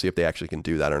surprise. We'll see if they actually can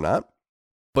do that or not.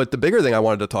 But the bigger thing I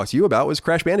wanted to talk to you about was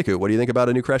Crash Bandicoot. What do you think about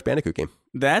a new Crash Bandicoot game?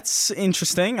 That's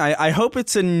interesting. My hope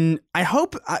is that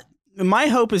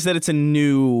it's a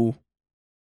new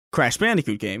Crash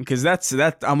Bandicoot game, because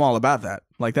I'm all about that.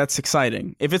 Like, that's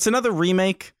exciting. If it's another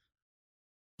remake,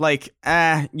 like,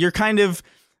 you're kind of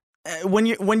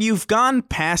when you've gone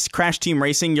past Crash Team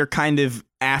Racing, you're kind of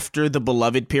after the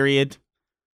beloved period.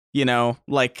 You know,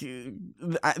 like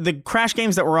the Crash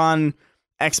games that were on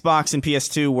Xbox and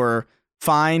PS2 were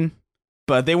fine,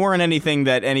 but they weren't anything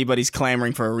that anybody's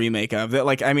clamoring for a remake of. That,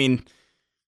 like, I mean,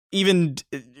 even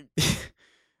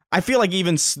I feel like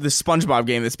even the SpongeBob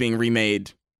game that's being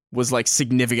remade was like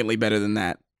significantly better than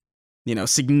that. You know,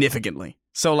 significantly.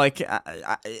 So, like,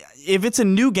 if it's a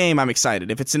new game, I'm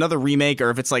excited. If it's another remake, or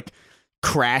if it's like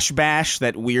Crash Bash,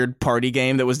 that weird party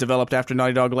game that was developed after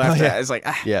Naughty Dog left, it's like,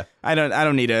 I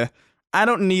don't need a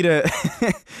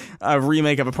a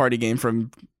remake of a party game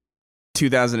from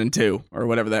 2002 or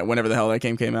whenever the hell that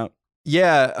game came out.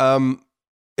 Yeah,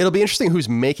 it'll be interesting who's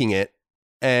making it,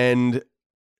 and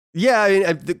yeah,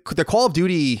 I mean, the Call of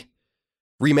Duty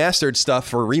remastered stuff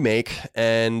for remake,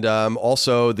 and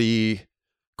also the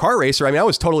Car Racer. I mean, I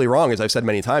was totally wrong, as I've said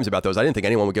many times about those. I didn't think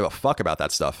anyone would give a fuck about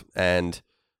that stuff, and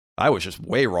I was just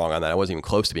way wrong on that. I wasn't even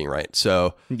close to being right.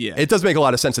 So yeah, it does make a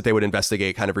lot of sense that they would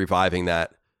investigate kind of reviving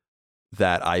that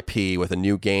IP with a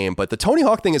new game. But the Tony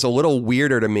Hawk thing is a little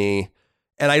weirder to me,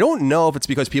 and I don't know if it's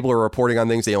because people are reporting on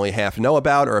things they only half know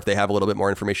about, or if they have a little bit more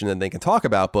information than they can talk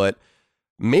about. But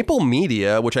Maple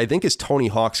Media, which I think is Tony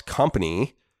Hawk's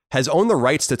company, has owned the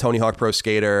rights to Tony Hawk Pro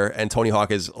Skater and Tony Hawk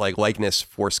is like likeness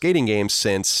for skating games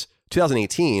since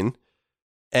 2018.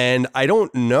 And I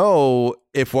don't know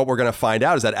if what we're going to find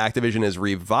out is that Activision is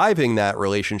reviving that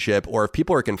relationship, or if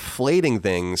people are conflating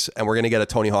things and we're going to get a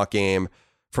Tony Hawk game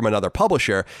from another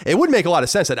publisher. It would make a lot of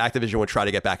sense that Activision would try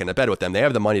to get back into bed with them. They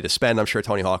have the money to spend. I'm sure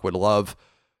Tony Hawk would love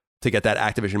to get that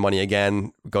Activision money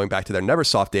again, going back to their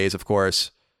Neversoft days, of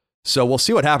course. So we'll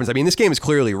see what happens. I mean, this game is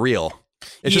clearly real.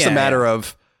 It's just a matter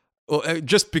of,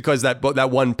 just because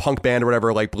that one punk band or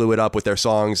whatever like blew it up with their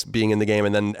songs being in the game,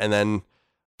 and then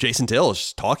Jason Dill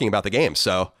is talking about the game.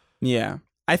 So yeah,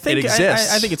 I think it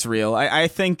exists. I think it's real. I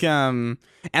think, and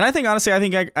I think honestly, I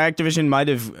think Activision might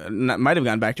have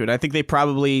gone back to it. I think they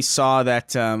probably saw that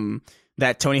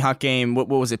that Tony Hawk game. What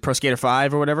was it? Pro Skater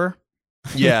 5 or whatever.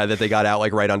 Yeah, that they got out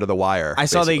like right under the wire. I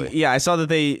saw that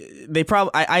they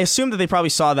probably. I assumed that they probably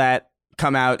saw that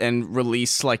come out and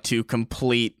release like to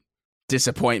complete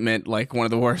disappointment, like one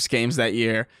of the worst games that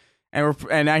year, and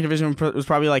Activision was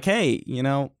probably like, hey, you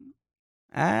know,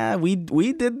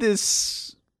 we did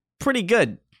this pretty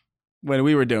good when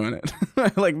we were doing it.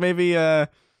 Like maybe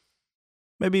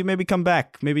come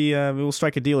back. Maybe we'll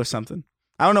strike a deal or something.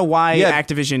 I don't know why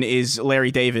Activision is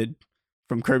Larry David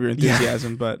from Curb Your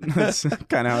Enthusiasm, but that's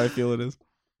kind of how I feel it is.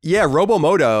 Yeah,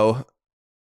 Robomoto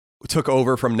took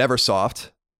over from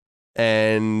Neversoft,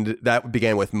 and that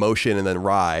began with Motion and then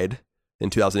Ride in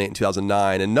 2008 and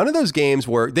 2009. And none of those games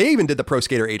were, they even did the Pro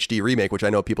Skater HD remake, which I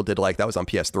know people did like. That was on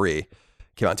PS3,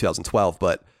 came out in 2012.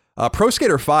 But Pro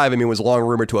Skater 5, I mean, was long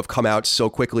rumored to have come out so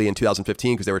quickly in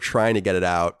 2015 because they were trying to get it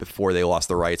out before they lost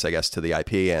the rights, I guess, to the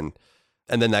IP. And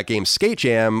then that game Skate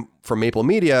Jam from Maple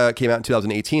Media came out in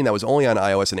 2018. That was only on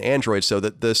iOS and Android. So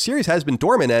the series has been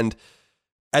dormant. And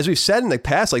as we've said in the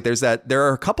past, like there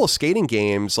are a couple of skating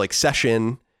games like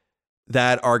Session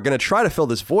that are going to try to fill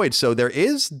this void. So there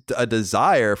is a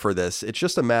desire for this. It's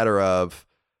just a matter of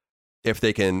if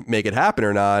they can make it happen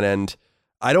or not. And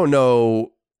I don't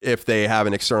know if they have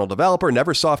an external developer.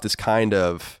 Neversoft is kind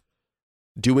of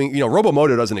doing,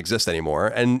 Robomoto doesn't exist anymore.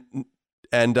 And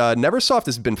Neversoft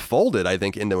has been folded, I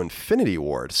think, into Infinity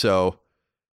Ward. So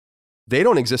they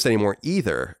don't exist anymore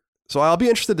either. So I'll be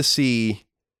interested to see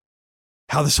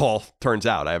how this all turns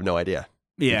out. I have no idea.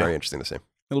 Yeah. Very interesting to see.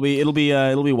 It'll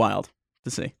be wild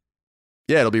to see.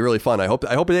 Yeah, it'll be really fun. I hope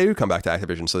they do come back to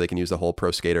Activision so they can use the whole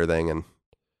Pro Skater thing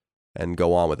and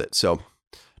go on with it. So,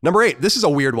 number 8, this is a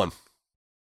weird one.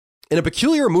 In a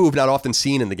peculiar move not often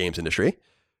seen in the games industry,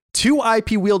 2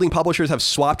 IP-wielding publishers have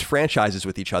swapped franchises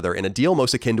with each other in a deal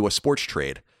most akin to a sports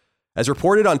trade. As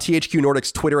reported on THQ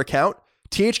Nordic's Twitter account,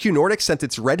 THQ Nordic sent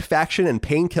its Red Faction and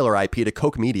Painkiller IP to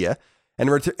Koch Media, and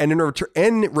in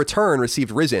return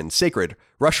received Risen, Sacred,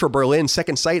 Rush for Berlin,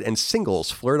 Second Sight, and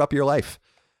Singles, Flirt Up Your Life.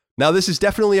 Now, this is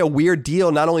definitely a weird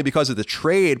deal, not only because of the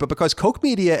trade, but because Koch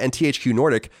Media and THQ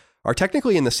Nordic are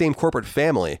technically in the same corporate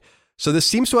family. So this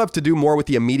seems to have to do more with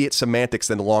the immediate semantics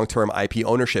than long-term IP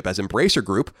ownership, as Embracer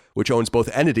Group, which owns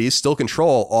both entities, still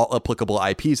control all applicable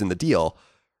IPs in the deal.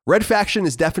 Red Faction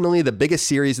is definitely the biggest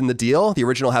series in the deal, the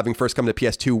original having first come to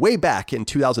PS2 way back in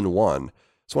 2001.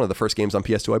 It's one of the first games on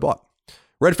PS2 I bought.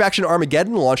 Red Faction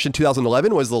Armageddon, launched in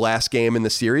 2011, was the last game in the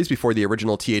series before the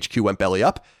original THQ went belly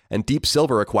up, and Deep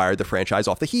Silver acquired the franchise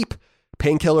off the heap.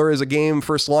 Painkiller is a game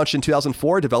first launched in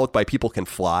 2004, developed by People Can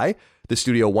Fly, the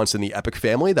studio once in the Epic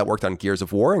family that worked on Gears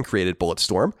of War and created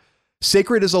Bulletstorm.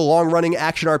 Sacred is a long-running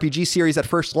action RPG series that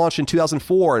first launched in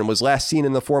 2004 and was last seen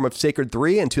in the form of Sacred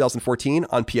 3 in 2014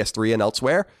 on PS3 and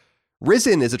elsewhere.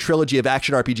 Risen is a trilogy of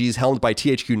action RPGs helmed by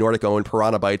THQ Nordic-owned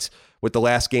Piranha Bytes, with the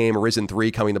last game, Risen 3,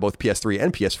 coming to both PS3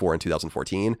 and PS4 in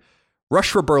 2014.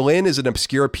 Rush for Berlin is an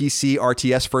obscure PC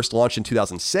RTS first launched in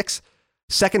 2006.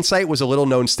 Second Sight was a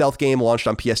little-known stealth game launched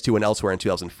on PS2 and elsewhere in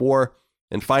 2004.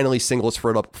 And finally, Singles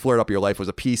Flirt Up Your Life was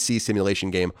a PC simulation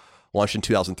game launched in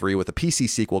 2003 with a PC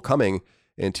sequel coming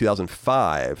in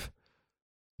 2005.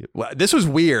 This was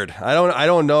weird. I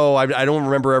don't know. I don't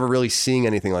remember ever really seeing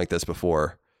anything like this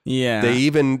before. Yeah. They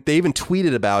even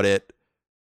tweeted about it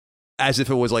as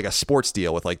if it was like a sports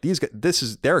deal with like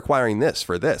they're acquiring this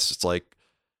for this. It's like,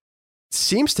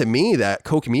 seems to me that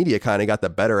Koch Media kind of got the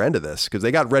better end of this because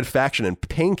they got Red Faction and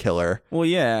Painkiller. Well,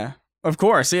 yeah, of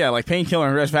course. Yeah. Like Painkiller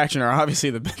and Red Faction are obviously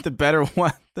the better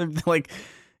one. Like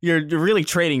you're really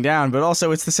trading down, but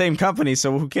also it's the same company.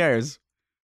 So who cares?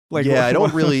 Like, yeah, I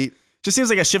don't really, just seems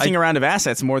like a shifting around of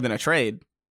assets more than a trade.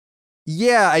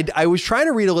 Yeah, I was trying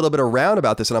to read a little bit around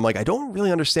about this, and I'm like, I don't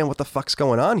really understand what the fuck's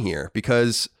going on here,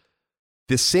 because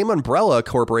this same Umbrella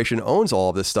Corporation owns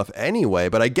all of this stuff anyway,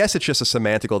 but I guess it's just a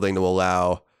semantical thing to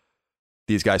allow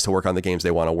these guys to work on the games they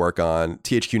want to work on.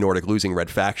 THQ Nordic losing Red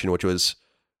Faction, which was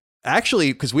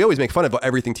actually, because we always make fun of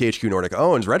everything THQ Nordic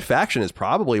owns, Red Faction is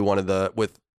probably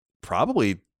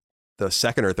probably the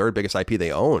second or third biggest IP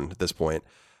they own at this point.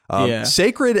 Yeah.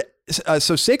 Sacred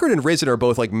and Risen are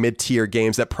both like mid-tier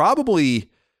games that probably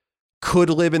could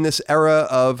live in this era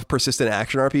of persistent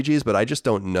action RPGs, but I just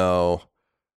don't know.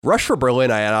 Rush for Berlin,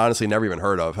 I had honestly never even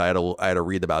heard of. I had to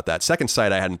read about that. Second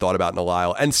Sight, I hadn't thought about in a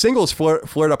while. And Singles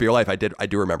Flirt Up Your Life, I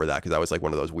do remember that because that was like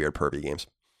one of those weird pervy games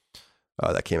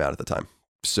that came out at the time.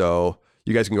 So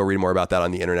you guys can go read more about that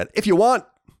on the internet if you want.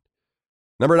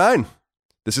 Number 9.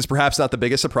 This is perhaps not the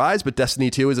biggest surprise, but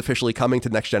Destiny 2 is officially coming to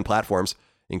next-gen platforms,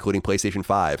 including PlayStation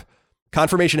 5.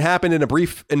 Confirmation happened in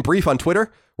brief on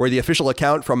Twitter, where the official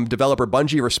account from developer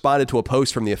Bungie responded to a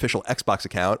post from the official Xbox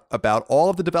account about all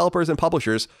of the developers and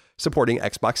publishers supporting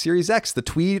Xbox Series X. The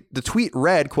tweet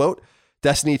read, quote,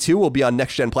 Destiny 2 will be on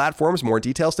next-gen platforms, more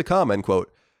details to come, end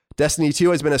quote. Destiny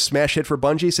 2 has been a smash hit for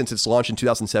Bungie since its launch in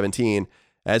 2017.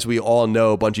 As we all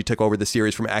know, Bungie took over the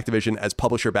series from Activision as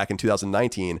publisher back in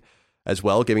 2019 as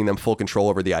well, giving them full control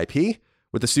over the IP.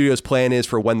 What the studio's plan is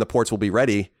for when the ports will be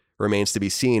ready remains to be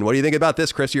seen. What do you think about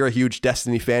this, Chris? You're a huge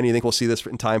Destiny fan. You think we'll see this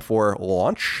in time for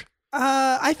launch?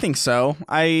 I think so.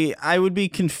 I would be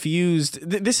confused.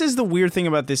 This is the weird thing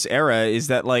about this era is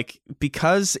that, like,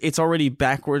 because it's already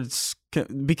backwards,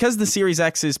 because the Series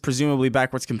X is presumably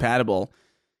backwards compatible,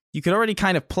 you could already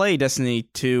kind of play Destiny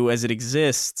 2 as it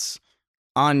exists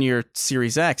on your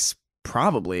Series X.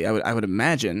 Probably, I would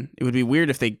imagine. It would be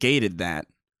weird if they gated that,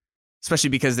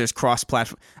 especially because there's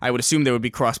cross-platform. I would assume there would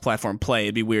be cross-platform play.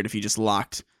 It'd be weird if you just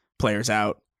locked players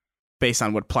out based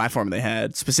on what platform they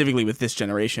had, specifically with this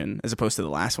generation, as opposed to the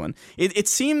last one. It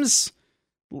seems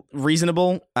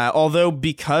reasonable, although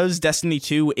because Destiny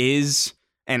 2 is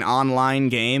an online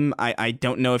game, I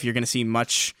don't know if you're going to see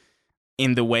much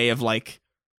in the way of, like,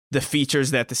 the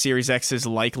features that the Series X is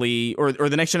likely, or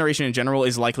the next generation in general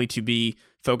is likely to be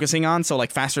focusing on. So,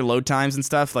 like, faster load times and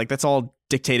stuff, like, that's all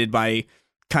dictated by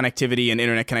connectivity and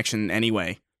internet connection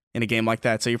anyway. in a game like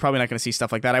that. So you're probably not going to see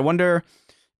stuff like that. I wonder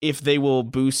if they will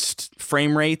boost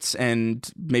frame rates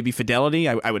and maybe fidelity.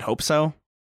 I would hope so.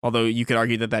 Although you could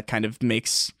argue that kind of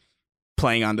makes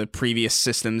playing on the previous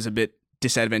systems a bit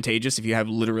disadvantageous if you have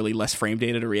literally less frame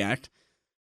data to react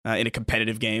in a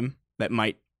competitive game. That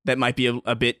might be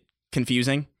a bit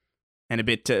confusing and a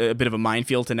bit of a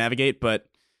minefield to navigate. But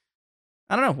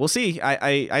I don't know. We'll see.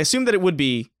 I assume that it would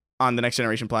be on the next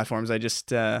generation platforms. I just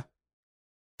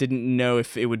didn't know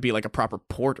if it would be like a proper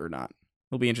port or not.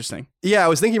 It'll be interesting. Yeah, I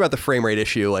was thinking about the frame rate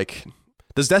issue. Like,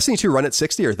 does Destiny 2 run at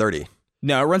 60 or 30?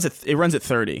 No, it runs at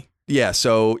 30. Yeah,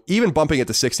 so even bumping it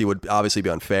to 60 would obviously be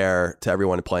unfair to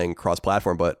everyone playing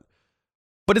cross-platform, but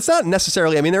it's not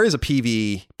necessarily, I mean, there is a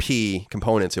PvP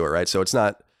component to it, right? So it's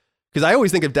not, because I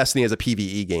always think of Destiny as a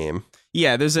PvE game.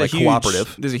 Yeah, there's a like huge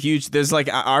cooperative. There's like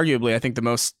arguably I think the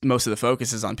most of the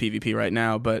focus is on PvP right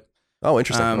now, but oh,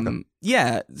 interesting. Okay.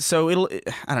 Yeah, so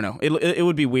I don't know. It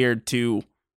would be weird to,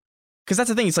 because that's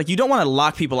the thing. It's like you don't want to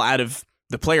lock people out of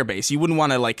the player base. You wouldn't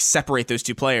want to like separate those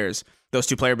two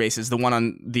player bases, the one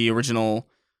on the original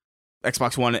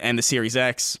Xbox One and the Series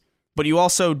X. But you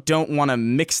also don't want to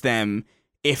mix them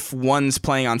if one's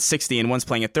playing on 60 and one's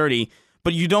playing at 30.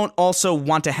 But you don't also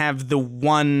want to have the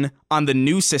one on the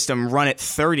new system run at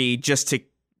 30 just to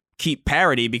keep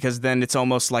parity, because then it's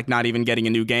almost like not even getting a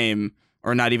new game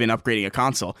or not even upgrading a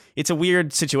console. It's a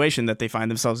weird situation that they find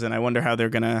themselves in. I wonder how they're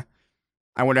gonna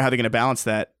balance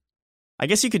that. I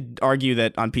guess you could argue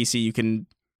that on PC you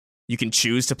can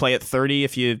choose to play at 30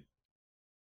 if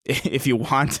you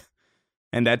want,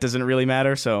 and that doesn't really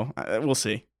matter. So we'll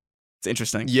see. It's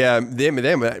interesting. Yeah, they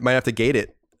might have to gate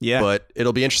it. Yeah, but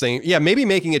it'll be interesting. Yeah, maybe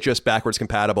making it just backwards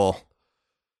compatible.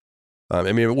 I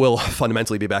mean, it will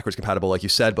fundamentally be backwards compatible, like you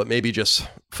said, but maybe just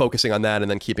focusing on that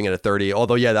and then keeping it at 30.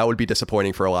 Although, yeah, that would be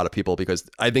disappointing for a lot of people, because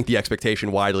I think the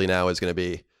expectation widely now is going to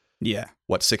be,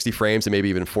 60 frames and maybe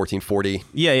even 1440.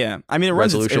 Yeah. I mean, it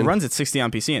runs at 60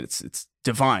 on PC, and it's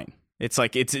divine. It's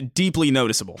like it's deeply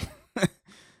noticeable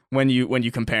when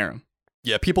you compare them.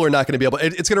 Yeah, people are not going to be able.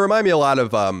 It's going to remind me a lot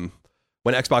of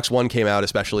when Xbox One came out,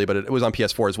 especially, but it was on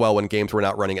PS4 as well, when games were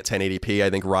not running at 1080p. I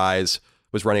think Rise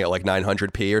was running at like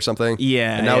 900p or something.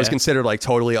 Yeah. And that was considered like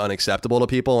totally unacceptable to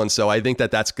people. And so I think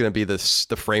that's going to be the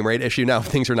frame rate issue now. If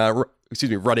things are not,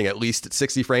 running at least at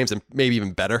 60 frames and maybe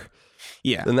even better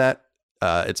than that,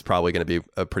 it's probably going to be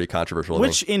a pretty controversial thing.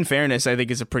 Which, in fairness, I think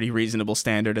is a pretty reasonable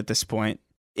standard at this point.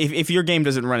 If your game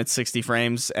doesn't run at 60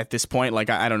 frames at this point, like,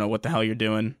 I don't know what the hell you're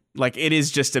doing. Like, it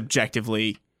is just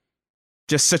objectively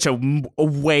just such a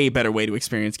way better way to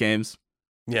experience games.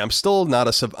 Yeah, I still have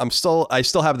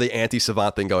the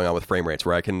anti-savant thing going on with frame rates,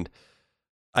 where I can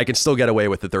still get away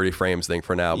with the 30 frames thing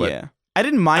for now. But yeah, I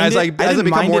didn't mind it. As I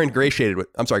become more ingratiated with,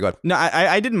 I'm sorry, go ahead. No,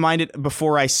 I didn't mind it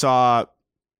before I saw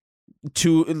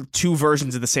two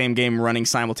versions of the same game running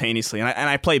simultaneously, and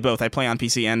I play both. I play on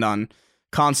PC and on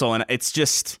console, and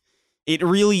it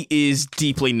really is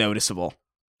deeply noticeable.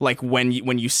 Like when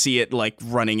you see it like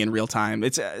running in real time.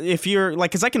 It's if you're like,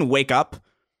 because I can wake up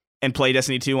and play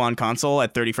Destiny 2 on console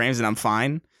at 30 frames and I'm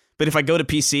fine. But if I go to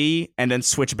PC and then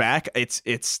switch back,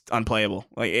 it's unplayable.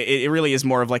 Like it really is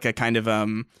more of like a kind of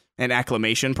an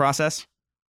acclimation process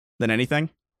than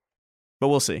anything. But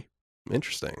we'll see.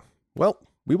 Interesting. Well,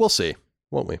 we will see,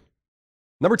 won't we?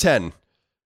 Number 10.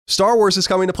 Star Wars is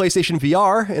coming to PlayStation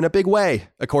VR in a big way,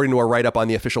 according to a write-up on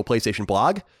the official PlayStation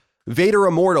blog. Vader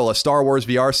Immortal, a Star Wars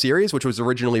VR series, which was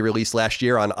originally released last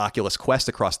year on Oculus Quest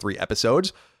across 3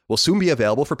 episodes, will soon be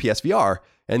available for PSVR,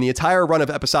 and the entire run of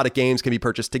episodic games can be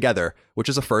purchased together, which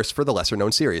is a first for the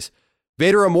lesser-known series.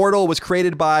 Vader Immortal was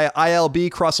created by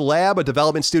ILB Cross Lab, a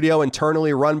development studio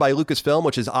internally run by Lucasfilm,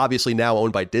 which is obviously now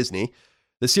owned by Disney.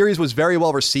 The series was very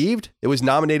well received. It was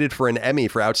nominated for an Emmy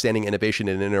for Outstanding Innovation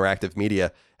in Interactive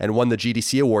Media and won the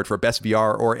GDC Award for Best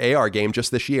VR or AR game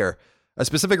just this year. A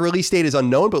specific release date is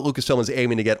unknown, but Lucasfilm is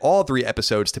aiming to get all 3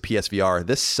 episodes to PSVR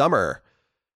this summer.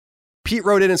 Pete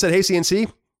wrote in and said, "Hey,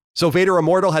 CNC. So Vader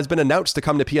Immortal has been announced to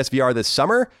come to PSVR this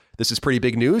summer. This is pretty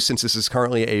big news since this is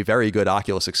currently a very good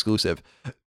Oculus exclusive.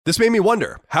 This made me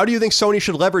wonder, how do you think Sony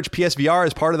should leverage PSVR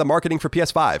as part of the marketing for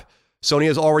PS5? Sony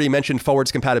has already mentioned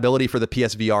forwards compatibility for the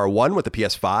PSVR 1 with the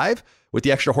PS5. With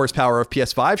the extra horsepower of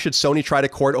PS5, should Sony try to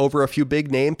court over a few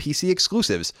big-name PC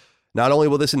exclusives? Not only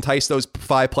will this entice those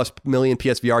 5+ million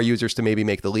PSVR users to maybe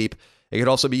make the leap, it could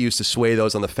also be used to sway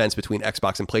those on the fence between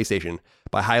Xbox and PlayStation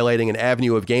by highlighting an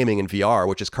avenue of gaming in VR,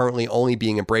 which is currently only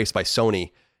being embraced by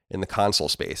Sony in the console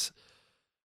space."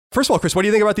 First of all, Chris, what do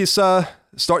you think about these Star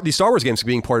Wars games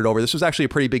being ported over? This was actually a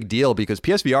pretty big deal because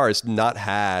PSVR has not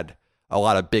had a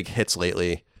lot of big hits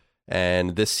lately,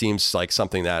 and this seems like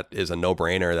something that is a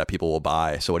no-brainer that people will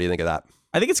buy. So what do you think of that?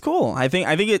 I think it's cool. I think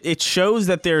it shows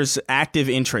that there's active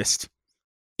interest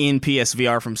in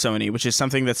PSVR from Sony, which is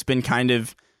something that's been kind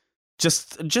of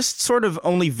just sort of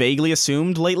only vaguely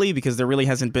assumed lately, because there really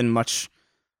hasn't been much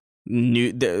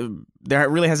new. There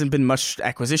really hasn't been much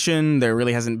acquisition. There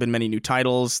really hasn't been many new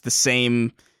titles. The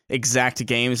same exact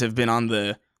games have been on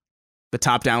the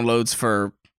top downloads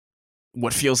for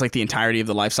what feels like the entirety of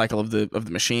the life cycle of the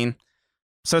machine.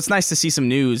 So it's nice to see some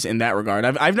news in that regard.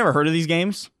 I've never heard of these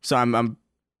games, so I'm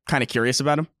kind of curious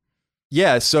about them.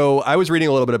 Yeah, so I was reading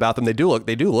a little bit about them. They do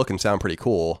look and sound pretty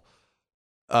cool.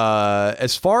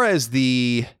 As far as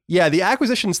the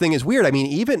acquisitions thing is weird. I mean,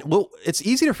 it's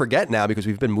easy to forget now because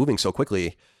we've been moving so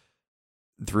quickly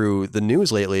through the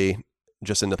news lately,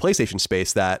 just in the PlayStation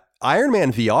space, that Iron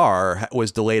Man VR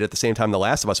was delayed at the same time The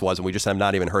Last of Us was, and we just have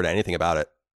not even heard anything about it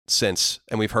since.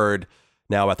 And we've heard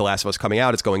now about The Last of Us coming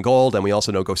out. It's going gold, and we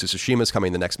also know Ghost of Tsushima is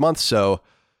coming the next month. So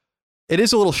it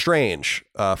is a little strange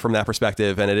from that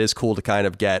perspective, and it is cool to kind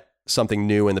of get something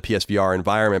new in the PSVR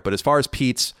environment. But as far as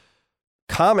Pete's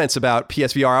comments about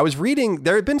PSVR, I was reading,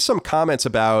 there had been some comments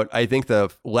about, I think,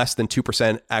 the less than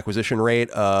 2% acquisition rate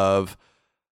of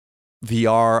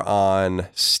VR on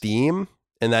Steam,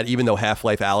 and that even though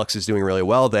Half-Life Alyx is doing really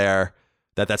well there,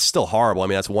 that's still horrible. I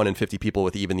mean, that's 1 in 50 people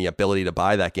with even the ability to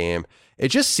buy that game. It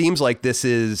just seems like this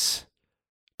is,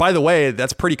 by the way,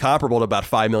 that's pretty comparable to about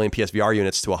 5 million PSVR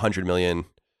units to 100 million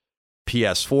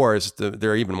PS4s.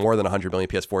 There are even more than 100 million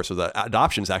PS4s, so the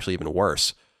adoption is actually even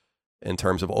worse in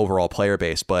terms of overall player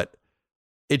base. But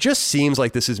it just seems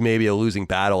like this is maybe a losing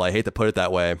battle. I hate to put it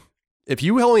that way. If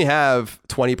you only have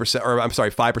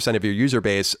 5% of your user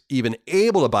base even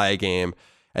able to buy a game,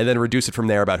 and then reduce it from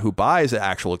there about who buys the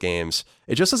actual games,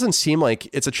 it just doesn't seem like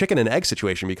it's a chicken and egg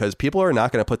situation, because people are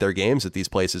not going to put their games at these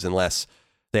places unless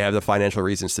they have the financial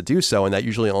reasons to do so. And that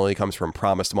usually only comes from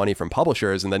promised money from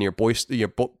publishers. And then you're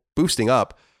boosting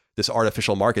up this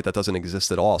artificial market that doesn't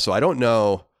exist at all. So I don't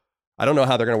know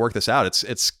how they're going to work this out.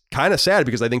 It's kind of sad,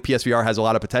 because I think PSVR has a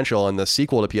lot of potential, and the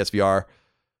sequel to PSVR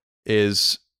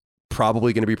is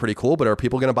probably going to be pretty cool, but are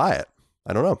people going to buy it?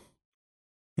 I don't know.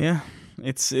 Yeah.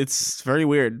 It's very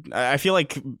weird. I feel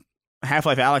like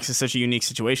Half-Life Alyx is such a unique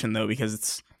situation, though, because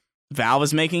it's Valve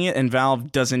is making it, and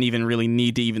Valve doesn't even really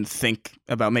need to even think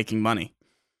about making money.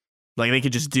 Like, they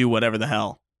could just do whatever the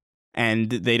hell,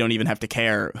 and they don't even have to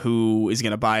care who is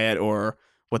going to buy it or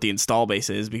what the install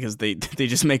base is, because they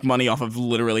just make money off of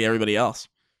literally everybody else.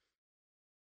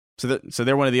 So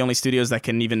they're one of the only studios that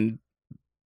can even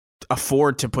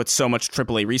afford to put so much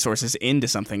AAA resources into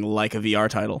something like a VR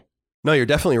title. No, you're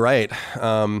definitely right.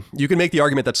 You can make the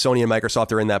argument that Sony and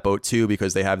Microsoft are in that boat too,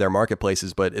 because they have their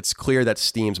marketplaces, but it's clear that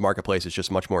Steam's marketplace is just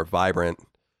much more vibrant.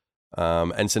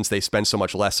 And since they spend so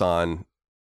much less on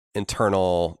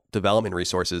internal development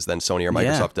resources than Sony or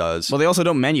Microsoft does. Well, they also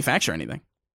don't manufacture anything.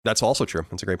 That's also true.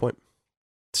 That's a great point.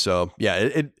 So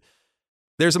yeah,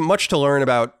 there's much to learn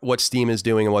about what Steam is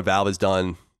doing and what Valve has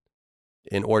done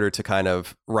in order to kind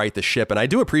of right the ship. And I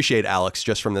do appreciate Alyx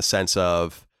just from the sense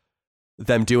of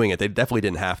them doing it. They definitely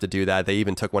didn't have to do that. They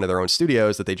even took one of their own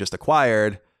studios that they just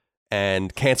acquired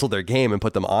and canceled their game and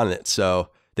put them on it. So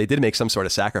they did make some sort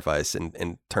of sacrifice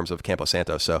in terms of Campo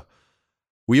Santo. So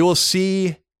we will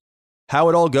see how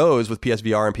it all goes with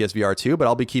PSVR and PSVR 2, but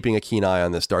I'll be keeping a keen eye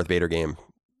on this Darth Vader game,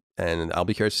 and I'll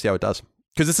be curious to see how it does.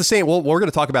 Because it's the same, well, we're going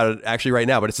to talk about it actually right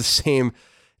now, but it's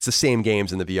the same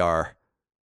games in the VR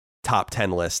top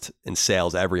 10 list in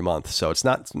sales every month. So it's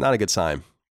not a good sign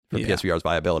for PSVR's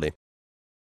viability.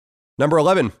 Number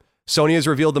 11, Sony has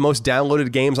revealed the most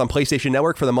downloaded games on PlayStation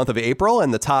Network for the month of April,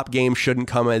 and the top game shouldn't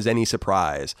come as any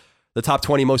surprise. The top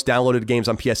 20 most downloaded games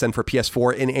on PSN for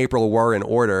PS4 in April were in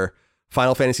order: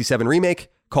 Final Fantasy VII Remake,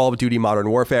 Call of Duty Modern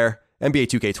Warfare, NBA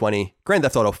 2K20, Grand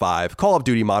Theft Auto 5, Call of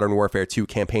Duty Modern Warfare 2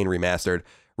 Campaign Remastered,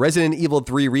 Resident Evil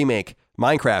 3 Remake,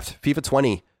 Minecraft, FIFA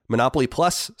 20, Monopoly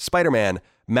Plus, Spider-Man,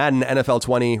 Madden NFL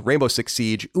 20, Rainbow Six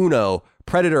Siege, Uno,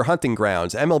 Predator Hunting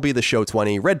Grounds, MLB The Show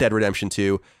 20, Red Dead Redemption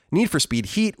 2, Need for Speed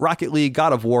Heat, Rocket League,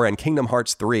 God of War, and Kingdom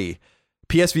Hearts 3.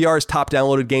 PSVR's top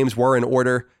downloaded games were in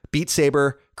order: Beat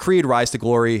Saber, Creed Rise to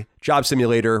Glory, Job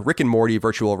Simulator, Rick and Morty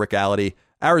Virtual Reality,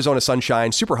 Arizona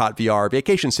Sunshine, Super Hot VR,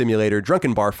 Vacation Simulator,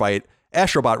 Drunken Bar Fight,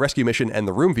 Astrobot Rescue Mission, and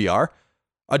The Room VR.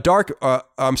 The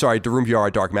Room VR,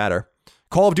 A Dark Matter.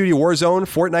 Call of Duty Warzone,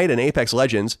 Fortnite, and Apex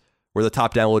Legends were the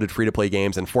top downloaded free-to-play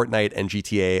games, and Fortnite and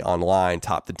GTA Online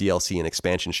topped the DLC and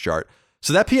expansions chart.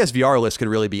 So that PSVR list could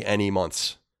really be any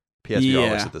month's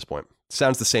PSVR list at this point.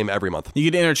 Sounds the same every month. You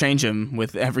could interchange them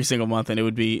with every single month, and it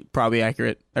would be probably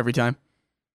accurate every time.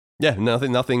 Yeah,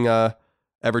 nothing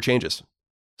ever changes.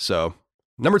 So,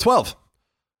 number 12.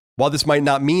 While this might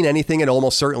not mean anything, it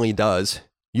almost certainly does.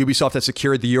 Ubisoft has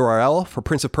secured the URL for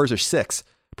Prince of Persia 6,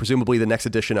 presumably the next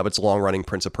edition of its long-running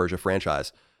Prince of Persia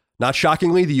franchise. Not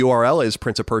shockingly, the URL is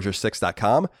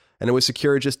princeofpersia6.com, and it was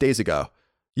secured just days ago.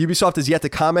 Ubisoft has yet to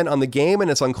comment on the game, and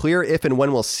it's unclear if and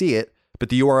when we'll see it, but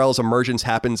the URL's emergence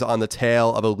happens on the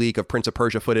tail of a leak of Prince of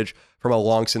Persia footage from a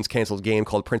long-since-canceled game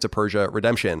called Prince of Persia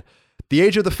Redemption. The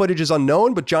age of the footage is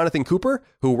unknown, but Jonathan Cooper,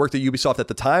 who worked at Ubisoft at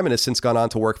the time and has since gone on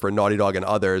to work for Naughty Dog and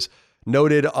others,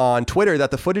 noted on Twitter that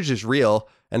the footage is real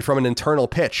and from an internal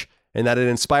pitch, and that it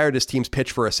inspired his team's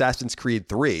pitch for Assassin's Creed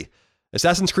 3.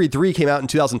 Assassin's Creed 3 came out in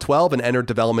 2012 and entered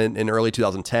development in early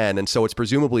 2010, and so it's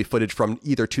presumably footage from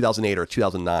either 2008 or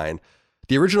 2009.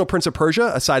 The original Prince of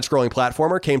Persia, a side-scrolling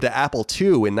platformer, came to Apple II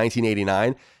in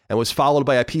 1989 and was followed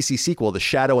by a PC sequel, The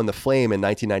Shadow and the Flame, in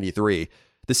 1993.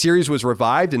 The series was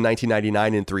revived in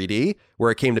 1999 in 3D,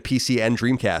 where it came to PC and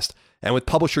Dreamcast, and with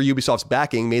publisher Ubisoft's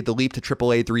backing, made the leap to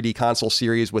AAA 3D console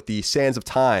series with the Sands of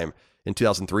Time in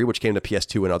 2003, which came to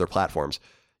PS2 and other platforms.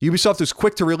 Ubisoft was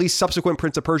quick to release subsequent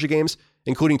Prince of Persia games,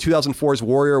 including 2004's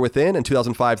Warrior Within and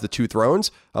 2005's The Two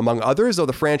Thrones, among others, though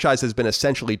the franchise has been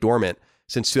essentially dormant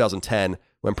since 2010,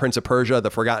 when Prince of Persia: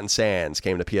 The Forgotten Sands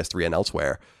came to PS3 and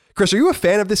elsewhere. Chris, are you a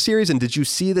fan of this series, and did you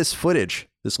see this footage,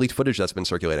 this leaked footage that's been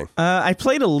circulating? I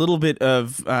played a little bit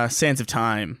of Sands of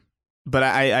Time, but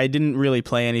I didn't really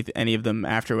play any of them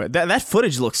afterward. That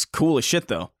footage looks cool as shit,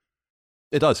 though.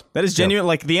 It does. That is genuine. Yeah.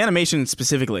 Like, the animation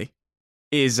specifically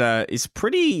is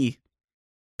pretty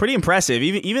impressive.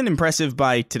 Even impressive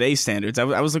by today's standards.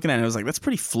 I was looking at it and I was like, that's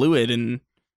pretty fluid and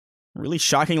really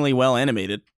shockingly well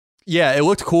animated. Yeah, it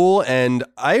looked cool, and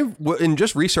in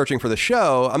just researching for the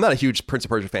show, I'm not a huge Prince of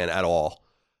Persia fan at all.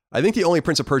 I think the only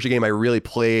Prince of Persia game I really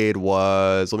played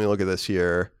was, let me look at this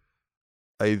here,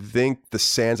 I think the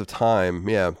Sands of Time.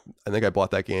 Yeah, I think I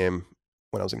bought that game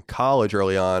when I was in college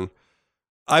early on.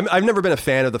 I've never been a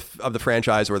fan of the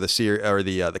franchise or the series or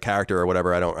the character or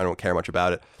whatever. I don't care much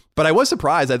about it. But I was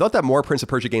surprised. I thought that more Prince of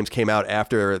Persia games came out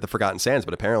after The Forgotten Sands,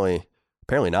 but apparently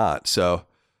not. So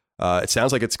it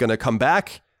sounds like it's going to come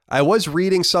back. I was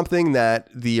reading something that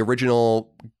the original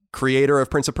creator of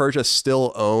Prince of Persia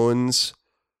still owns,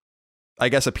 I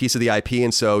guess, a piece of the IP,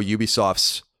 and so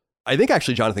Ubisoft's, I think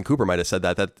actually Jonathan Cooper might have said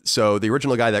that so the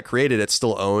original guy that created it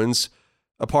still owns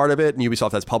a part of it, and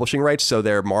Ubisoft has publishing rights, so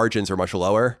their margins are much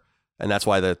lower, and that's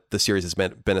why the series has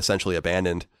been essentially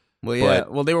abandoned. Well, yeah.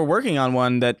 Well, they were working on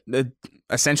one that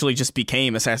essentially just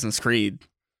became Assassin's Creed.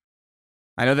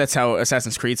 I know that's how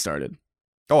Assassin's Creed started.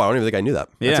 Oh, I don't even think I knew that.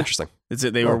 That's interesting.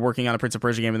 They were working on a Prince of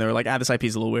Persia game, and they were like, this IP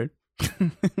is a little weird.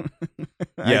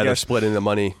 Yeah, they're splitting the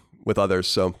money with others,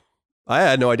 so I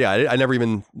had no idea. I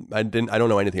don't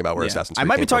know anything about where Assassin's Creed I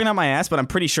might be talking from. out my ass, but I'm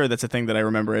pretty sure that's a thing that I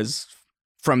remember as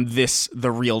from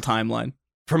the real timeline.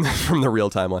 From the real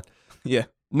timeline. Yeah.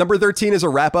 Number 13 is a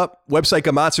wrap-up. Website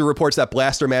Gamatsu reports that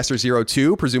Blaster Master Zero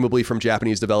 2, presumably from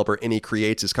Japanese developer Innie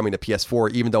Creates, is coming to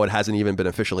PS4, even though it hasn't even been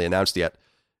officially announced yet.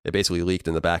 It basically leaked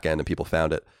in the back end and people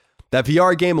found it. That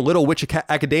VR game, Little Witch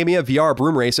Academia VR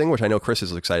Broom Racing, which I know Chris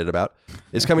is excited about,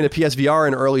 is coming to PSVR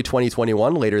in early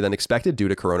 2021, later than expected due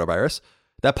to coronavirus.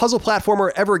 That puzzle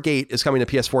platformer Evergate is coming to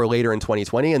PS4 later in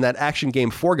 2020, and that action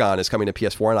game Foregone is coming to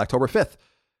PS4 on October 5th.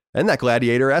 And that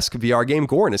Gladiator-esque VR game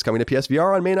Gorn is coming to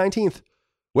PSVR on May 19th.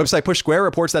 Website Push Square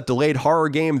reports that delayed horror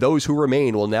game Those Who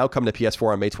Remain will now come to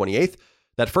PS4 on May 28th.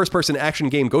 That first-person action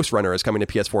game Ghost Runner is coming to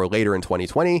PS4 later in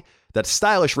 2020. That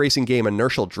stylish racing game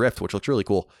Inertial Drift, which looks really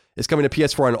cool, is coming to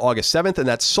PS4 on August 7th. And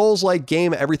that Souls-like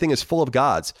game Everything is Full of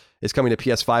Gods is coming to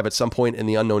PS5 at some point in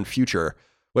the unknown future.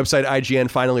 Website IGN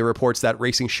finally reports that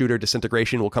racing shooter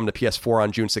Disintegration will come to PS4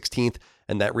 on June 16th,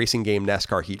 and that racing game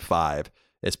NASCAR Heat 5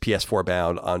 is PS4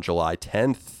 bound on July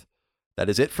 10th. That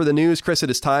is it for the news. Chris, it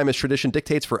is time, as tradition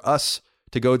dictates, for us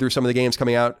to go through some of the games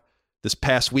coming out this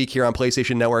past week here on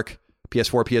PlayStation Network,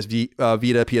 PS4,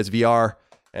 Vita, PSVR,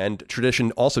 and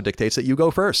tradition also dictates that you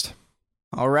go first.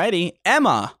 Alrighty.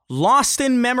 Emma, Lost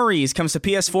in Memories comes to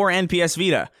PS4 and PS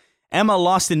Vita. Emma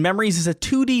Lost in Memories is a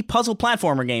 2D puzzle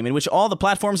platformer game in which all the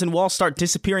platforms and walls start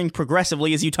disappearing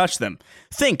progressively as you touch them.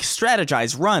 Think,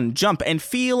 strategize, run, jump, and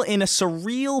feel in a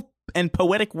surreal and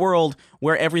poetic world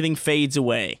where everything fades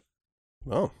away.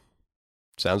 Oh,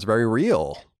 sounds very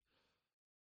real.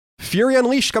 Fury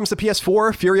Unleashed comes to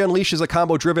PS4. Fury Unleashed is a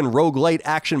combo-driven roguelite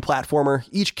action platformer.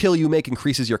 Each kill you make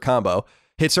increases your combo.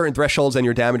 Hit certain thresholds and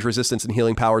your damage resistance and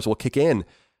healing powers will kick in.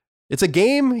 It's a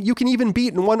game you can even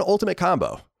beat in one ultimate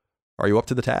combo. Are you up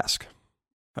to the task?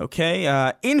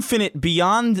 Okay, Infinite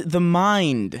Beyond the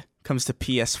Mind comes to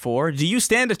PS4. Do you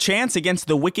stand a chance against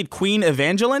the Wicked Queen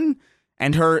Evangeline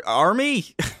and her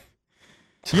army?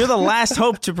 You're the last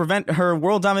hope to prevent her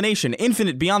world domination.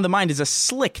 Infinite Beyond the Mind is a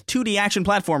slick 2D action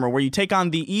platformer where you take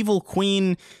on the evil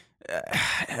queen,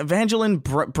 Evangeline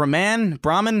Brahman?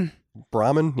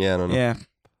 Yeah, I don't know. Yeah.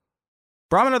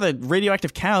 Brahmin are the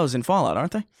radioactive cows in Fallout,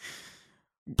 aren't they?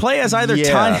 Play as either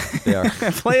Tanya. They are.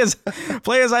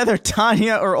 play as either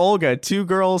Tanya or Olga, two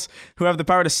girls who have the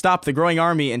power to stop the growing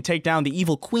army and take down the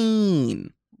evil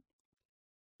queen.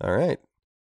 All right.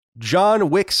 John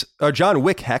Wick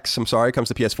Hex, comes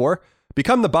to PS4.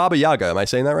 Become the Baba Yaga. Am I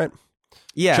saying that right?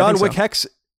 Yeah. John Wick Hex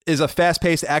is a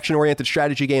fast-paced, action-oriented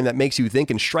strategy game that makes you think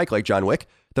and strike like John Wick,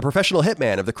 the professional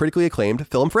hitman of the critically acclaimed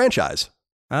film franchise.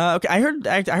 Okay, I heard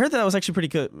that was actually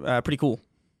pretty cool.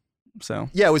 So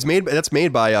yeah, that's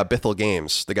made by Bithell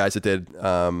Games, the guys that did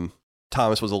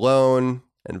Thomas Was Alone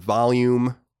and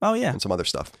Volume. Oh yeah, and some other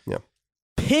stuff. Yeah.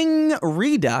 Ping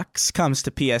Redux comes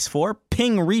to PS4.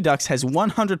 Ping Redux has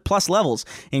 100 plus levels,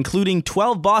 including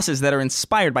 12 bosses that are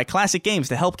inspired by classic games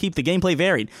to help keep the gameplay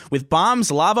varied, with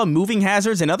bombs, lava, moving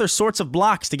hazards, and other sorts of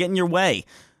blocks to get in your way.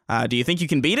 Do you think you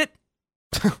can beat it?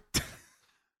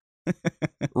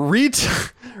 Reed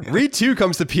 2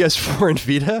 comes to PS4 and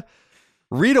Vita.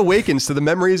 Reed awakens to the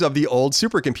memories of the old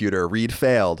supercomputer. Reed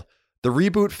failed. The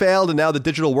reboot failed, and now the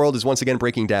digital world is once again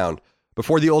breaking down.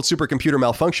 Before the old supercomputer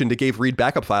malfunctioned, it gave Reed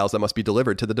backup files that must be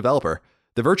delivered to the developer.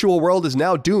 The virtual world is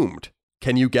now doomed.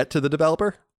 Can you get to the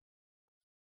developer?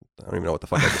 I don't even know what the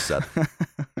fuck I just said.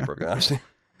 Honestly.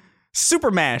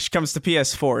 Super Mash comes to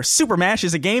PS4. Super Mash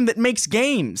is a game that makes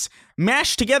games.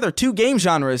 Mash together two game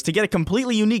genres to get a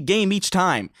completely unique game each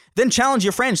time. Then challenge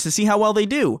your friends to see how well they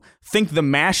do. Think the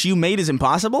mash you made is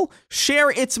impossible? Share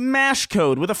its mash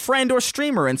code with a friend or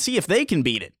streamer and see if they can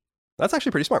beat it. That's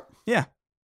actually pretty smart. Yeah.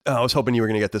 Oh, I was hoping you were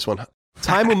going to get this one.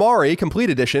 Time Umari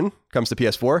Complete Edition comes to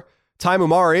PS4. Time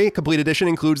Umari Complete Edition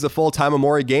includes the full Time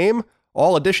Umari game,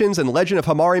 all editions, and Legend of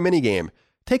Hamari minigame.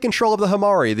 Take control of the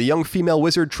Hamari, the young female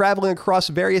wizard traveling across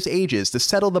various ages to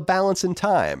settle the balance in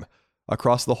time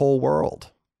across the whole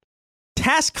world.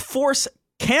 Task Force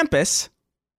Campus.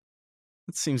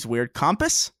 That seems weird.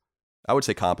 Compass? I would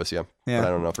say Compass, yeah. But I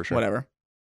don't know for sure. Whatever.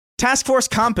 Task Force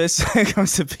Compass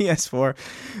comes to PS4.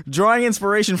 Drawing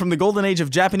inspiration from the golden age of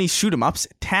Japanese shoot-em-ups,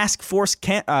 Task Force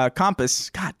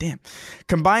Compass, goddamn,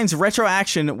 combines retro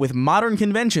action with modern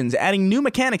conventions, adding new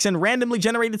mechanics and randomly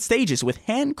generated stages with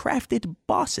handcrafted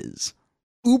bosses.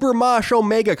 Ubermash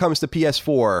Omega comes to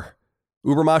PS4.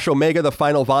 Ubermash Omega, the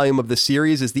final volume of the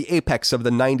series, is the apex of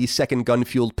the 90-second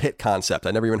gun-fueled pit concept.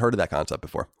 I never even heard of that concept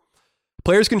before.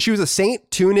 Players can choose a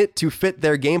saint, tune it to fit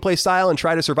their gameplay style, and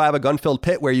try to survive a gun-filled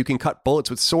pit where you can cut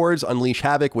bullets with swords, unleash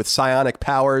havoc with psionic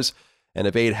powers, and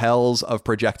evade hells of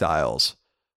projectiles.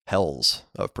 And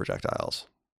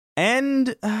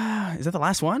is that the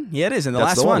last one? Yeah, it is. And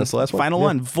That's the one. That's the last one. Final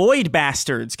one. Void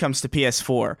Bastards comes to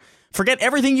PS4. Forget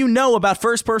everything you know about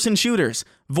first-person shooters.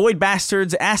 Void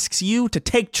Bastards asks you to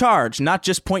take charge, not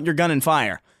just point your gun and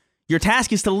fire. Your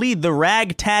task is to lead the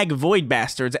ragtag Void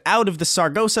Bastards out of the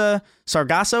Sargasso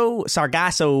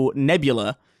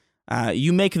Nebula.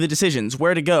 You make the decisions,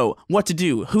 where to go, what to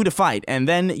do, who to fight, and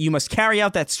then you must carry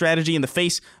out that strategy in the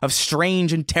face of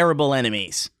strange and terrible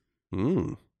enemies.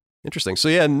 Interesting. So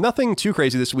yeah, nothing too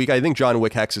crazy this week. I think John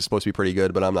Wick Hex is supposed to be pretty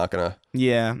good, but I'm not gonna.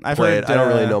 Yeah, I've play heard. It. I don't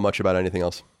really know much about anything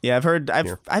else. Yeah,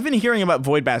 I've been hearing about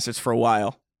Void Bastards for a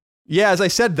while. Yeah, as I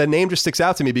said, the name just sticks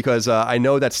out to me because I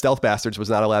know that Stealth Bastards was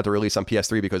not allowed to release on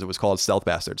PS3 because it was called Stealth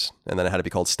Bastards, and then it had to be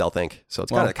called Stealth Inc. So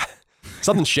it's kind of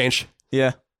something's changed.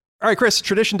 Yeah. All right, Chris.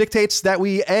 Tradition dictates that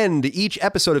we end each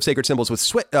episode of Sacred Symbols with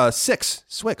six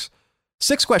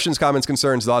questions, comments,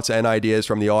 concerns, thoughts, and ideas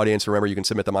from the audience. Remember, you can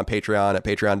submit them on Patreon at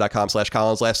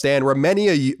patreon.com/ColinsLastStand, where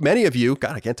many of you,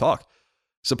 God, I can't talk,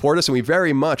 support us, and we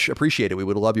very much appreciate it. We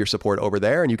would love your support over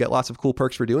there, and you get lots of cool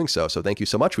perks for doing so. So thank you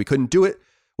so much. We couldn't do it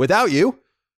without you.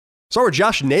 So we're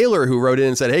Josh Naylor, who wrote in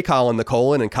and said, "Hey, Colin, the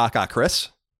colon, and Kaka Chris."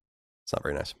 It's not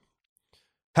very nice.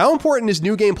 How important is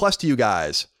New Game Plus to you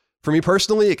guys? For me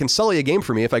personally, it can sully a game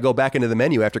for me if I go back into the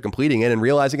menu after completing it and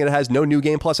realizing it has no New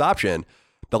Game Plus option.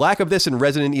 The lack of this in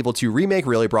Resident Evil 2 Remake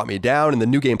really brought me down, and the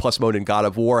New Game Plus mode in God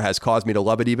of War has caused me to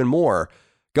love it even more.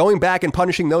 Going back and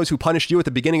punishing those who punished you at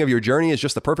the beginning of your journey is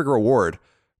just the perfect reward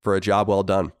for a job well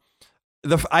done.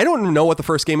 I don't know what the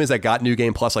first game is that got New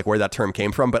Game Plus, like where that term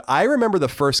came from, but I remember the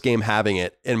first game having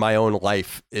it in my own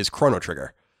life is Chrono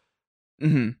Trigger.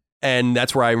 Mm-hmm. And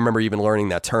that's where I remember even learning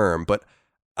that term. But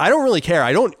I don't really care.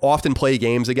 I don't often play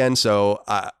games again, so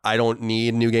I don't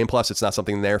need New Game Plus. It's not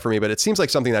something there for me, but it seems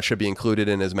like something that should be included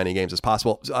in as many games as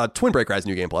possible. Twin Breaker has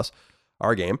New Game Plus,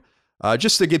 our game,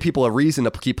 just to give people a reason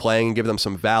to keep playing and give them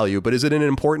some value. But is it an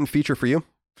important feature for you?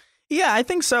 Yeah, I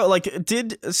think so.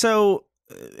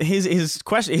 his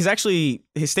question,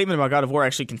 his statement about God of War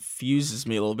actually confuses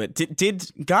me a little bit.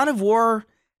 Did God of War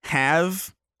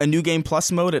have a New Game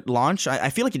Plus mode at launch? I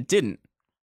feel like it didn't.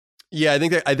 Yeah, I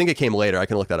think it came later. I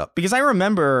can look that up. Because I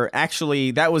remember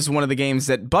actually that was one of the games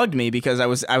that bugged me, because I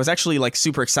was actually like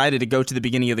super excited to go to the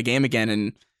beginning of the game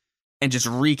again and just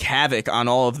wreak havoc on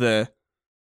all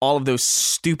of those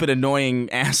stupid annoying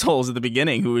assholes at the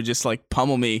beginning who would just like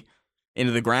pummel me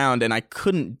into the ground, and I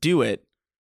couldn't do it.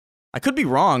 I could be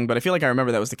wrong, but I feel like I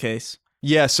remember that was the case.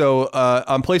 Yeah, so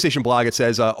on PlayStation Blog it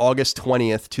says August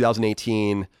 20th,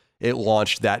 2018 it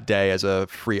launched that day as a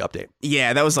free update.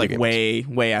 Yeah, that was like way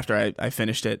after I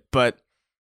finished it. But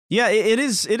yeah, it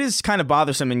is kind of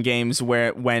bothersome in games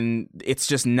when it's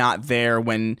just not there,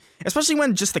 especially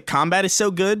when just the combat is so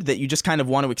good that you just kind of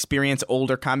want to experience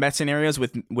older combat scenarios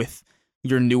with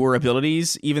your newer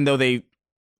abilities, even though they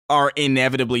are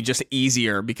inevitably just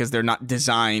easier because they're not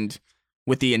designed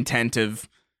with the intent of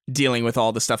dealing with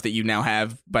all the stuff that you now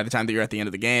have by the time that you're at the end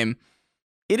of the game.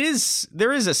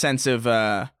 There is a sense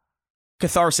of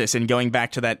catharsis in going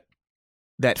back to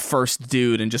that first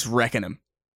dude and just wrecking him.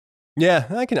 Yeah,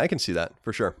 I can see that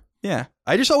for sure. Yeah,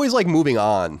 I just always like moving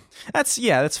on. That's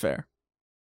fair.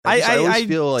 I always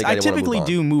feel like I typically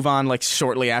do move on like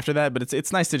shortly after that, but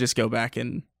it's nice to just go back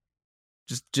and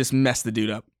just mess the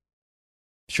dude up.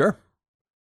 Sure.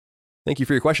 Thank you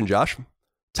for your question, Josh.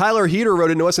 Tyler Heater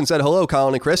wrote into us and said, "Hello,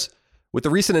 Colin and Chris. With the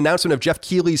recent announcement of Jeff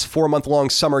Keighley's 4-month-long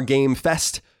Summer Game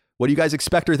Fest, what do you guys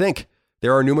expect or think?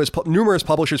 There are numerous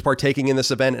publishers partaking in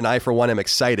this event, and I, for one, am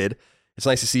excited. It's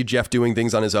nice to see Jeff doing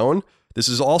things on his own. This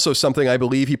is also something I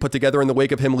believe he put together in the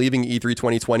wake of him leaving E3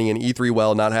 2020 and E3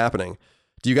 well not happening.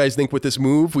 Do you guys think with this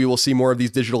move, we will see more of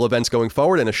these digital events going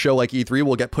forward, and a show like E3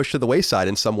 will get pushed to the wayside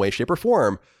in some way, shape, or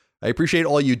form? I appreciate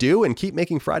all you do, and keep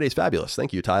making Fridays fabulous."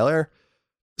 Thank you, Tyler.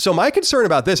 So my concern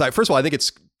about this, first of all, I think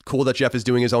it's cool that Jeff is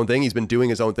doing his own thing. He's been doing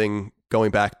his own thing going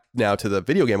back now to the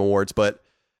Video Game Awards, but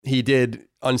he did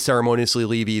unceremoniously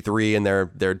leave E3 and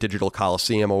their digital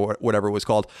coliseum or whatever it was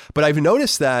called. But I've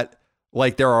noticed that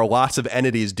like there are lots of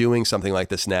entities doing something like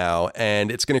this now,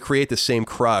 and it's going to create the same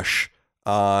crush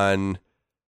on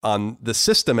the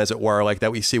system, as it were, like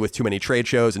that we see with too many trade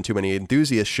shows and too many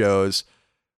enthusiast shows,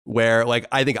 where like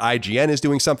I think IGN is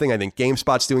doing something. I think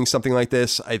GameSpot's doing something like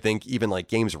this. I think even like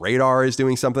Games Radar is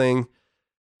doing something.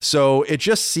 So it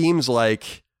just seems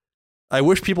like I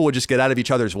wish people would just get out of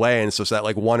each other's way, and so that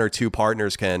like one or two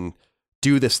partners can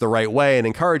do this the right way and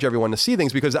encourage everyone to see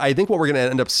things, because I think what we're going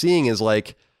to end up seeing is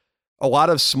like a lot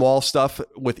of small stuff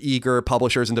with eager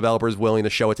publishers and developers willing to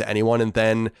show it to anyone, and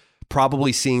then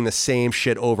probably seeing the same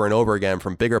shit over and over again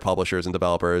from bigger publishers and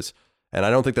developers. And I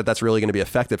don't think that that's really going to be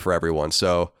effective for everyone.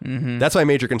 So that's my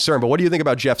major concern. But what do you think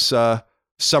about Jeff's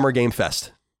Summer Game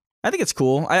Fest? I think it's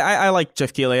cool. I like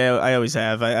Jeff Keighley. I always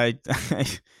have.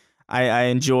 I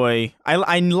enjoy.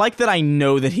 I like that. I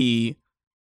know that he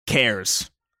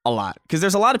cares a lot, because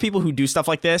there's a lot of people who do stuff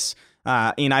like this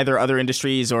in either other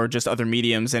industries or just other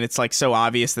mediums, and it's like so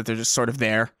obvious that they're just sort of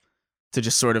there to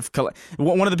just sort of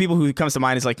one of the people who comes to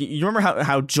mind is like, you remember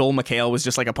how Joel McHale was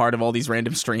just like a part of all these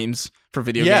random streams for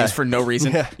video games for no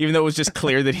reason, even though it was just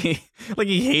clear that he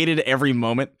hated every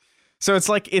moment. So it's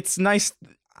like it's nice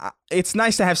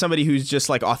to have somebody who's just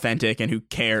like authentic and who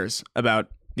cares about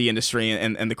the industry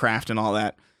and the craft and all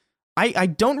that. I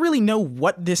don't really know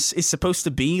what this is supposed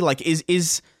to be. Like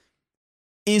is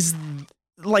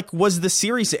like, was the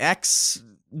Series X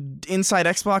Inside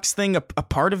Xbox thing a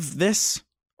part of this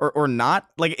or not?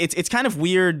 Like it's kind of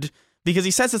weird, because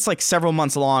he says it's like several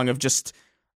months long of just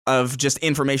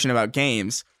information about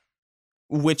games,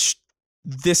 which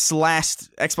this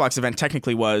last Xbox event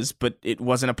technically was, but it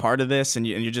wasn't a part of this. And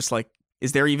you're just like,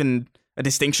 is there even a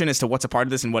distinction as to what's a part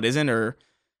of this and what isn't? Or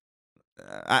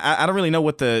I don't really know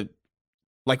what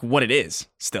it is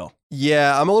still.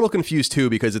 Yeah, I'm a little confused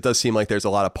too, because it does seem like there's a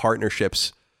lot of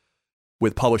partnerships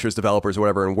with publishers, developers, or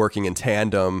whatever, and working in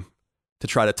tandem to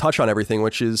try to touch on everything,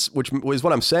 which is what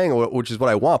I'm saying, which is what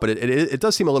I want. But it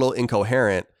does seem a little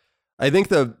incoherent. I think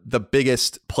the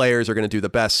biggest players are going to do the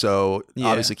best. So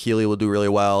obviously Keighley will do really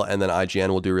well, and then IGN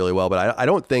will do really well. But I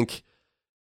don't think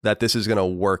that this is going to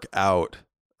work out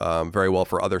very well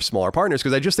for other smaller partners,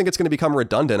 because I just think it's going to become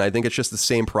redundant. I think it's just the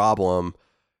same problem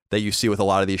that you see with a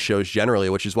lot of these shows generally,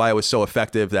 which is why it was so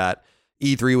effective that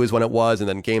E3 was when it was, and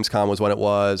then Gamescom was when it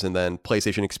was, and then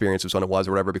PlayStation Experience was when it was,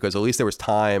 or whatever, because at least there was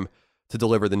time to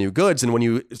deliver the new goods. And when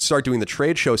you start doing the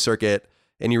trade show circuit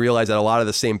and you realize that a lot of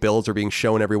the same builds are being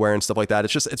shown everywhere and stuff like that,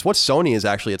 it's what Sony has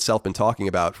actually itself been talking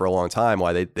about for a long time,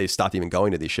 why they stopped even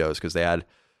going to these shows, because they had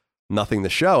nothing to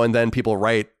show. And then people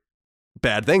write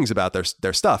bad things about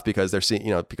their stuff because they're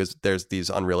seeing, because there's these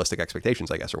unrealistic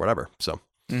expectations, I guess, or whatever. So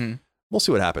we'll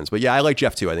see what happens. But yeah, I like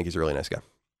Jeff too. I think he's a really nice guy.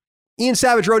 Ian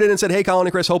Savage wrote in and said, "Hey, Colin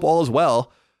and Chris, hope all is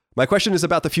well. My question is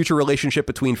about the future relationship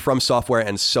between From Software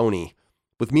and Sony.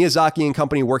 With Miyazaki and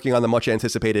company working on the much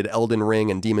anticipated Elden Ring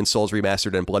and Demon's Souls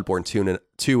Remastered and Bloodborne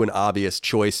 2 an obvious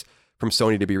choice from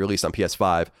Sony to be released on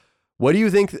PS5. What do you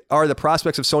think are the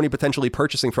prospects of Sony potentially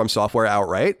purchasing From Software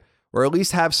outright, or at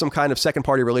least have some kind of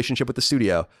second-party relationship with the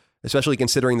studio, especially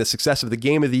considering the success of the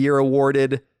Game of the Year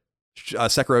awarded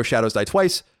Sekiro Shadows Die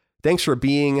Twice? Thanks for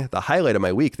being the highlight of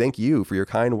my week. Thank you for your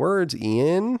kind words,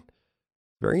 Ian.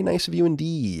 Very nice of you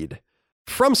indeed."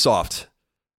 FromSoft.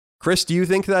 Chris, do you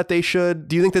think that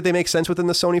they make sense within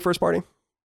the Sony first party?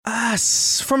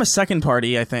 From a second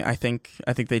party, I think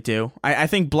they do. I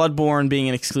think Bloodborne being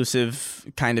an exclusive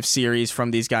kind of series from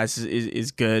these guys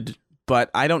is good, but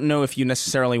I don't know if you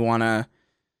necessarily want to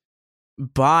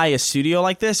buy a studio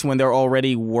like this when they're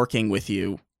already working with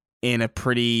you in a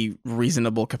pretty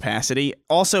reasonable capacity.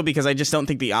 Also, because I just don't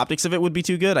think the optics of it would be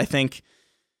too good. I think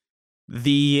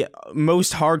the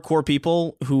most hardcore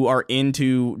people who are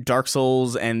into Dark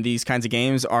Souls and these kinds of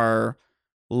games are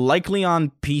likely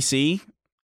on PC.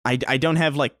 I don't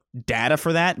have like data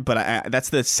for that, but that's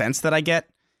the sense that I get.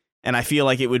 And I feel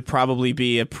like it would probably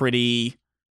be a pretty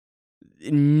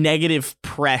negative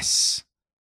press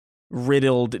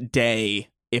riddled day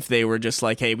if they were just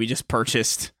like, "Hey, we just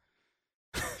purchased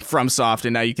FromSoft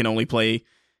and now you can only play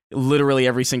literally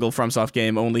every single FromSoft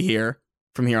game only here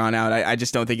from here on out." I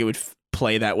just don't think it would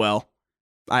play that well.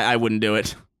 I wouldn't do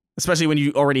it, especially when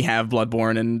you already have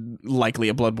Bloodborne and likely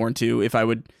a Bloodborne 2.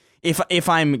 If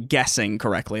I'm guessing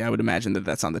correctly, I would imagine that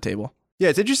that's on the table. Yeah,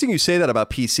 it's interesting you say that about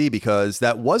PC because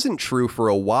that wasn't true for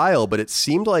a while, but it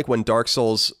seemed like when Dark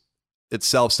Souls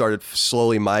itself started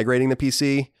slowly migrating to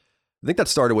PC, I think that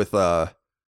started with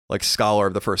like Scholar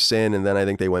of the First Sin, and then I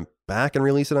think they went back and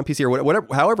released it on PC or whatever.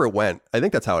 However it went, I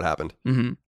think that's how it happened.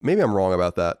 Mm-hmm. Maybe I'm wrong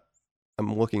about that.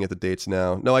 I'm looking at the dates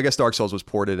now. No, I guess Dark Souls was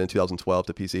ported in 2012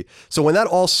 to PC. So when that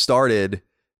all started,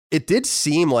 it did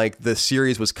seem like the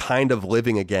series was kind of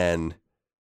living again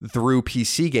through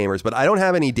PC gamers, but I don't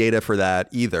have any data for that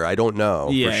either. I don't know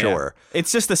for sure. Yeah.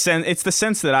 It's just the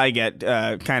sense that I get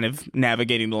kind of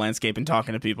navigating the landscape and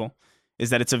talking to people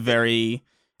is that it's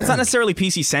not necessarily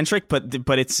PC centric, but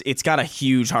it's got a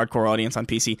huge hardcore audience on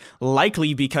PC,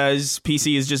 likely because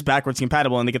PC is just backwards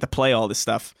compatible and they get to play all this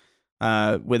stuff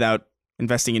without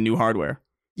investing in new hardware.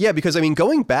 Yeah, because I mean,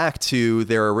 going back to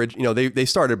their original, they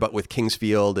started but with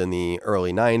Kingsfield in the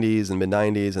early 90s and mid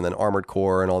 90s, and then Armored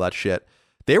Core and all that shit.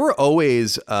 They were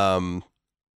always on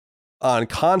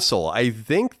console. I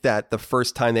think that the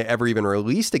first time they ever even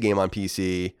released a game on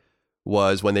PC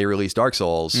was when they released Dark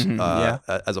Souls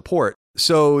as a port.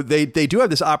 So they do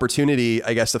have this opportunity,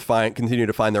 I guess, to continue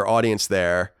to find their audience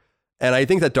there. And I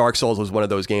think that Dark Souls was one of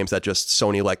those games that just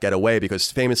Sony let get away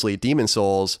because famously Demon's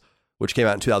Souls, which came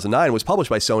out in 2009, was published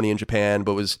by Sony in Japan,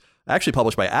 but was actually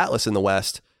published by Atlas in the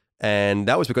West. And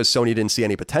that was because Sony didn't see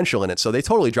any potential in it. So they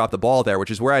totally dropped the ball there,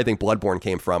 which is where I think Bloodborne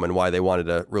came from and why they wanted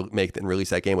to make and release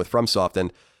that game with FromSoft.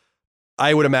 And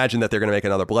I would imagine that they're going to make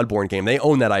another Bloodborne game. They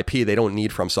own that IP. They don't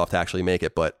need FromSoft to actually make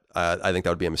it, but I think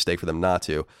that would be a mistake for them not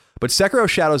to. But Sekiro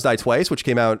Shadows Die Twice, which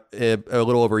came out a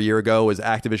little over a year ago, was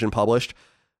Activision published.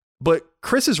 But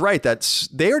Chris is right that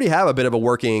they already have a bit of a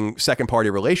working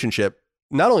second-party relationship,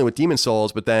 not only with Demon's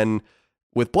Souls, but then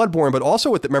with Bloodborne, but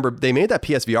also with, remember, they made that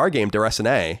PSVR game,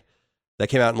 Destiny, that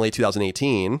came out in late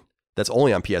 2018. That's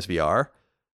only on PSVR.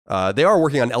 They are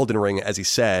working on Elden Ring, as he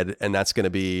said, and that's going to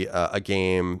be a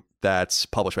game that's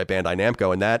published by Bandai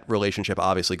Namco, and that relationship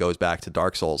obviously goes back to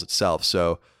Dark Souls itself.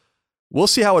 So we'll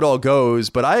see how it all goes,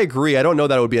 but I agree. I don't know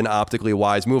that it would be an optically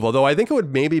wise move, although I think it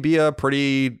would maybe be a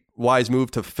pretty wise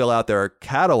move to fill out their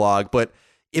catalog. But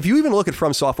if you even look at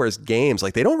From Software's games,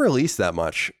 like, they don't release that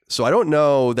much. So I don't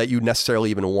know that you necessarily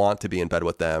even want to be in bed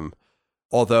with them.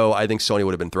 Although I think Sony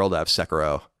would have been thrilled to have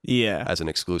Sekiro as an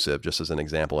exclusive, just as an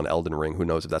example, and Elden Ring. Who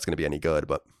knows if that's going to be any good,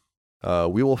 but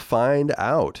we will find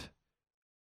out.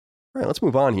 All right, let's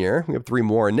move on here. We have 3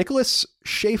 more. Nicholas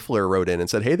Schaeffler wrote in and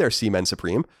said, "Hey there, Seamen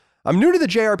Supreme. I'm new to the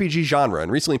JRPG genre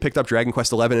and recently picked up Dragon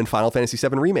Quest XI and Final Fantasy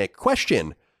VII Remake.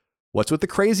 Question: what's with the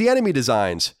crazy enemy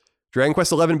designs? Dragon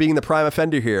Quest XI being the prime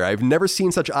offender here. I've never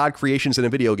seen such odd creations in a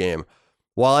video game.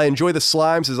 While I enjoy the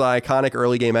slimes as an iconic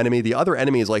early game enemy, the other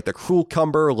enemies like the Cruel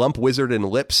Cumber, Lump Wizard, and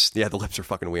Lips, the lips are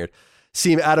fucking weird,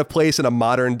 seem out of place in a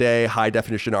modern day high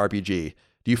definition RPG.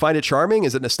 Do you find it charming?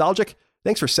 Is it nostalgic?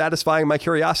 Thanks for satisfying my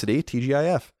curiosity,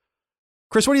 TGIF."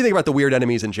 Chris, what do you think about the weird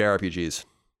enemies in JRPGs?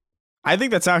 I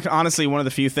think that's honestly one of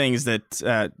the few things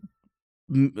that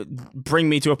bring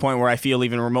me to a point where I feel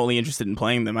even remotely interested in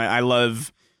playing them. I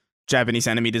love Japanese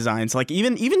enemy designs. Like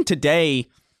even today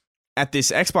at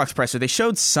this Xbox presser, they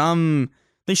showed some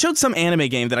anime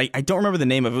game that I don't remember the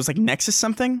name of. It was like Nexus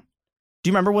something. Do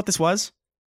you remember what this was?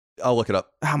 I'll look it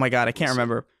up. Oh my God, I can't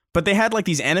remember. But they had like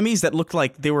these enemies that looked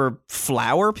like they were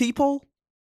flower people.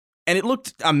 And it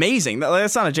looked amazing.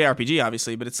 That's not a JRPG,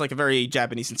 obviously, but it's like a very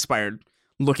Japanese-inspired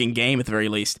looking game at the very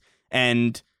least.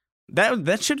 And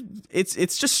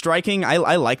it's just striking.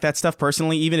 I like that stuff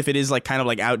personally, even if it is like kind of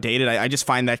like outdated. I just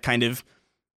find that kind of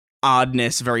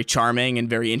oddness very charming and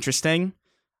very interesting.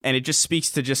 And it just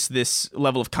speaks to just this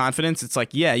level of confidence. It's like,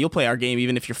 yeah, you'll play our game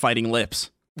even if you're fighting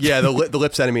Lips. Yeah, the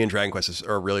Lips enemy in Dragon Quest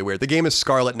are really weird. The game is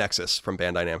Scarlet Nexus from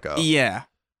Bandai Namco. Yeah.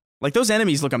 Like, those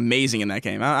enemies look amazing in that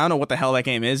game. I don't know what the hell that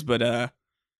game is, but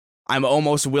I'm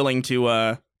almost willing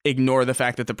to ignore the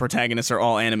fact that the protagonists are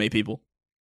all anime people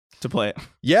to play it.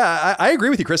 Yeah, I agree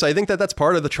with you, Chris. I think that that's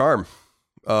part of the charm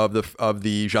of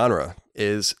the genre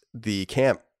is the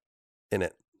camp in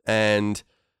it and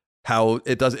how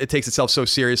it takes itself so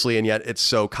seriously and yet it's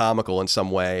so comical in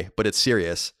some way, but it's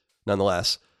serious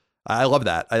nonetheless. I love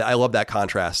that. I love that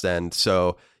contrast. And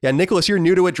so, yeah, Nicholas, you're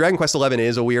new to it. Dragon Quest XI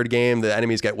is a weird game. The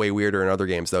enemies get way weirder in other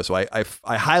games, though. So I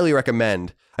highly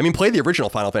recommend. I mean, play the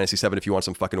original Final Fantasy VII if you want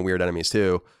some fucking weird enemies,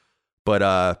 too.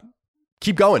 But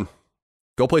keep going.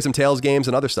 Go play some Tales games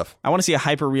and other stuff. I want to see a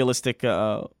hyper-realistic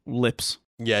Lips.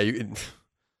 Yeah,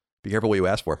 be careful what you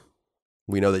ask for.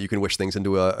 We know that you can wish things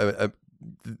into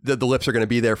the Lips are going to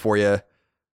be there for you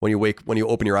when you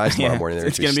open your eyes tomorrow morning.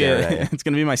 It's going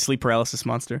to be my sleep paralysis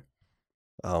monster.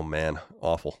 Oh, man.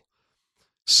 Awful.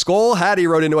 Skull Hattie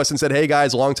wrote into us and said, hey,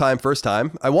 guys, long time, first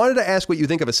time. I wanted to ask what you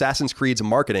think of Assassin's Creed's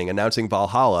marketing announcing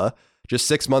Valhalla just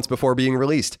 6 months before being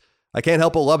released. I can't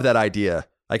help but love that idea.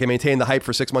 I can maintain the hype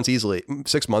for 6 months easily.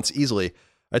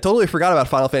 I totally forgot about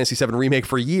Final Fantasy VII Remake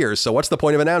for years, so what's the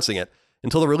point of announcing it?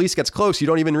 Until the release gets close, you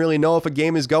don't even really know if a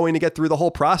game is going to get through the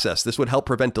whole process. This would help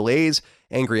prevent delays,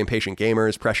 angry, impatient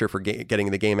gamers, pressure for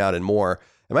getting the game out, and more.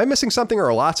 Am I missing something or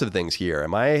are lots of things here?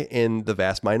 Am I in the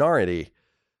vast minority?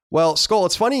 Well, Skull,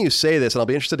 it's funny you say this, and I'll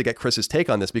be interested to get Chris's take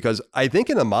on this, because I think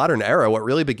in the modern era, what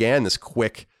really began this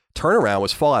quick turnaround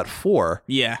was Fallout 4.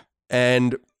 Yeah.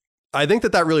 And I think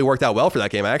that really worked out well for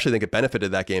that game. I actually think it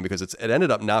benefited that game because it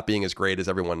ended up not being as great as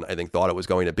everyone, I think, thought it was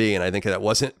going to be. And I think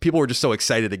that people were just so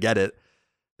excited to get it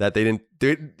that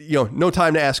no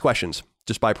time to ask questions,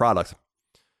 just buy product.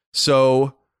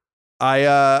 So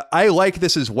I like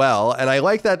this as well. And I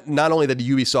like that not only that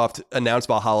Ubisoft announced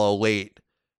Valhalla late,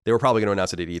 they were probably going to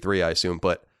announce it at E3, I assume,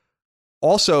 but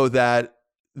also that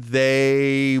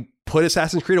they put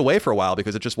Assassin's Creed away for a while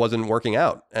because it just wasn't working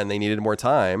out and they needed more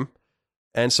time.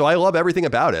 And so I love everything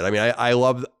about it. I mean, I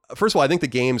love, first of all, I think the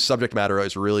game's subject matter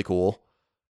is really cool.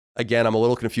 Again, I'm a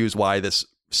little confused why this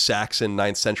Saxon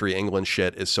 9th century England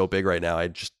shit is so big right now. I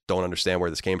just don't understand where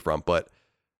this came from, but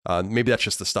maybe that's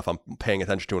just the stuff I'm paying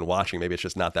attention to and watching. Maybe it's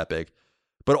just not that big.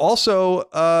 But also,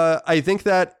 I think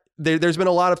that there's been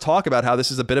a lot of talk about how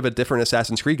this is a bit of a different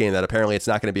Assassin's Creed game, that apparently it's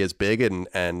not going to be as big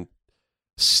and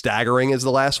staggering as the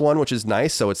last one, which is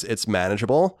nice. So it's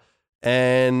manageable.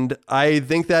 And I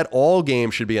think that all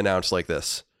games should be announced like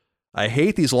this. I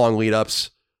hate these long lead ups.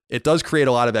 It does create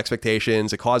a lot of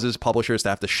expectations. It causes publishers to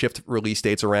have to shift release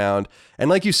dates around. And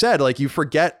like you said, like you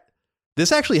forget,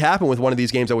 this actually happened with one of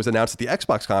these games that was announced at the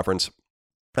Xbox conference.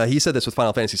 He said this with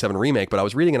Final Fantasy VII Remake, but I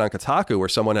was reading it on Kotaku where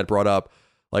someone had brought up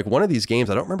like one of these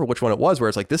games. I don't remember which one it was, where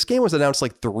it's like, this game was announced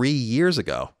like 3 years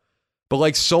ago, but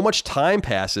like so much time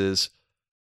passes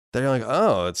that you're like,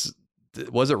 oh,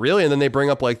 was it really? And then they bring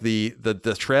up like the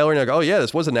trailer and you're like, oh yeah,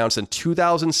 this was announced in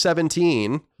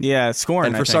 2017. Yeah, Scorn.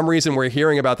 And for some reason we're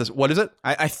hearing about this. What is it?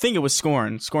 I think it was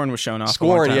Scorn. Scorn was shown off.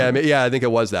 Scorn, yeah, I think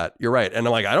it was that. You're right. And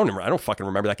I'm like, I don't fucking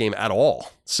remember that game at all.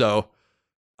 So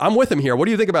I'm with him here. What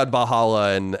do you think about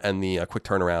Valhalla and the quick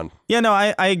turnaround? Yeah, no,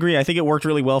 I agree. I think it worked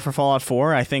really well for Fallout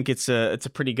 4. I think it's a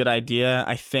pretty good idea.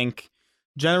 I think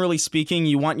generally speaking,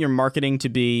 you want your marketing to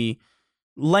be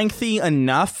lengthy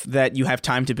enough that you have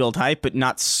time to build hype, but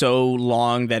not so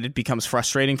long that it becomes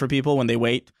frustrating for people when they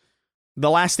wait. The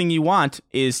last thing you want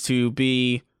is to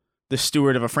be the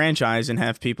steward of a franchise and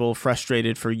have people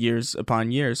frustrated for years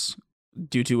upon years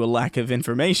due to a lack of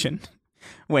information,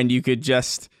 when you could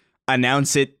just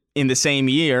announce it in the same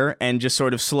year and just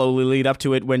sort of slowly lead up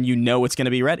to it when you know it's going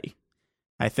to be ready.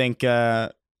 I think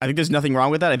there's nothing wrong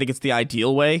with that. I think it's the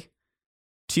ideal way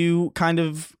to kind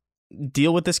of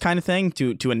deal with this kind of thing,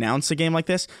 to announce a game like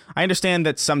this. I understand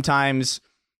that sometimes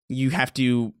you have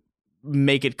to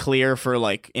make it clear for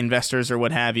like investors or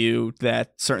what have you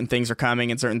that certain things are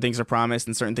coming and certain things are promised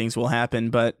and certain things will happen.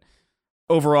 But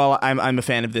overall, I'm a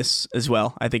fan of this as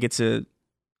well. I think it's a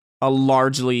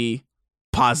largely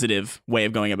positive way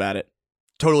of going about it.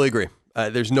 Totally agree.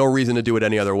 There's no reason to do it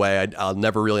any other way. I'll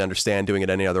never really understand doing it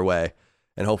any other way.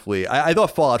 And hopefully, I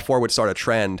thought Fallout 4 would start a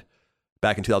trend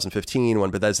back in 2015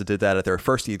 when Bethesda did that at their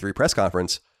first E3 press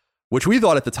conference, which we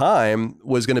thought at the time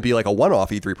was going to be like a one-off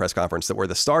E3 press conference that where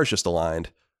the stars just aligned.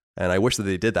 And I wish that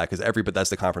they did that because every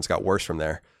Bethesda conference got worse from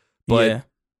there. But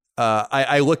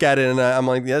I look at it and I'm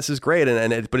like, yeah, this is great.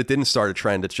 But it didn't start a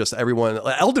trend. It's just everyone.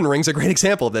 Elden Ring's a great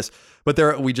example of this.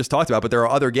 But we just talked about. But there are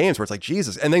other games where it's like,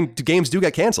 Jesus. And then games do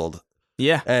get canceled.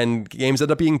 Yeah. And games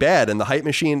end up being bad. And the hype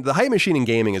machine in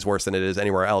gaming is worse than it is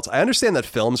anywhere else. I understand that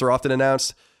films are often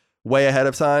announced way ahead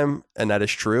of time, and that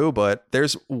is true, but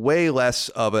there's way less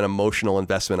of an emotional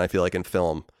investment, I feel like, in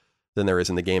film than there is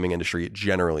in the gaming industry,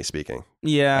 generally speaking.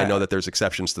 Yeah. I know that there's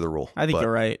exceptions to the rule. I think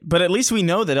you're right. But at least we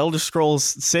know that Elder Scrolls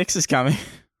 6 is coming.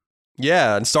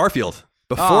 Yeah, and Starfield.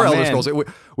 Before Elder Scrolls,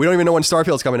 we don't even know when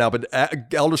Starfield's coming out, but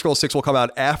Elder Scrolls 6 will come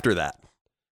out after that.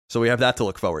 So we have that to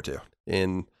look forward to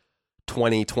in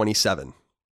 2027.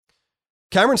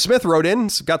 Cameron Smith wrote in,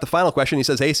 got the final question. He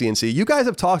says, hey, CNC, you guys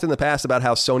have talked in the past about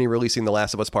how Sony releasing The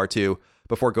Last of Us Part 2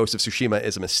 before Ghost of Tsushima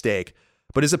is a mistake.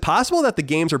 But is it possible that the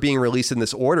games are being released in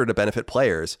this order to benefit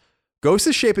players? Ghost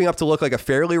is shaping up to look like a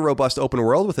fairly robust open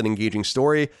world with an engaging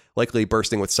story, likely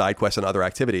bursting with side quests and other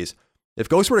activities. If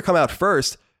Ghost were to come out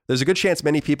first, there's a good chance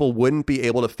many people wouldn't be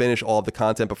able to finish all of the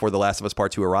content before The Last of Us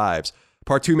Part 2 arrives.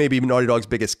 Part 2 may be Naughty Dog's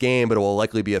biggest game, but it will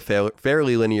likely be a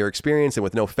fairly linear experience, and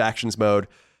with no factions mode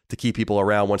to keep people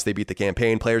around once they beat the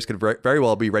campaign, players could very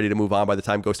well be ready to move on by the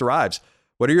time Ghost arrives.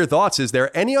 What are your thoughts? Is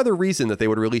there any other reason that they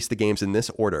would release the games in this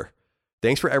order?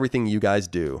 Thanks for everything you guys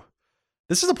do.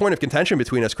 This is a point of contention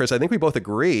between us, Chris. I think we both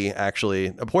agree, actually,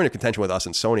 a point of contention with us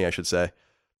and Sony, I should say,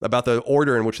 about the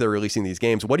order in which they're releasing these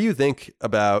games. What do you think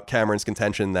about Cameron's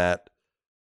contention that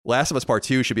Last of Us Part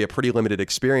 2 should be a pretty limited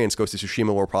experience? Ghost of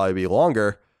Tsushima will probably be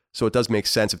longer. So it does make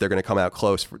sense if they're going to come out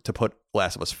close to put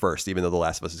Last of Us first, even though The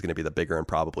Last of Us is going to be the bigger and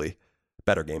probably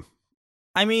better game.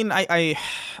 I mean, I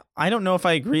don't know if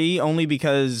I agree, only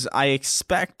because I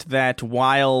expect that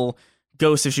while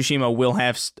Ghost of Tsushima will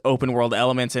have open world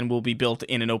elements and will be built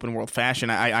in an open world fashion,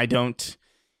 I don't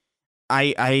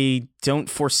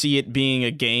foresee it being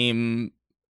a game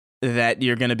that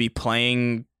you're going to be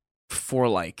playing for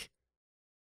like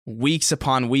weeks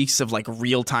upon weeks of like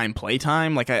real time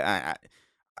playtime. Like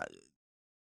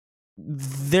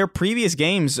their previous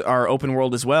games are open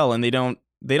world as well, and they don't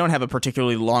have a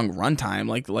particularly long runtime.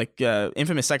 Like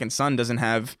Infamous Second Son doesn't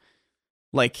have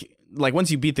like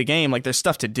once you beat the game, like there's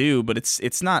stuff to do, but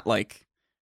it's not like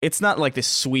this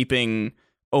sweeping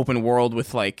open world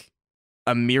with like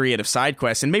a myriad of side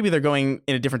quests. And maybe they're going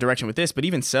in a different direction with this, but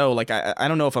even so, like I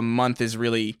don't know if a month is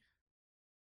really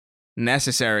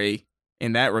necessary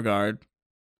in that regard,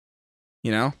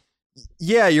 you know?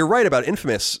 Yeah, you're right about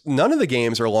Infamous. None of the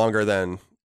games are longer than,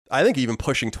 I think even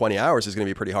pushing 20 hours is going to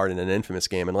be pretty hard in an Infamous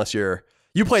game, unless you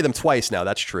play them twice now,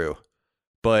 that's true.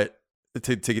 But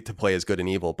to get to play as good and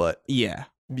evil, but yeah,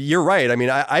 you're right. I mean,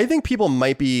 I think people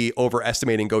might be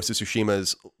overestimating Ghost of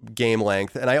Tsushima's game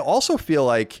length. And I also feel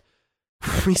like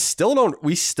we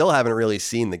still haven't really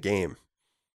seen the game.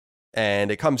 And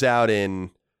it comes out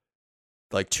in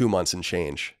like 2 months and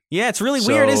change. Yeah, it's really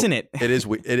weird, isn't it? It is.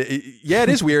 Yeah, it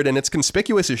is weird, and it's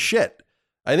conspicuous as shit.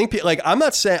 I think, like, I'm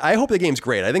not saying, I hope the game's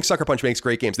great. I think Sucker Punch makes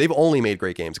great games. They've only made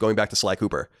great games, going back to Sly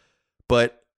Cooper.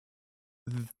 But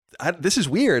this is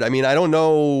weird. I mean, I don't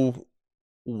know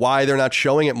why they're not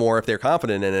showing it more if they're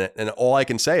confident in it. And all I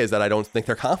can say is that I don't think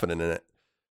they're confident in it,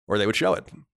 or they would show it.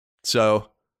 So,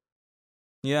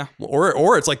 yeah.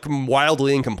 Or it's like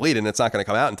wildly incomplete and it's not going to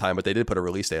come out in time, but they did put a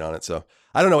release date on it. So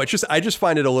I don't know. I just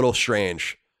find it a little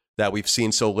strange that we've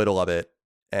seen so little of it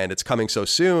and it's coming so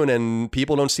soon and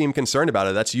people don't seem concerned about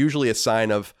it. That's usually a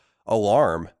sign of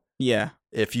alarm. Yeah.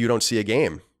 If you don't see a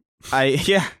game.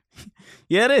 Yeah,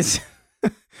 it is.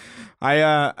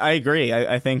 I agree.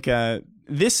 I think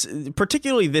this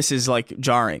is like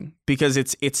jarring because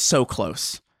it's so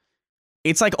close.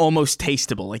 It's like almost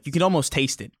tasteable. Like you can almost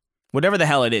taste it. Whatever the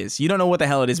hell it is. You don't know what the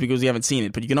hell it is because you haven't seen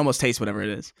it, but you can almost taste whatever it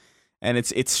is. And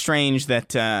it's strange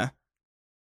that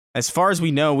as far as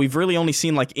we know, we've really only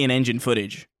seen like in-engine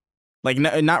footage. Like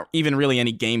not even really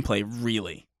any gameplay,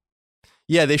 really.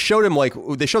 Yeah, they showed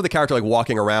the character like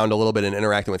walking around a little bit and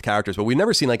interacting with characters, but we've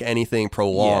never seen like anything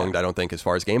prolonged, I don't think, as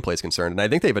far as gameplay is concerned. And I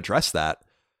think they've addressed that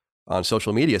on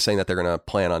social media, saying that they're going to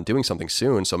plan on doing something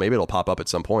soon. So maybe it'll pop up at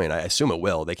some point. I assume it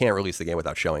will. They can't release the game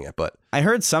without showing it, but I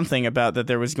heard something about that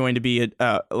there was going to be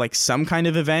like some kind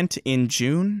of event in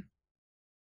June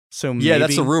So maybe, yeah,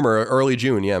 that's the rumor. Early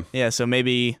June. Yeah. Yeah. So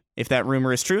maybe if that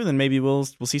rumor is true, then maybe we'll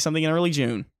see something in early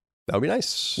June. That would be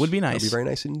nice. Would be nice. That would be very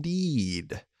nice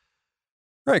indeed.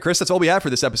 All right, Chris, that's all we have for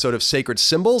this episode of Sacred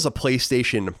Symbols, a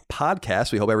PlayStation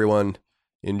podcast. We hope everyone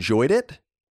enjoyed it.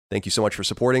 Thank you so much for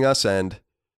supporting us and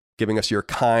giving us your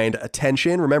kind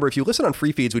attention. Remember, if you listen on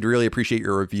free feeds, we'd really appreciate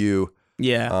your review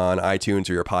on iTunes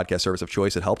or your podcast service of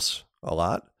choice. It helps a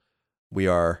lot. We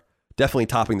are definitely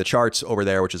topping the charts over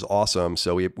there, which is awesome.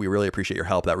 So we really appreciate your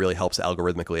help. That really helps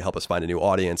algorithmically help us find a new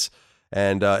audience.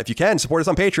 And if you can, support us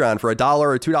on Patreon for $1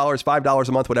 or $2, $5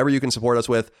 a month, whatever you can support us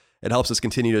with. It helps us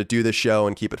continue to do this show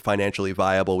and keep it financially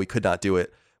viable. We could not do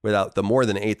it without the more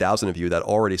than 8,000 of you that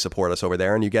already support us over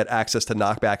there. And you get access to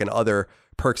Knockback and other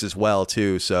perks as well,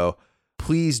 too. So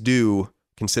please do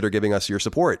consider giving us your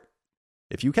support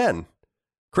if you can.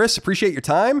 Chris, appreciate your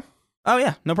time. Oh,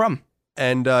 yeah, no problem.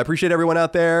 And appreciate everyone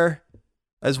out there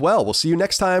as well. We'll see you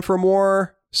next time for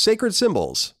more Sacred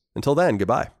Symbols. Until then,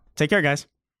 goodbye. Take care, guys.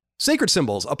 Sacred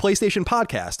Symbols, a PlayStation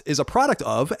podcast, is a product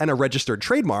of and a registered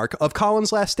trademark of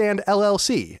Colin's Last Stand,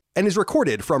 LLC, and is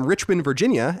recorded from Richmond,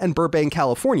 Virginia, and Burbank,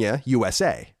 California,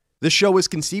 USA. This show is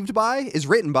conceived by, is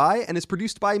written by, and is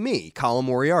produced by me, Colin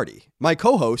Moriarty. My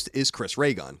co-host is Chris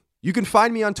Raygun. You can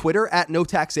find me on Twitter at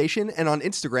NoTaxation and on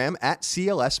Instagram at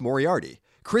CLS Moriarty.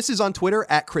 Chris is on Twitter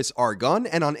at Chris R. Gunn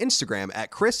and on Instagram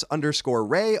at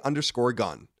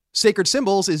Chris_Ray_Gun. Sacred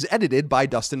Symbols is edited by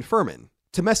Dustin Furman.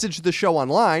 To message the show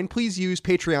online, please use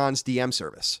Patreon's DM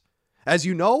service. As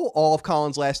you know, all of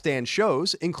Colin's Last Stand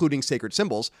shows, including Sacred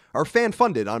Symbols, are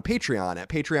fan-funded on Patreon at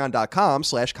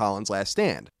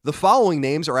patreon.com/ColinsLastStand. The following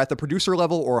names are at the producer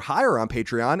level or higher on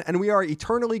Patreon, and we are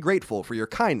eternally grateful for your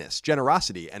kindness,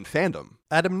 generosity, and fandom.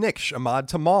 Adam Nix, Ahmad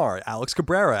Tamar, Alex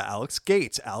Cabrera, Alex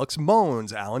Gates, Alex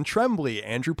Mones, Alan Tremblay,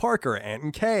 Andrew Parker,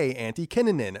 Anton K, Auntie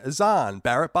Kinnanen, Azan,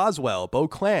 Barrett Boswell, Bo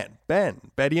Clant,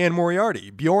 Ben, Betty Ann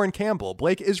Moriarty, Bjorn Campbell,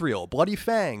 Blake Israel, Bloody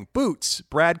Fang, Boots,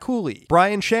 Brad Cooley,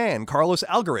 Brian Shan, Carlos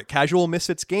Algaric, Casual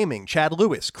Misfits Gaming, Chad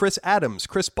Lewis, Chris Adams,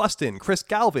 Chris Bustin, Chris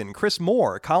Galvin, Chris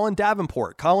Moore, Colin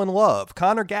Davenport, Colin Love,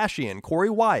 Connor Gashian, Corey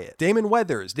Wyatt, Damon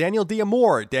Weathers, Daniel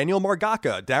Diamore, Daniel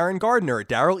Margaka, Darren Gardner,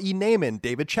 Daryl E. Naiman,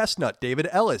 David Chestnut, David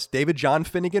Ellis, David John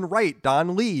Finnegan Wright,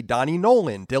 Don Lee, Donnie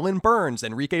Nolan, Dylan Burns,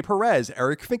 Enrique Perez,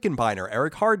 Eric Finkenbeiner,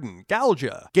 Eric Harden,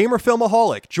 Galja, Gamer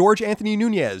Filmaholic, George Anthony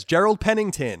Nunez, Gerald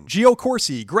Pennington, Gio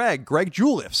Corsi, Greg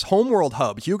Juliffs, Homeworld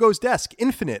Hub, Hugo's Desk,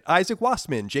 Infinite, Isaac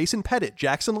Wastman, Jason Pettit,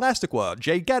 Jackson Lastiqua,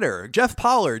 Jay Getter, Jeff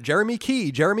Pollard, Jeremy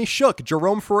Key, Jeremy Shook,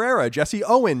 Jerome Ferreira, Jesse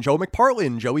Owen, Joe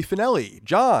McPartlin, Joey Finelli,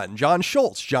 John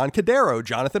Schultz, John Cadero,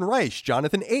 Jonathan Reich,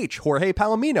 Jonathan H, Jorge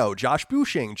Palomino, Josh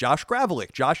Bushing, Josh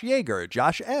Gravelick, Josh Yeager,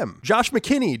 Josh M, Josh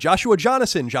McKinney, Joshua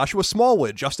Jonathan, Joshua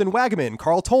Smallwood, Justin Wagaman,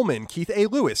 Carl Tolman, Keith A.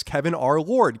 Lewis, Kevin R.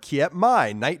 Lord, Kiet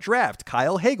Mai, Night Draft,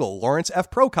 Kyle Hagel, Lawrence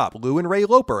F. Prokop, Lou and Ray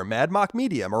Loper, Mad Mock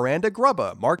Media, Miranda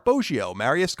Grubba, Mark Boggio,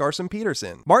 Marius Garson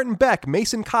Peterson, Martin Beck,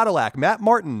 Mason Cadillac, Matt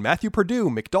Martin, Matthew Purdue,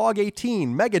 McDog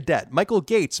 18, Megadet, Michael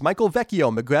Gates, Michael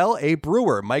Vecchio, Miguel A.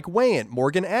 Brewer, Mike Wayant,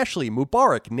 Morgan Ashley,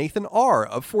 Mubarak, Nathan R.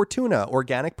 of Fortuna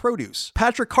Organic Produce,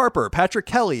 Patrick Carper, Patrick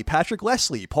Kelly, Patrick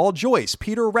Leslie, Paul Joyce,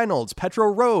 Peter Reynolds,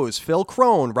 Petro Rose, Phil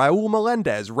Crone, Raul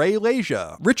Melendez, Ray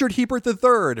Leja, Richard Hebert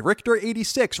III, Richter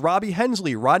 86, Robbie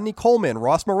Hensley, Rodney Coleman,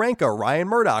 Ross Marenka, Ryan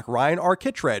Murdoch, Ryan R.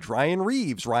 Kittredge, Ryan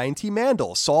Reeves, Ryan T.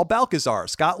 Mandel, Saul Balcazar,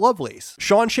 Scott Lovelace,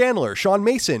 Sean Chandler, Sean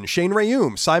Mason, Shane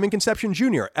Rayum, Simon Conception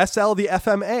Jr., SL the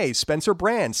FMA, Spencer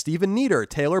Brand, Stephen Nieder,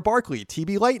 Taylor Barkley,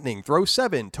 TB Lightning, Throw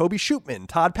 7, Toby Shootman,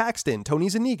 Todd Paxton, Tony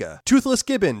Zaniga, Toothless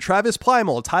Gibbon, Travis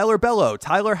Plymel, Tyler Bello,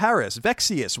 Tyler Harris,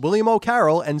 Vexius, William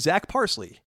O'Carroll, and Zach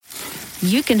Parsley.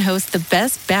 You can host the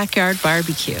best backyard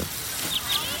barbecue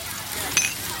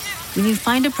when you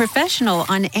find a professional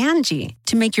on Angie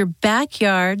to make your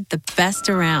backyard the best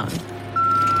around.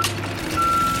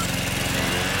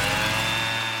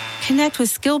 Connect with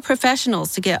skilled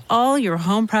professionals to get all your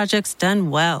home projects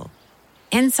done well.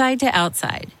 Inside to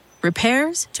outside,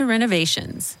 repairs to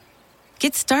renovations.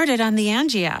 Get started on the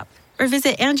Angie app or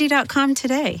visit Angie.com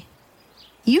today.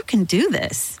 You can do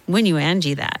this when you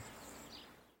Angie that.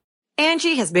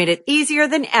 Angie has made it easier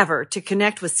than ever to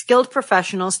connect with skilled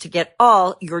professionals to get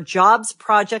all your jobs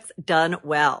projects done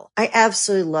well. I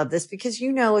absolutely love this because,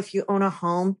 you know, if you own a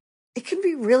home, it can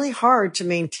be really hard to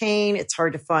maintain. It's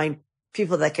hard to find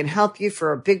people that can help you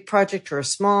for a big project or a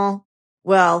small.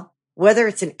 Well, whether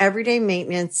it's in everyday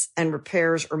maintenance and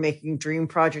repairs or making dream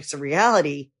projects a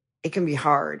reality, it can be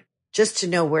hard just to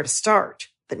know where to start.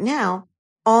 But now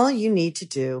all you need to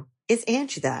do is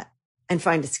Angie that and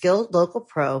find a skilled local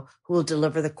pro who will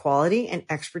deliver the quality and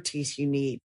expertise you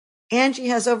need. Angie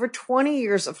has over 20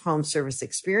 years of home service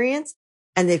experience,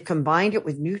 and they've combined it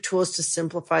with new tools to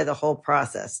simplify the whole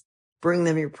process. Bring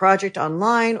them your project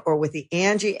online or with the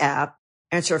Angie app.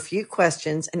 Answer a few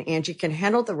questions and Angie can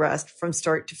handle the rest from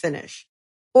start to finish.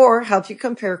 Or help you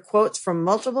compare quotes from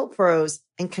multiple pros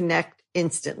and connect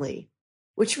instantly.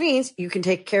 Which means you can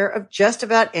take care of just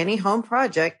about any home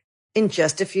project in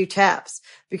just a few taps.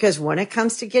 Because when it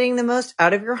comes to getting the most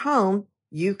out of your home,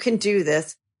 you can do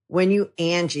this when you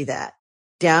Angie that.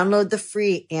 Download the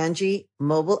free Angie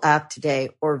mobile app today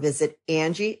or visit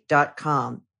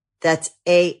Angie.com. That's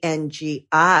ANGI.com.